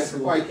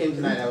 before I came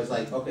tonight, I was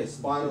like, okay,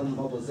 spinal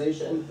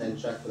mobilization, then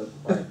check for the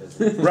practice.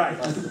 Right.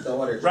 That's the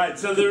order. Right,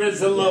 so there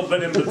is a little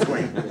bit in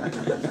between.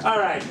 All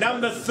right,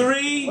 number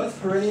 3. What's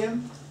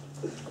perineum?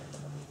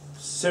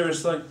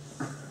 Seriously?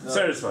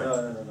 Seriously?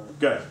 No.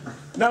 Good.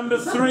 Number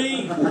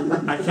 3,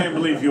 I can't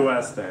believe you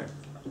asked that.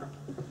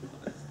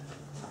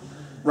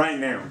 Right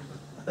now.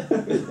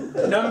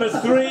 Number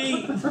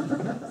 3,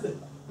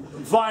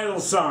 vital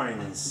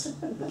signs.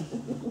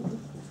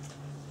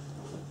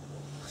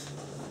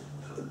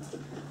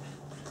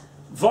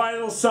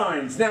 Vital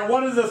signs. Now,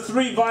 what are the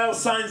 3 vital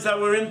signs that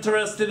we're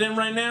interested in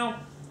right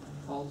now?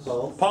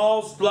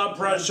 Pulse, blood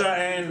pressure,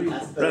 and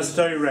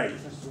respiratory rate.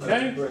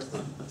 Okay?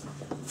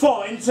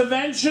 4,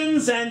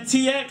 interventions and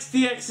TX.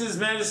 TX is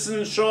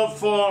medicine short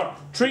for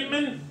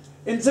treatment.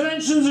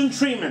 Interventions and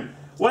treatment.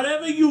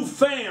 Whatever you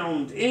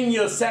found in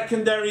your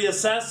secondary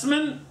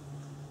assessment,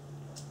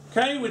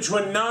 okay, which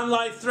were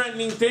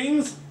non-life-threatening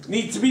things,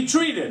 need to be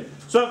treated.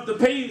 So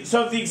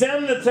if the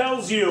examiner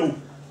tells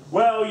you,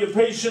 well, your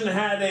patient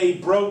had a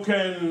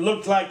broken,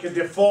 looked like a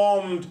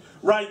deformed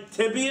right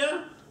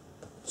tibia,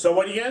 so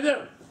what are you going to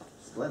do?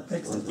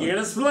 You're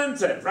going to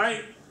splint it,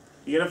 right?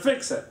 You're going to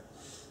fix it.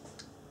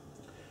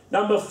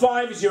 Number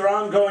 5 is your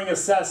ongoing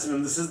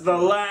assessment. This is the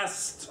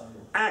last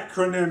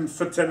acronym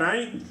for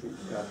tonight,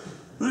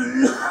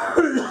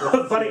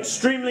 but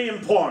extremely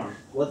important.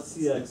 What's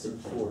CX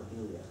for?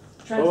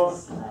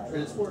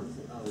 Transport.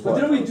 But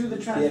didn't we do the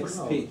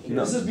transport?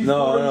 No. This is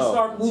before you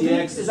start moving?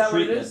 TX Is that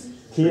what it is?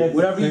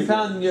 Whatever you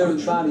found in your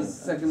body,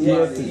 second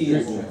body. I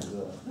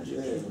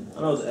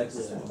know it's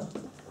X.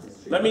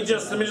 Let me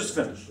just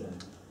finish.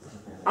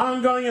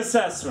 Ongoing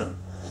assessment.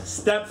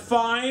 Step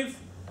 5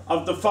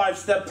 of the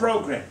 5-step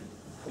program.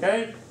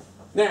 Okay?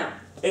 Now,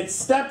 it's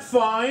step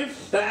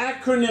 5. The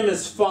acronym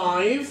is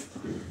 5.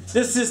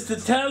 This is to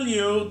tell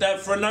you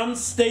that for an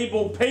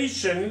unstable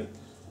patient,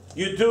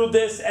 you do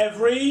this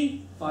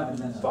every 5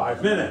 minutes.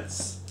 5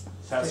 minutes.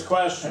 Test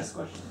question.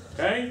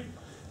 Okay?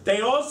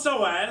 They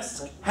also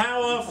ask,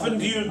 how often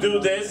do you do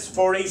this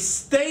for a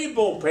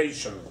stable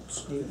patient?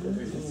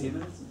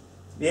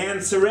 The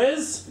answer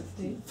is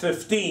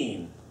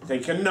 15.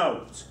 Take a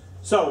note.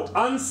 So,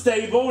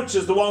 unstable, which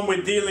is the one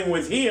we're dealing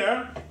with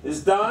here,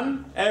 is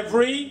done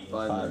every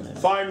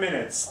 5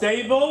 minutes.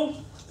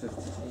 Stable,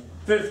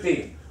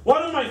 15.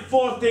 What are my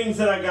 4 things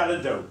that I got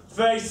to do?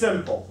 Very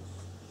simple.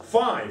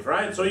 5,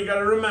 right? So you got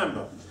to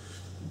remember.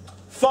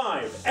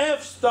 5.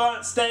 F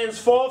stands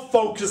for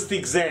focused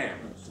exam.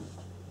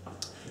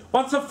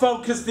 What's a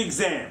focused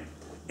exam?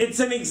 It's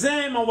an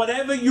exam on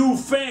whatever you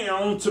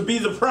found to be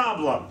the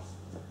problem.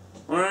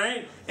 All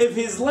right? If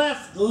his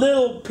left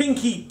little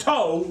pinky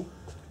toe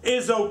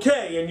is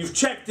okay and you've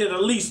checked it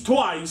at least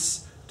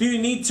twice, do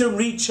you need to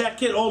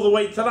recheck it all the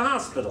way to the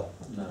hospital?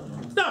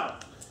 No.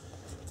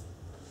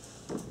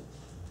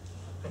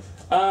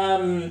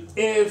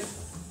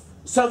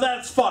 So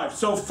that's 5.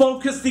 So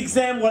focused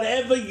exam,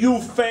 whatever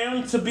you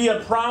found to be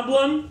a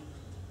problem,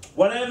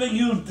 whatever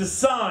you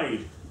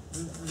decide,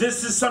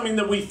 this is something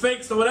that we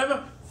fixed or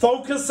whatever,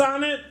 focus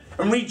on it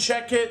and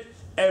recheck it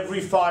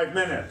every 5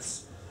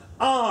 minutes.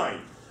 I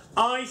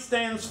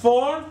stands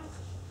for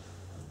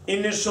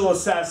initial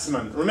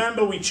assessment.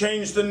 Remember, we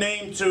changed the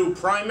name to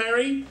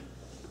primary,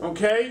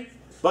 okay?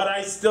 But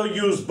I still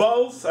use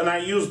both, and I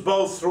use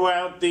both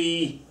throughout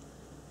the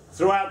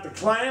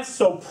class.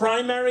 So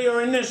primary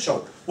or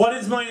initial. What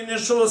is my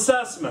initial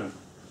assessment?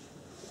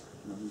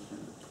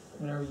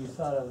 Whenever you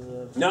thought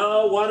of the...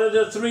 No, what are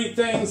the 3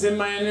 things in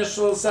my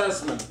initial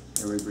assessment?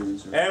 Airway, breathing,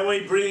 circulation.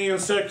 Airway, breathing,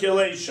 and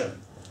circulation.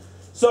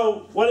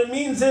 So what it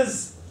means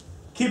is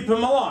keep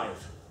him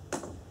alive.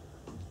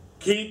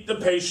 Keep the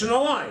patient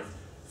alive.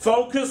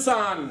 Focus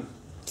on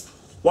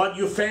what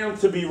you found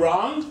to be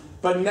wrong,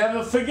 but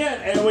never forget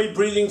airway,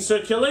 breathing,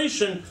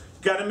 circulation.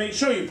 Got to make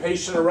sure your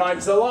patient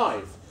arrives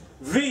alive.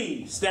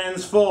 V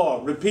stands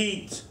for,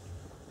 repeat,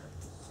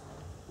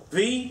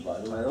 V,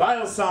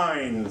 vital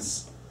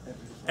signs.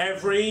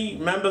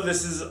 Remember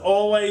this is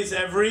always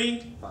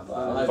every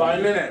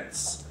 5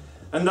 minutes.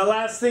 And the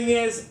last thing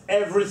is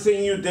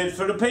everything you did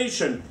for the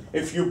patient.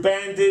 If you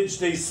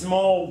bandaged a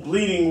small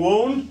bleeding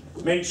wound,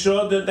 make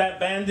sure that that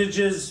bandage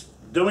is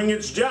doing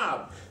its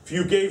job. If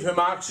you gave him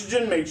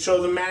oxygen, make sure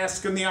the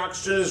mask and the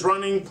oxygen is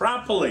running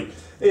properly.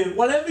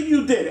 Whatever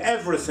you did,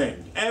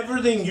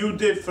 everything you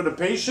did for the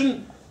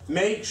patient,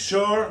 make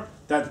sure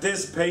that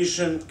this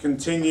patient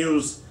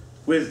continues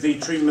with the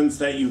treatments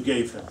that you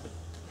gave him.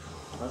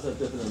 How's that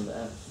different than the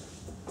F?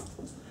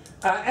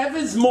 F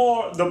is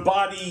more the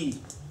body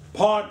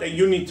part that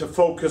you need to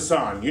focus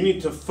on. You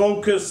need to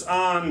focus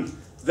on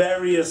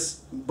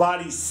various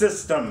body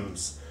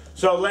systems.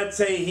 So let's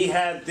say he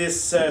had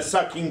this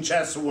sucking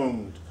chest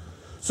wound.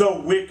 So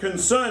we're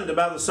concerned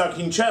about the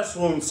sucking chest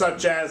wound,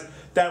 such as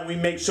that we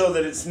make sure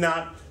that it's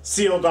not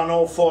sealed on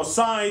all 4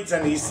 sides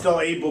and he's still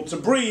able to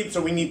breathe,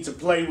 so we need to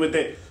play with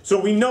it. So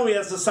we know he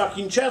has a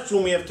sucking chest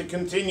wound, we have to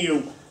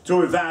continue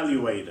to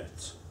evaluate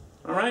it.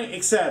 All right,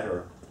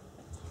 etc.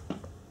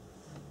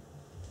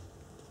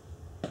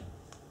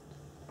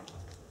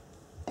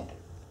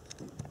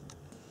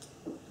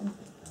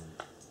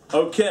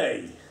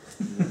 Okay.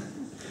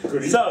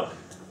 So,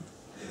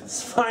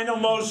 spinal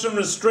motion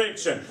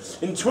restriction.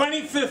 In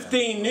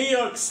 2015, New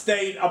York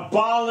State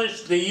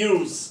abolished the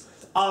use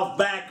of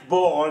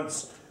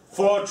backboards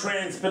for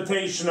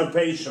transportation of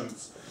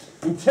patients.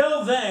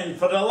 Until then,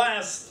 for the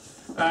last,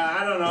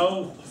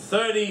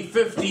 30,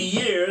 50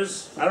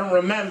 years, I don't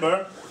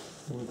remember,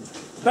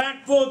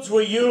 backboards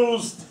were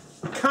used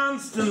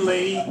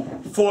constantly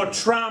for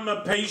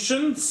trauma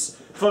patients,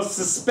 for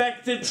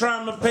suspected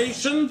trauma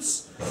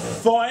patients,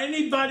 for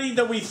anybody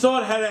that we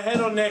thought had a head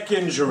or neck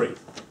injury.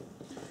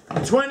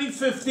 In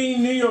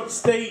 2015, New York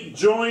State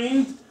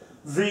joined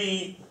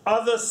the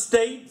other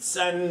states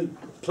and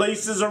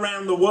places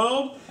around the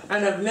world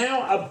and have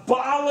now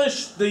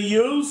abolished the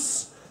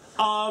use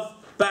of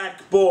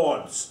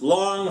backboards,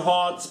 long,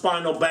 hard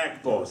spinal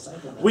backboards.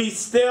 We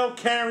still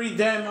carry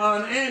them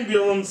on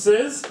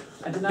ambulances.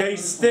 They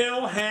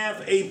still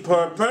have a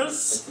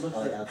purpose.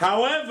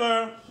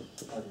 However,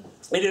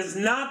 it is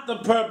not the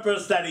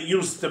purpose that it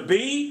used to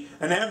be,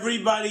 and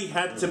everybody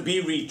had to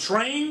be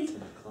retrained.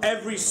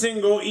 Every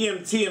single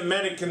EMT and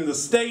medic in the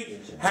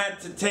state had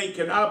to take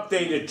an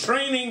updated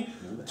training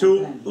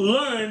to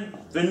learn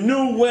the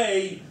new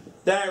way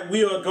that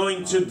we are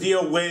going to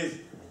deal with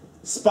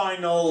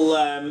spinal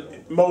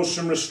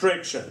motion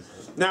restriction.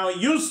 Now, it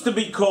used to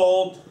be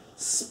called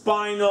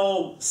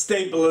spinal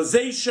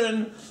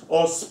stabilization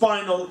or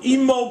spinal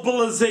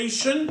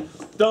immobilization.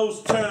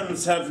 Those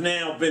terms have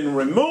now been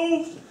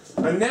removed,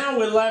 and now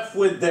we're left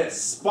with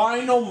this,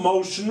 spinal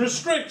motion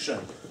restriction.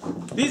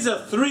 These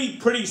are 3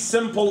 pretty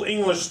simple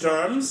English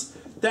terms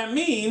that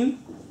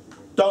mean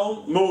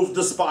don't move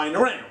the spine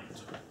around.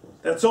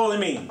 That's all it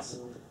means.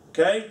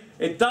 Okay?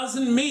 It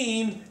doesn't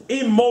mean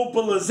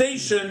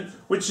immobilization,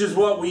 which is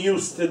what we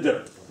used to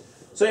do.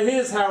 So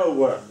here's how it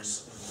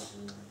works.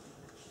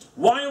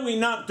 Why are we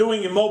not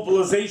doing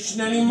immobilization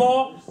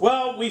anymore?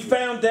 Well, we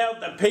found out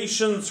that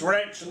patients were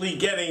actually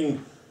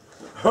getting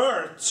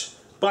hurt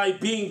by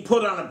being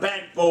put on a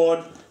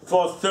backboard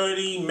for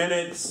 30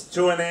 minutes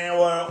to an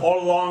hour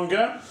or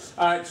longer.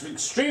 It's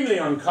extremely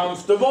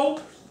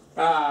uncomfortable.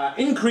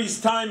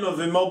 Increased time of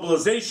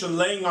immobilization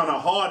laying on a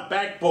hard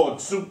backboard,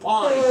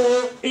 supine.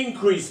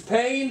 Increased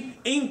pain,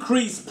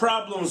 increased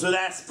problems with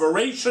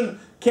aspiration.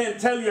 Can't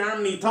tell you how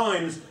many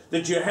times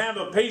that you have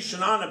a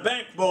patient on a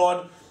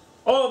backboard,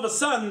 all of a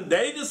sudden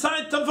they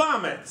decide to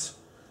vomit.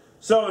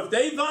 So if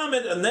they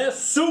vomit and they're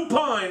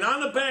supine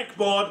on a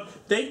backboard,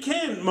 they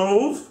can't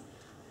move.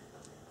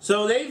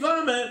 So they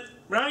vomit,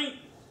 right?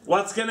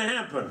 What's going to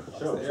happen?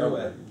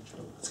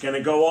 It's going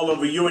to go all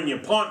over you and your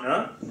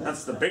partner.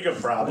 That's the bigger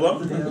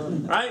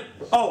problem, right?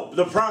 Oh,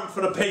 the problem for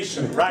the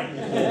patient, right?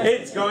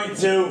 It's going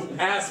to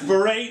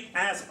aspirate.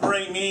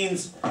 Aspirate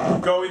means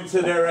go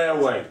into their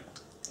airway.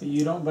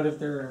 You don't, but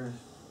if you're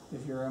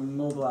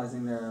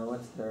immobilizing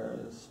their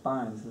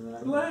spines.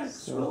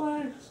 Relax,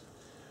 relax.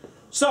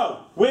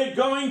 So, we're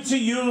going to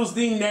use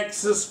the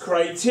nexus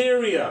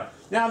criteria.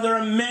 Now, there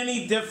are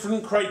many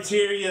different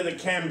criteria that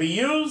can be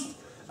used.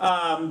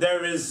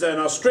 There is an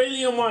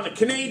Australian one, a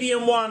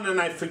Canadian one,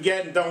 and I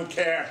forget and don't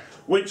care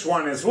which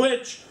one is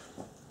which.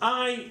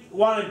 I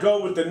want to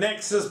go with the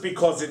nexus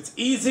because it's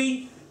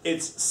easy,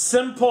 it's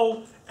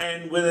simple,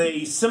 and with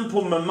a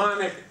simple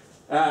mnemonic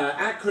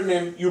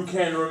acronym, you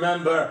can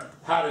remember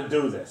how to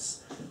do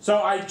this.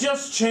 So I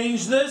just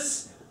changed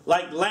this.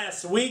 Like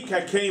last week,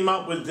 I came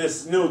up with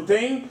this new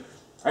thing.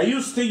 I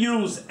used to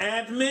use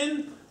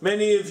admin.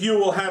 Many of you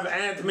will have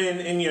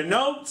admin in your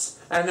notes,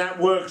 and that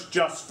works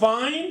just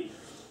fine.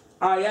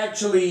 I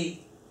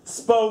actually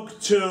spoke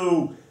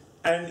to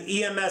an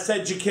EMS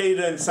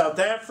educator in South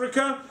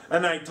Africa,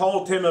 and I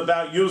told him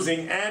about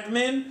using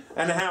admin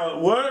and how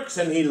it works,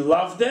 and he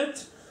loved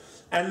it.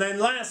 And then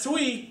last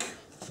week,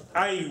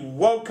 I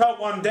woke up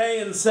one day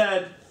and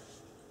said,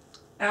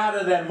 out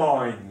of their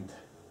mind.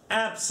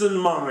 Absent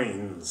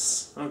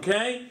minds,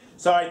 okay?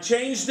 So I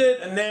changed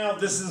it, and now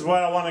this is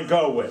what I want to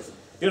go with.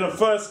 You're the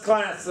first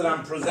class that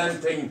I'm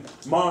presenting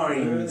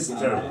minds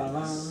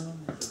to.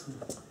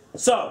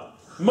 So,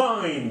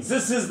 minds.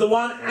 This is the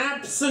one,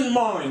 absent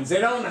minds. They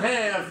don't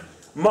have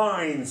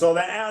minds, or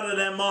they're out of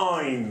their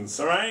minds,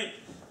 all right?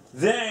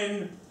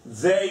 Then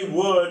they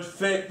would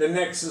fit the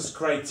nexus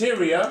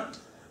criteria,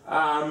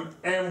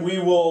 and we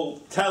will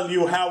tell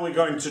you how we're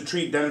going to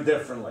treat them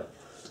differently.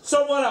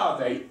 So what are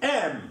they?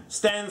 M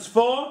stands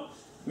for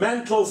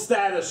mental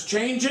status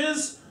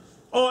changes,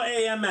 or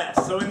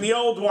AMS. So in the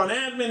old one,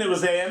 admin, it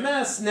was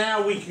AMS.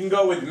 Now we can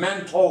go with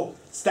mental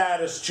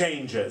status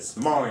changes,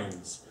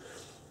 minds.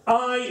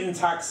 I,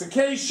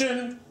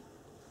 intoxication.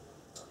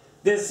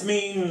 This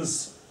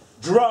means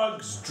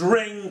drugs,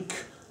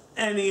 drink,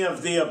 any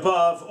of the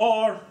above,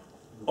 or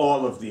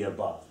all of the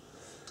above.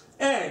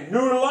 And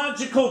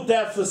neurological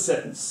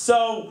deficits.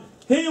 So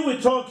here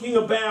we're talking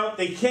about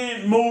they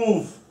can't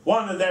move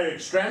one of their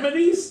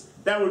extremities.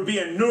 That would be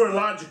a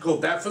neurological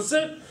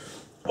deficit.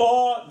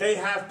 Or they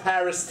have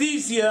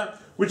paresthesia,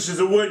 which is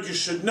a word you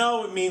should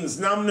know. It means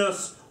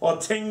numbness or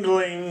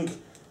tingling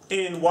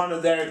in one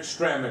of their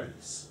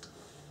extremities.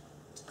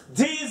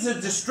 D is a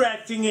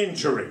distracting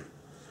injury.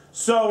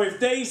 So if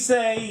they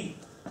say,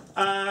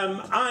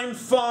 I'm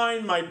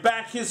fine, my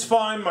back is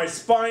fine, my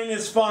spine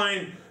is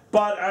fine,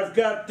 but I've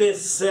got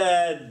this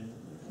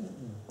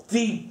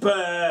deep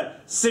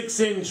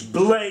 6-inch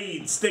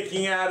blade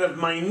sticking out of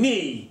my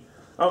knee,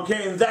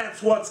 okay, and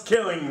that's what's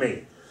killing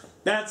me.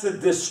 That's a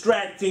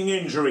distracting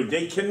injury.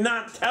 They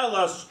cannot tell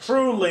us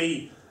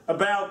truly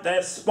about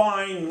their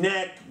spine,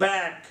 neck,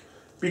 back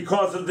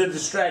because of the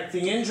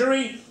distracting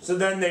injury, so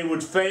then they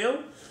would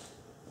fail.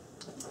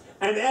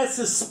 And S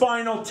is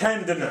spinal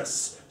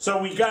tenderness.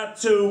 So we got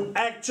to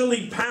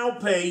actually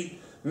palpate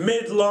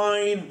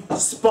midline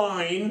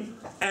spine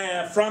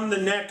from the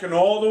neck and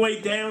all the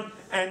way down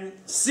and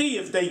see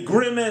if they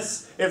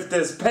grimace, if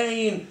there's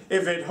pain,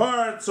 if it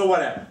hurts or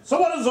whatever. So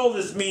what does all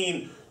this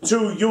mean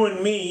to you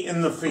and me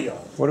in the field?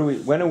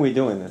 When are we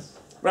doing this?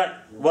 Right.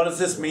 What does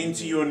this mean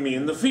to you and me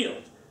in the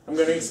field? I'm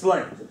going to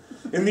explain.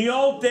 In the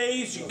old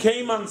days, you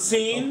came on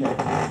scene.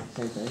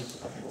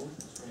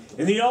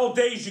 In the old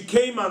days, you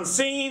came on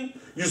scene,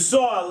 you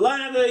saw a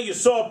ladder, you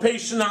saw a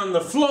patient on the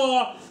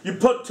floor, you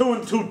put 2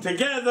 and 2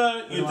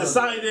 together, you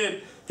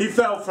decided he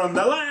fell from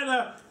the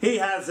ladder, he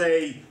has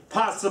a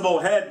possible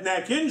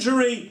head-neck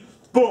injury,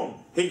 boom.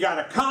 He got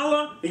a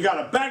collar, he got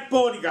a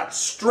backboard, he got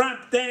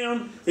strapped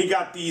down, he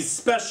got these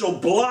special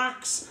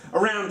blocks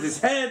around his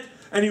head,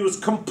 and he was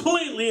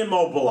completely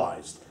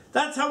immobilized.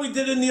 That's how we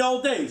did in the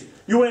old days.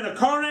 You were in a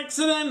car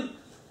accident,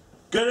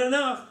 good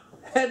enough,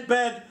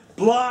 headbed,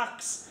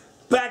 blocks,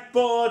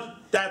 backboard,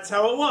 that's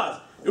how it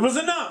was. It was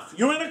enough.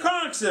 You were in a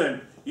car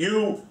accident.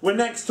 You were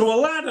next to a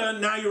ladder,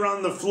 now you're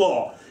on the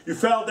floor. You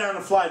fell down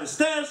a flight of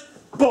stairs,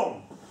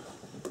 boom.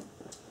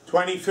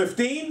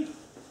 2015,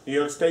 New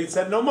York State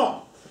said no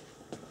more.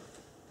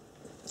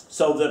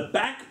 So the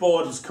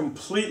backboard has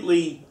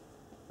completely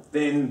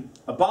been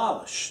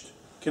abolished.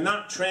 You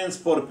cannot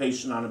transport a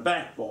patient on a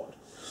backboard.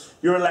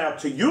 You're allowed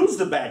to use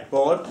the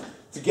backboard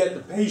to get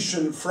the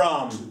patient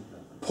from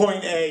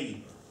point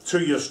A to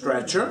your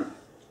stretcher.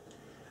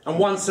 And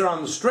once they're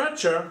on the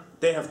stretcher,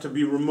 they have to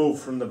be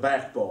removed from the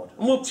backboard.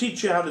 And we'll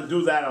teach you how to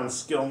do that on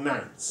skill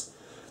nights.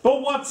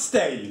 But what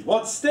stayed?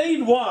 What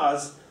stayed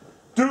was,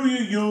 do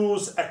you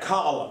use a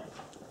collar?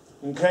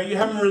 Okay, you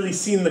haven't really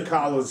seen the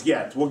collars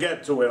yet. We'll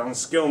get to it on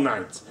skill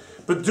nights.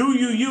 But do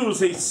you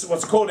use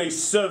what's called a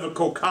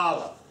cervical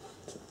collar?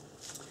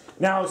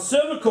 Now, a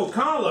cervical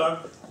collar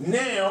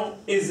now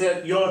is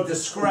at your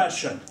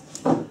discretion.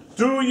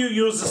 Do you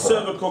use a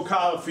cervical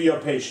collar for your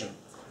patient?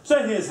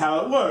 So here's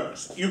how it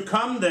works. You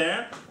come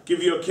there,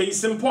 give you a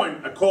case in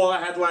point, a call I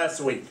had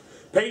last week.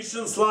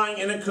 Patient's lying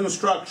in a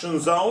construction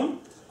zone.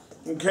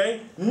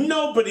 Okay?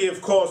 Nobody,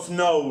 of course,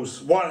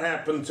 knows what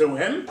happened to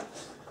him.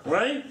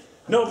 Right?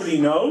 Nobody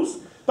knows.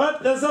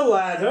 But there's a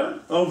ladder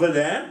over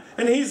there,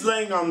 and he's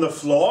laying on the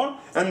floor,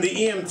 and the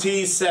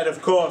EMT said,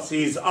 of course,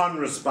 he's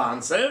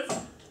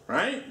unresponsive.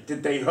 Right?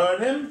 Did they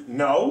hurt him?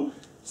 No.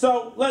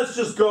 So let's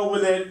just go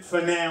with it for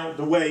now,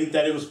 the way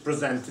that it was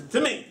presented to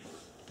me.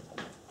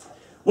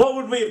 What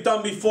would we have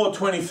done before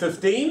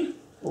 2015?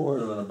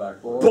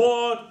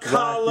 Board,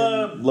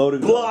 collar,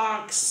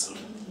 blocks,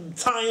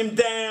 tie him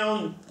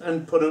down,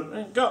 and put him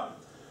and go.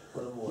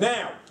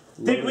 Now,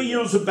 did we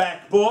use a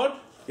backboard?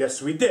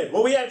 Yes, we did.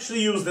 Well, we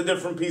actually used a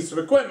different piece of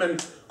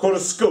equipment called a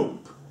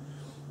scoop.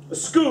 A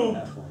scoop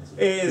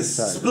is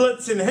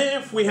splits in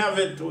half. We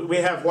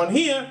have one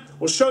here.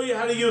 We'll show you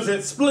how to use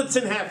it. Splits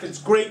in half. It's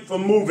great for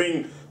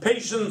moving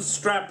patients,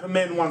 strap them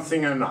in, one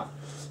thing or another.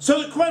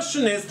 So the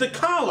question is the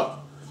collar.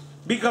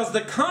 Because the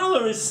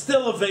collar is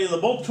still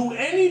available to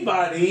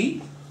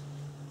anybody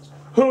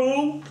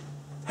who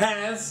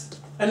has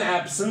an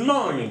absent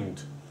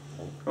mind.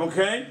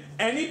 Okay?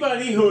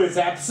 Anybody who is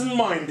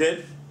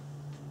absent-minded,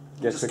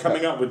 just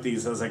coming up with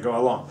these as I go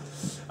along.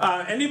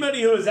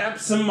 Anybody who is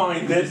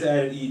absent-minded. Just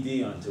add an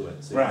ED onto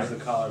it. So you use the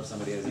collar if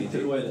somebody has ED.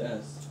 Take away the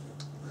S.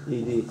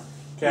 ED.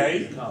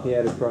 Okay? He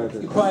had a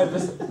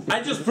private.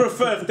 I just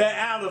prefer if they're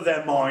out of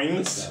their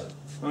minds.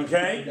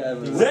 Okay?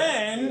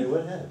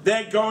 Then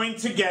they're going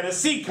to get a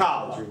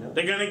C-collar.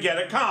 They're going to get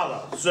a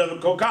collar,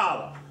 cervical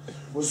collar.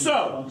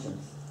 So,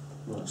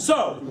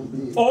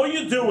 all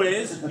you do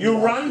is you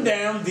run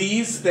down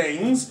these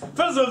things.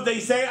 First of all, they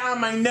say,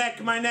 my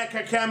neck,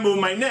 I can't move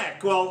my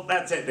neck. Well,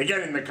 that's it. They're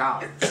getting the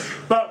collar.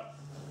 But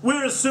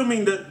we're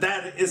assuming that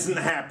that isn't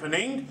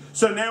happening.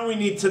 So now we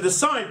need to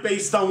decide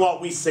based on what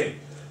we see.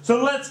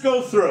 So let's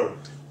go through.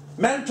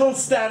 Mental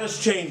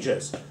status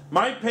changes.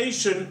 My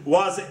patient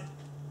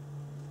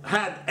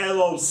had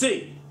LOC,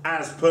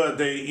 as per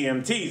the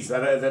EMTs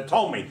that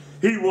told me.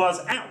 He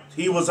was out.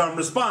 He was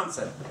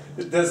unresponsive.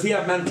 Does he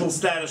have mental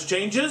status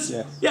changes?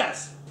 Yes.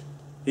 Yes.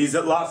 He's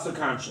at loss of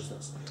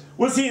consciousness.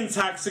 Was he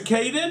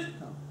intoxicated?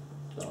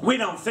 No. We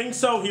don't think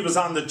so. He was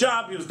on the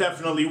job. He was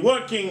definitely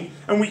working,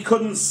 and we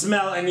couldn't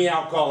smell any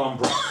alcohol on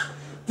breath.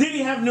 Did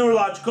he have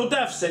neurological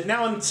deficit?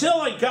 Now,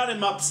 until I got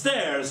him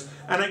upstairs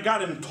and I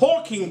got him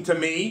talking to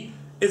me,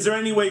 is there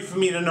any way for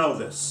me to know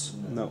this?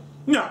 No.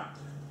 No.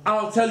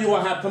 I'll tell you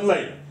what happened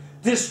later.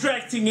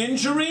 Distracting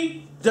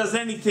injury? Does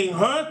anything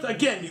hurt?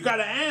 Again, you got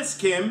to ask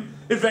him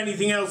if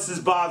anything else is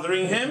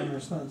bothering him.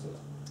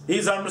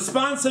 He's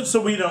unresponsive,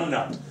 so we don't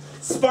know.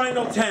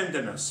 Spinal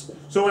tenderness.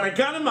 So when I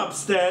got him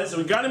upstairs,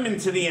 we got him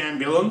into the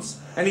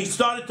ambulance, and he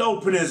started to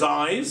open his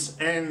eyes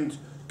and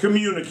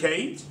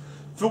communicate.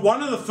 For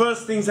one of the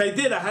first things I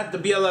did, I had the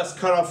BLS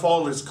cut off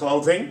all his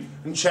clothing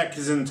and check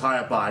his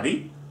entire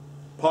body.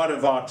 Part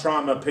of our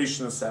trauma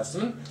patient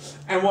assessment.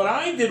 And what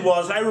I did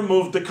was I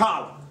removed the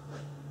collar.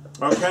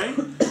 Okay?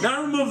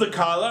 Now I removed the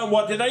collar, and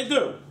what did I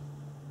do?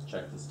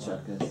 Check this.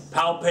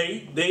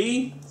 Palpate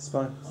the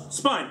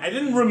spine. I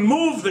didn't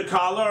remove the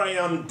collar, I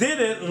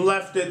undid it and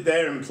left it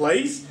there in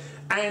place.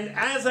 And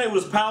as I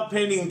was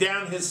palpating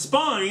down his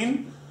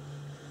spine,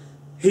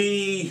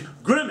 he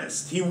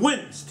grimaced, he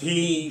winced,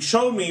 he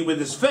showed me with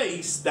his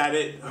face that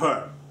it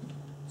hurt.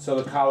 So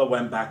the collar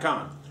went back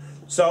on.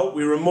 So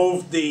we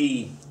removed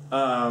the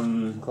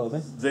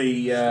clothing?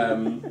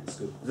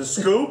 The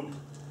scoop.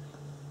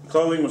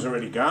 Clothing was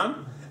already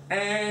gone.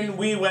 And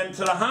we went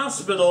to the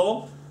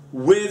hospital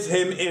with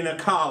him in a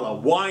collar.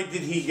 Why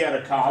did he get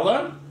a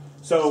collar?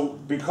 So,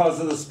 because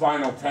of the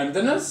spinal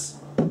tenderness.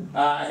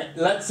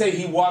 Let's say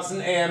he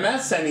wasn't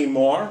AMS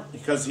anymore,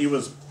 because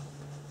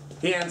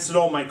he answered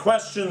all my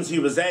questions. He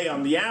was A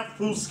on the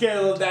AFPU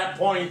scale at that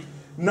point.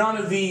 None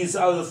of these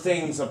other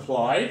things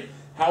applied.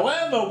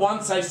 However,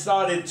 once I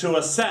started to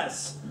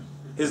assess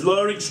his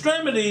lower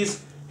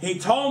extremities, he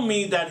told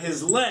me that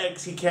his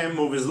legs, he can't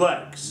move his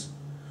legs.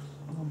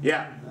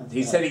 Yeah,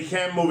 he said he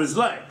can't move his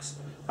legs.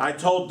 I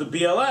told the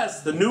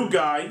BLS, the new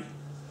guy,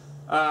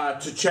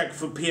 to check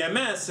for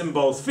PMS in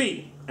both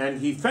feet, and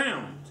he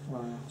found.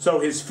 Wow. So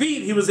his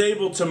feet, he was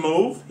able to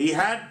move. He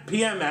had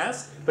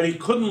PMS, but he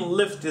couldn't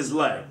lift his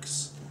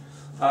legs.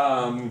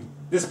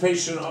 This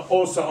patient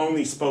also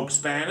only spoke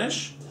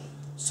Spanish,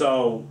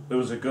 so it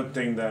was a good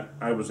thing that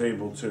I was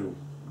able to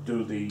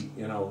do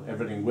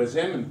everything with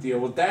him and deal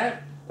with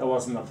that. That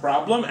wasn't a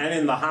problem. And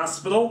in the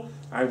hospital,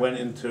 I went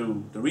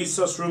into the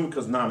resource room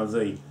because none of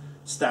the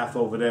staff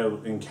over there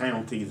in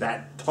county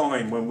that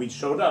time when we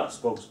showed up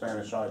spoke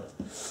Spanish either,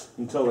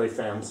 until they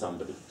found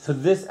somebody. So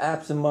this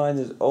absent mind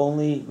is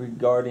only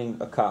regarding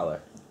a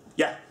collar?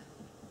 Yeah.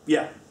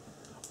 Yeah.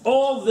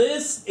 All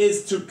this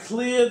is to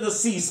clear the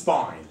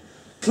C-spine.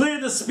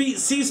 Clear the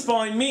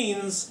C-spine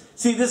means,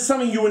 see, this is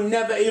something you were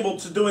never able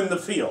to do in the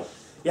field.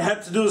 You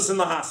had to do this in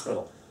the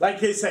hospital. Like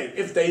they say,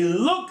 if they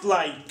look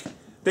like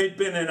they've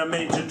been in a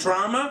major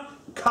trauma,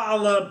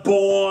 collar,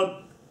 board,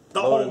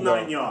 the whole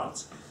 9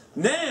 yards.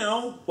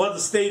 Now, what the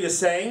state is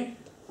saying,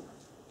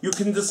 you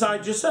can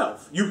decide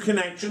yourself. You can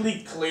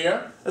actually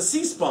clear a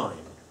C-spine.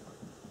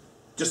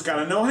 Just got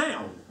to know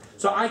how.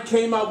 So I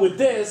came up with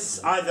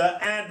this, either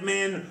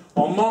admin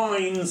or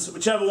mines,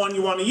 whichever one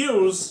you want to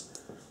use.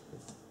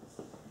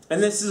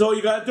 And this is all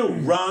you got to do.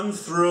 Run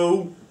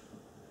through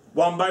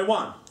one by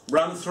one.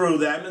 Run through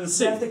them and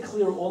see. You have to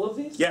clear all of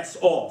these? Yes,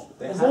 all.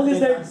 As long as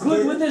they're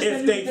good with this, then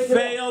If you they can take it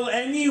fail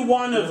any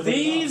one of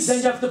these, then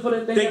you have to put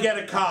it. they get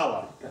a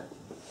collar.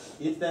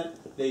 If that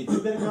they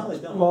do get a collar,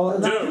 they don't. Well,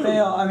 not Dude.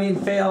 fail. I mean,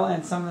 fail,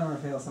 and some of them are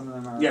fail, some of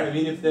them are. Yeah. I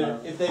mean, if they're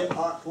not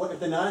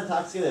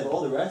intoxicated, they have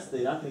all the rest,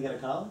 they're not going to get a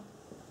collar.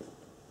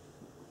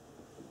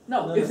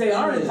 No, if they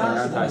are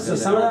intoxicated. So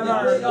some of them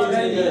are.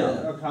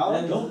 A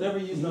collar? Then don't ever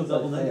use no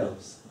double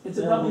negatives. It's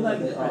a double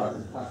negative.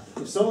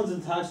 If someone's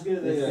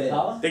intoxicated, they get a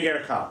collar? They get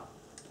a collar.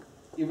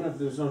 Even if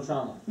there's no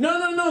trauma.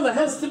 No, there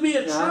has to be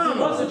a trauma.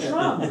 What's a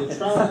trauma? The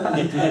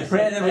trauma.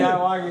 Random guy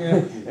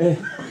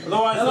walking.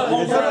 Otherwise, the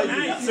whole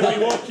night will be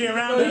walking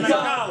around in a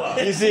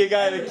collar. You see a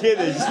guy in a kid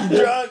is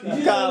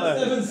drunk collar.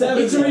 It's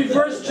a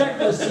reverse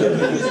checklist.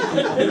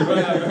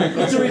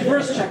 It's a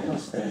reverse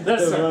checklist.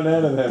 Listen, Run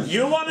out of them.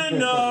 you want to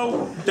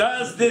know,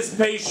 does this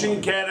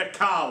patient get a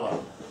collar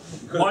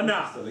or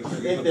not?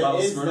 If there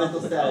is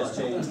mental status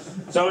change.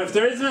 So if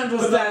there is mental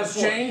status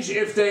change,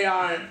 if they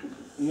are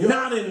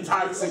not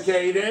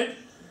intoxicated,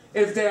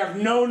 if they have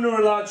no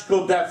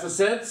neurological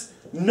deficits,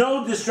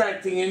 no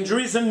distracting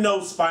injuries, and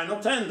no spinal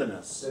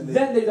tenderness.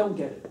 Then they don't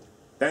get it.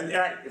 Then,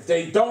 if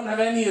they don't have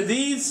any of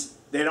these,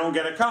 they don't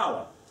get a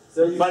collar.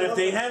 So But if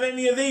they have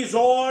any of these,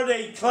 or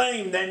they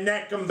claim their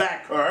neck and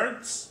back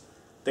hurts,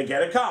 they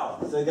get a collar.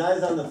 So the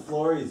guy's on the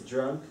floor, he's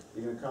drunk,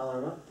 you're going to collar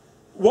him up?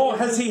 Well,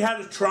 has he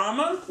had a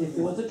trauma? If it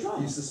was a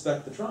trauma. You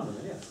suspect the trauma,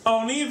 then yes.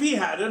 Only if he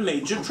had a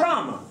major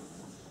trauma.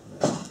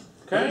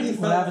 Okay?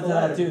 What happened to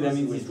that too? That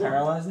means he's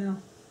paralyzed now.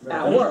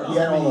 At work.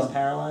 That means he's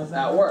paralyzed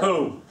now. At work.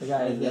 Who? The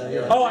guy.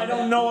 Oh, I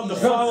don't know what the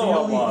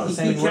follow-up was.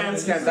 Same The CAT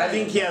scans. I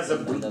think he has a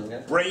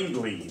brain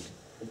bleed.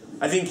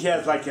 I think he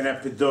has like an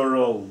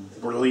epidural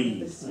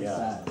bleed.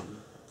 Yeah.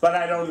 But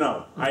I don't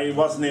know. I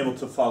wasn't able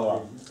to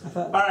follow up.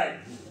 All right.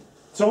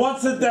 So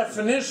what's the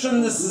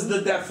definition? This is the Do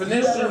you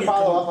definition. ever You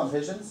follow can- up on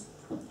patients?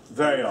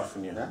 Very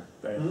often, yeah. Yeah?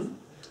 Very often.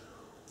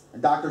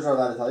 And doctors are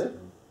allowed to tell you?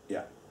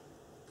 Yeah.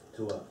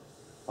 To what?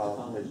 Follow up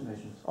on patients.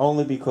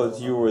 Only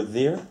because you were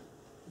there?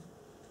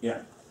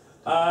 Yeah.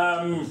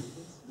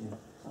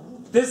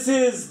 This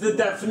is the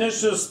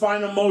definition of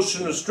spinal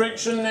motion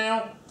restriction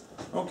now.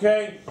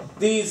 Okay?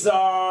 These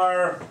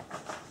are,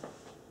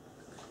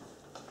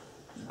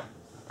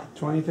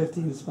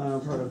 2015 spinal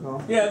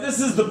protocol. yeah, this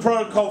is the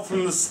protocol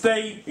from the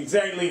state,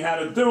 exactly how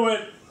to do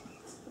it.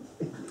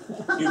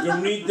 You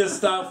can read this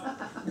stuff.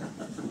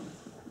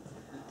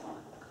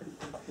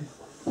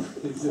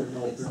 Is there an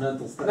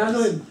mental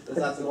status?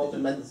 That's an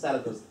alternate mental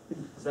status because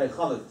it's very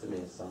choleric to me.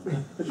 So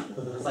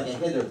it's like a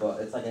hitter, but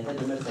it's like a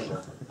hitter miss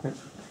hitter.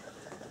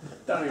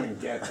 Don't even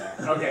get that.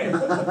 Okay.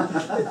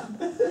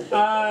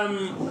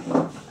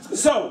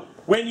 So,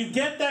 when you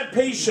get that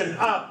patient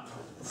up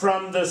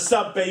from the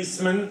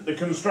sub-basement, the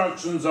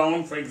construction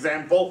zone, for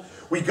example,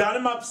 we got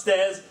him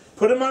upstairs,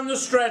 put him on the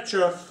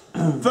stretcher.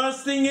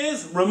 First thing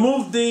is,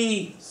 remove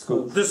the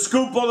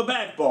scoop or the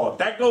backboard.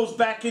 That goes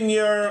back in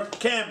your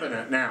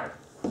cabinet now.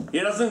 He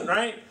doesn't,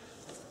 right?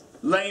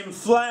 Lay him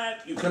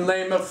flat. You can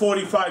lay him at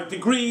 45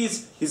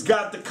 degrees. He's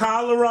got the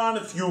collar on.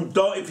 If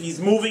he's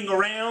moving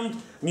around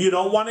and you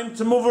don't want him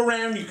to move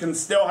around, you can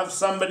still have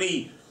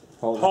somebody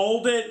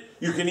hold it.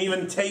 You can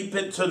even tape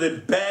it to the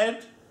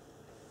bed.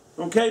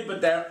 Okay,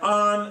 but they're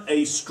on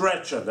a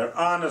stretcher. They're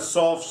on a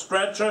soft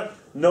stretcher.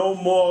 No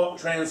more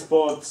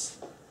transports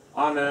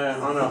on a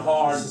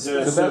hard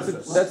surface.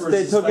 That's what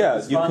they took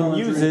out. You can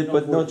use it,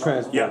 but no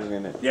transporting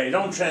in it. Yeah, you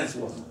don't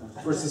transport.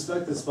 For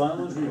suspected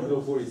spinal injury, you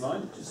go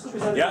 45?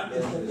 Yeah.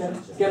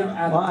 Get him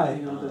out Why?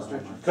 of the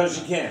stretcher. Because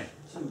you can.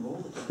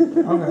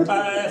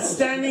 Okay.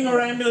 Standing or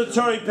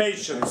ambulatory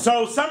patient.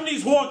 So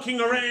somebody's walking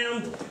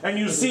around and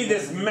you see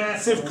this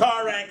massive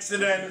car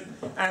accident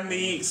and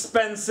the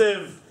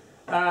expensive,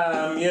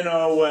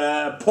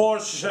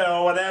 Porsche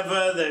or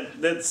whatever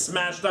that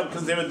smashed up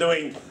because they were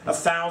doing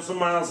 1,000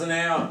 miles an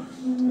hour.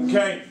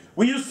 Okay?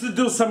 We used to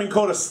do something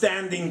called a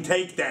standing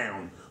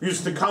takedown. We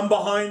used to come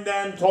behind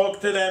them, talk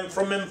to them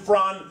from in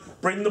front,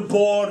 bring the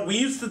board. We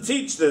used to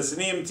teach this in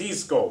EMT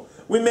school.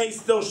 We may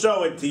still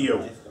show it to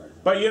you,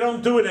 but you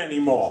don't do it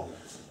anymore.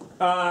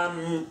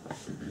 So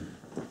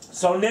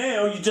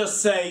now you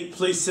just say,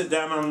 please sit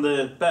down on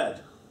the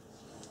bed.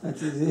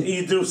 That's easy.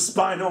 You do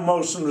spinal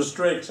motion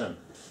restriction.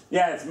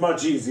 Yeah, it's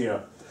much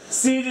easier.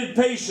 Seated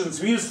patients,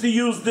 we used to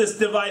use this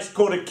device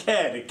called a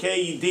KED, a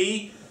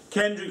KED,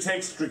 Kendrick's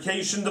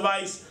extrication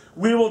device.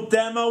 We will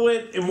demo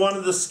it in one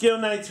of the skill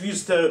nights. We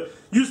used to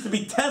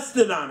be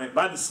tested on it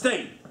by the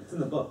state. It's in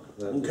the book.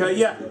 Okay,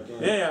 yeah.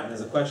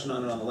 There's a question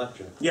on it on the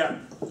lecture. Yeah.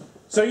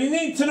 So you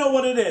need to know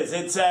what it is.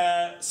 It's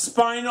a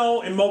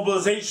spinal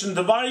immobilization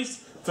device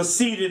for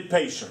seated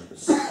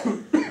patients.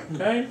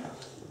 Okay?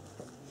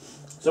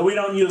 So we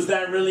don't use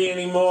that really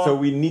anymore. So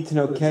we need to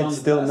know But it's CAD on the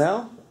still test.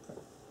 now?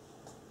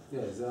 Yeah,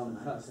 is that on the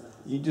test?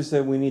 You just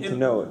said we need to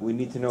know it. We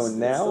need to know it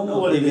now, know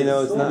what it even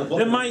though is. it's not.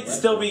 There might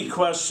still be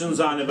questions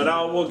on it, but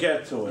we'll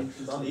get to it.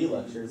 It's on the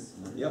E-Lectures.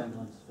 Yep.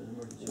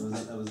 And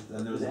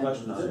there was a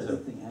question on it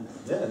too.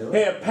 Yeah, there was.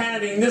 Here,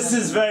 padding. This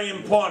is very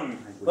important.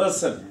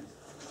 Listen.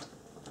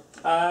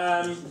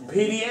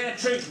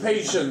 Pediatric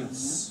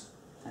patients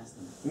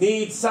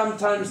need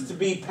sometimes to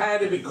be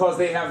padded because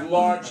they have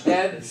large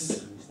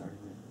heads.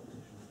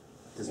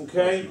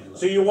 Okay?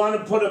 So you want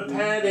to put a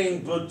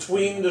padding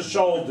between the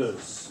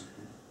shoulders.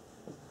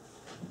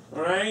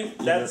 Alright?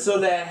 That's so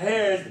their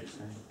head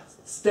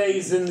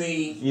stays in the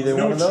Either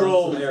one of those?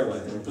 neutral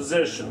Airway.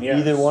 position. Yes.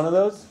 Either one of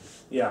those?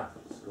 Yeah.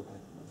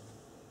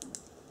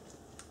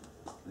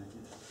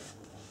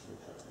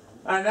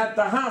 And at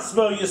the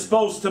hospital, you're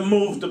supposed to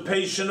move the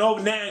patient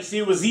over. Now, you see,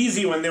 it was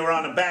easy when they were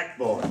on a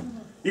backboard.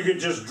 You could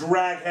just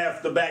drag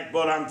half the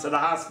backboard onto the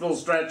hospital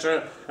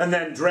stretcher and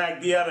then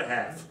drag the other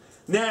half.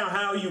 Now,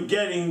 how are you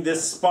getting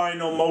this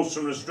spinal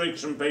motion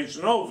restriction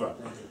patient over?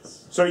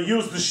 So you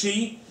use the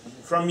sheet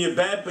from your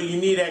bed, but you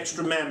need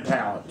extra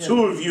manpower.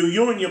 Two of you,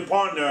 you and your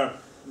partner,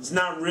 is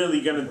not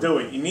really going to do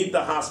it. You need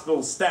the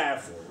hospital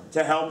staff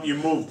to help you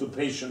move the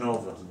patient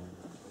over.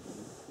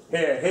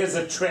 Here's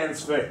a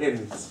transfer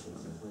hint.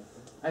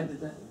 I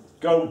did that.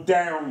 Go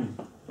down.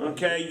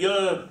 Okay,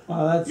 your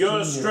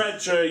genius.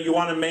 stretcher you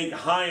want to make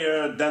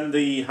higher than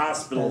the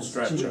hospital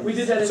stretcher. We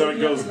did that in So the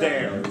it goes ER.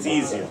 down. It's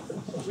easier.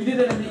 We did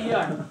that in the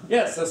ER.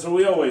 Yes, that's what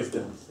we always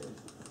do.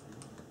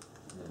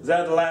 Is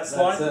that the last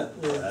slide?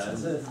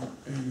 That's it.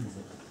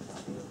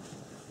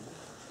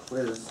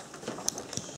 Quiz.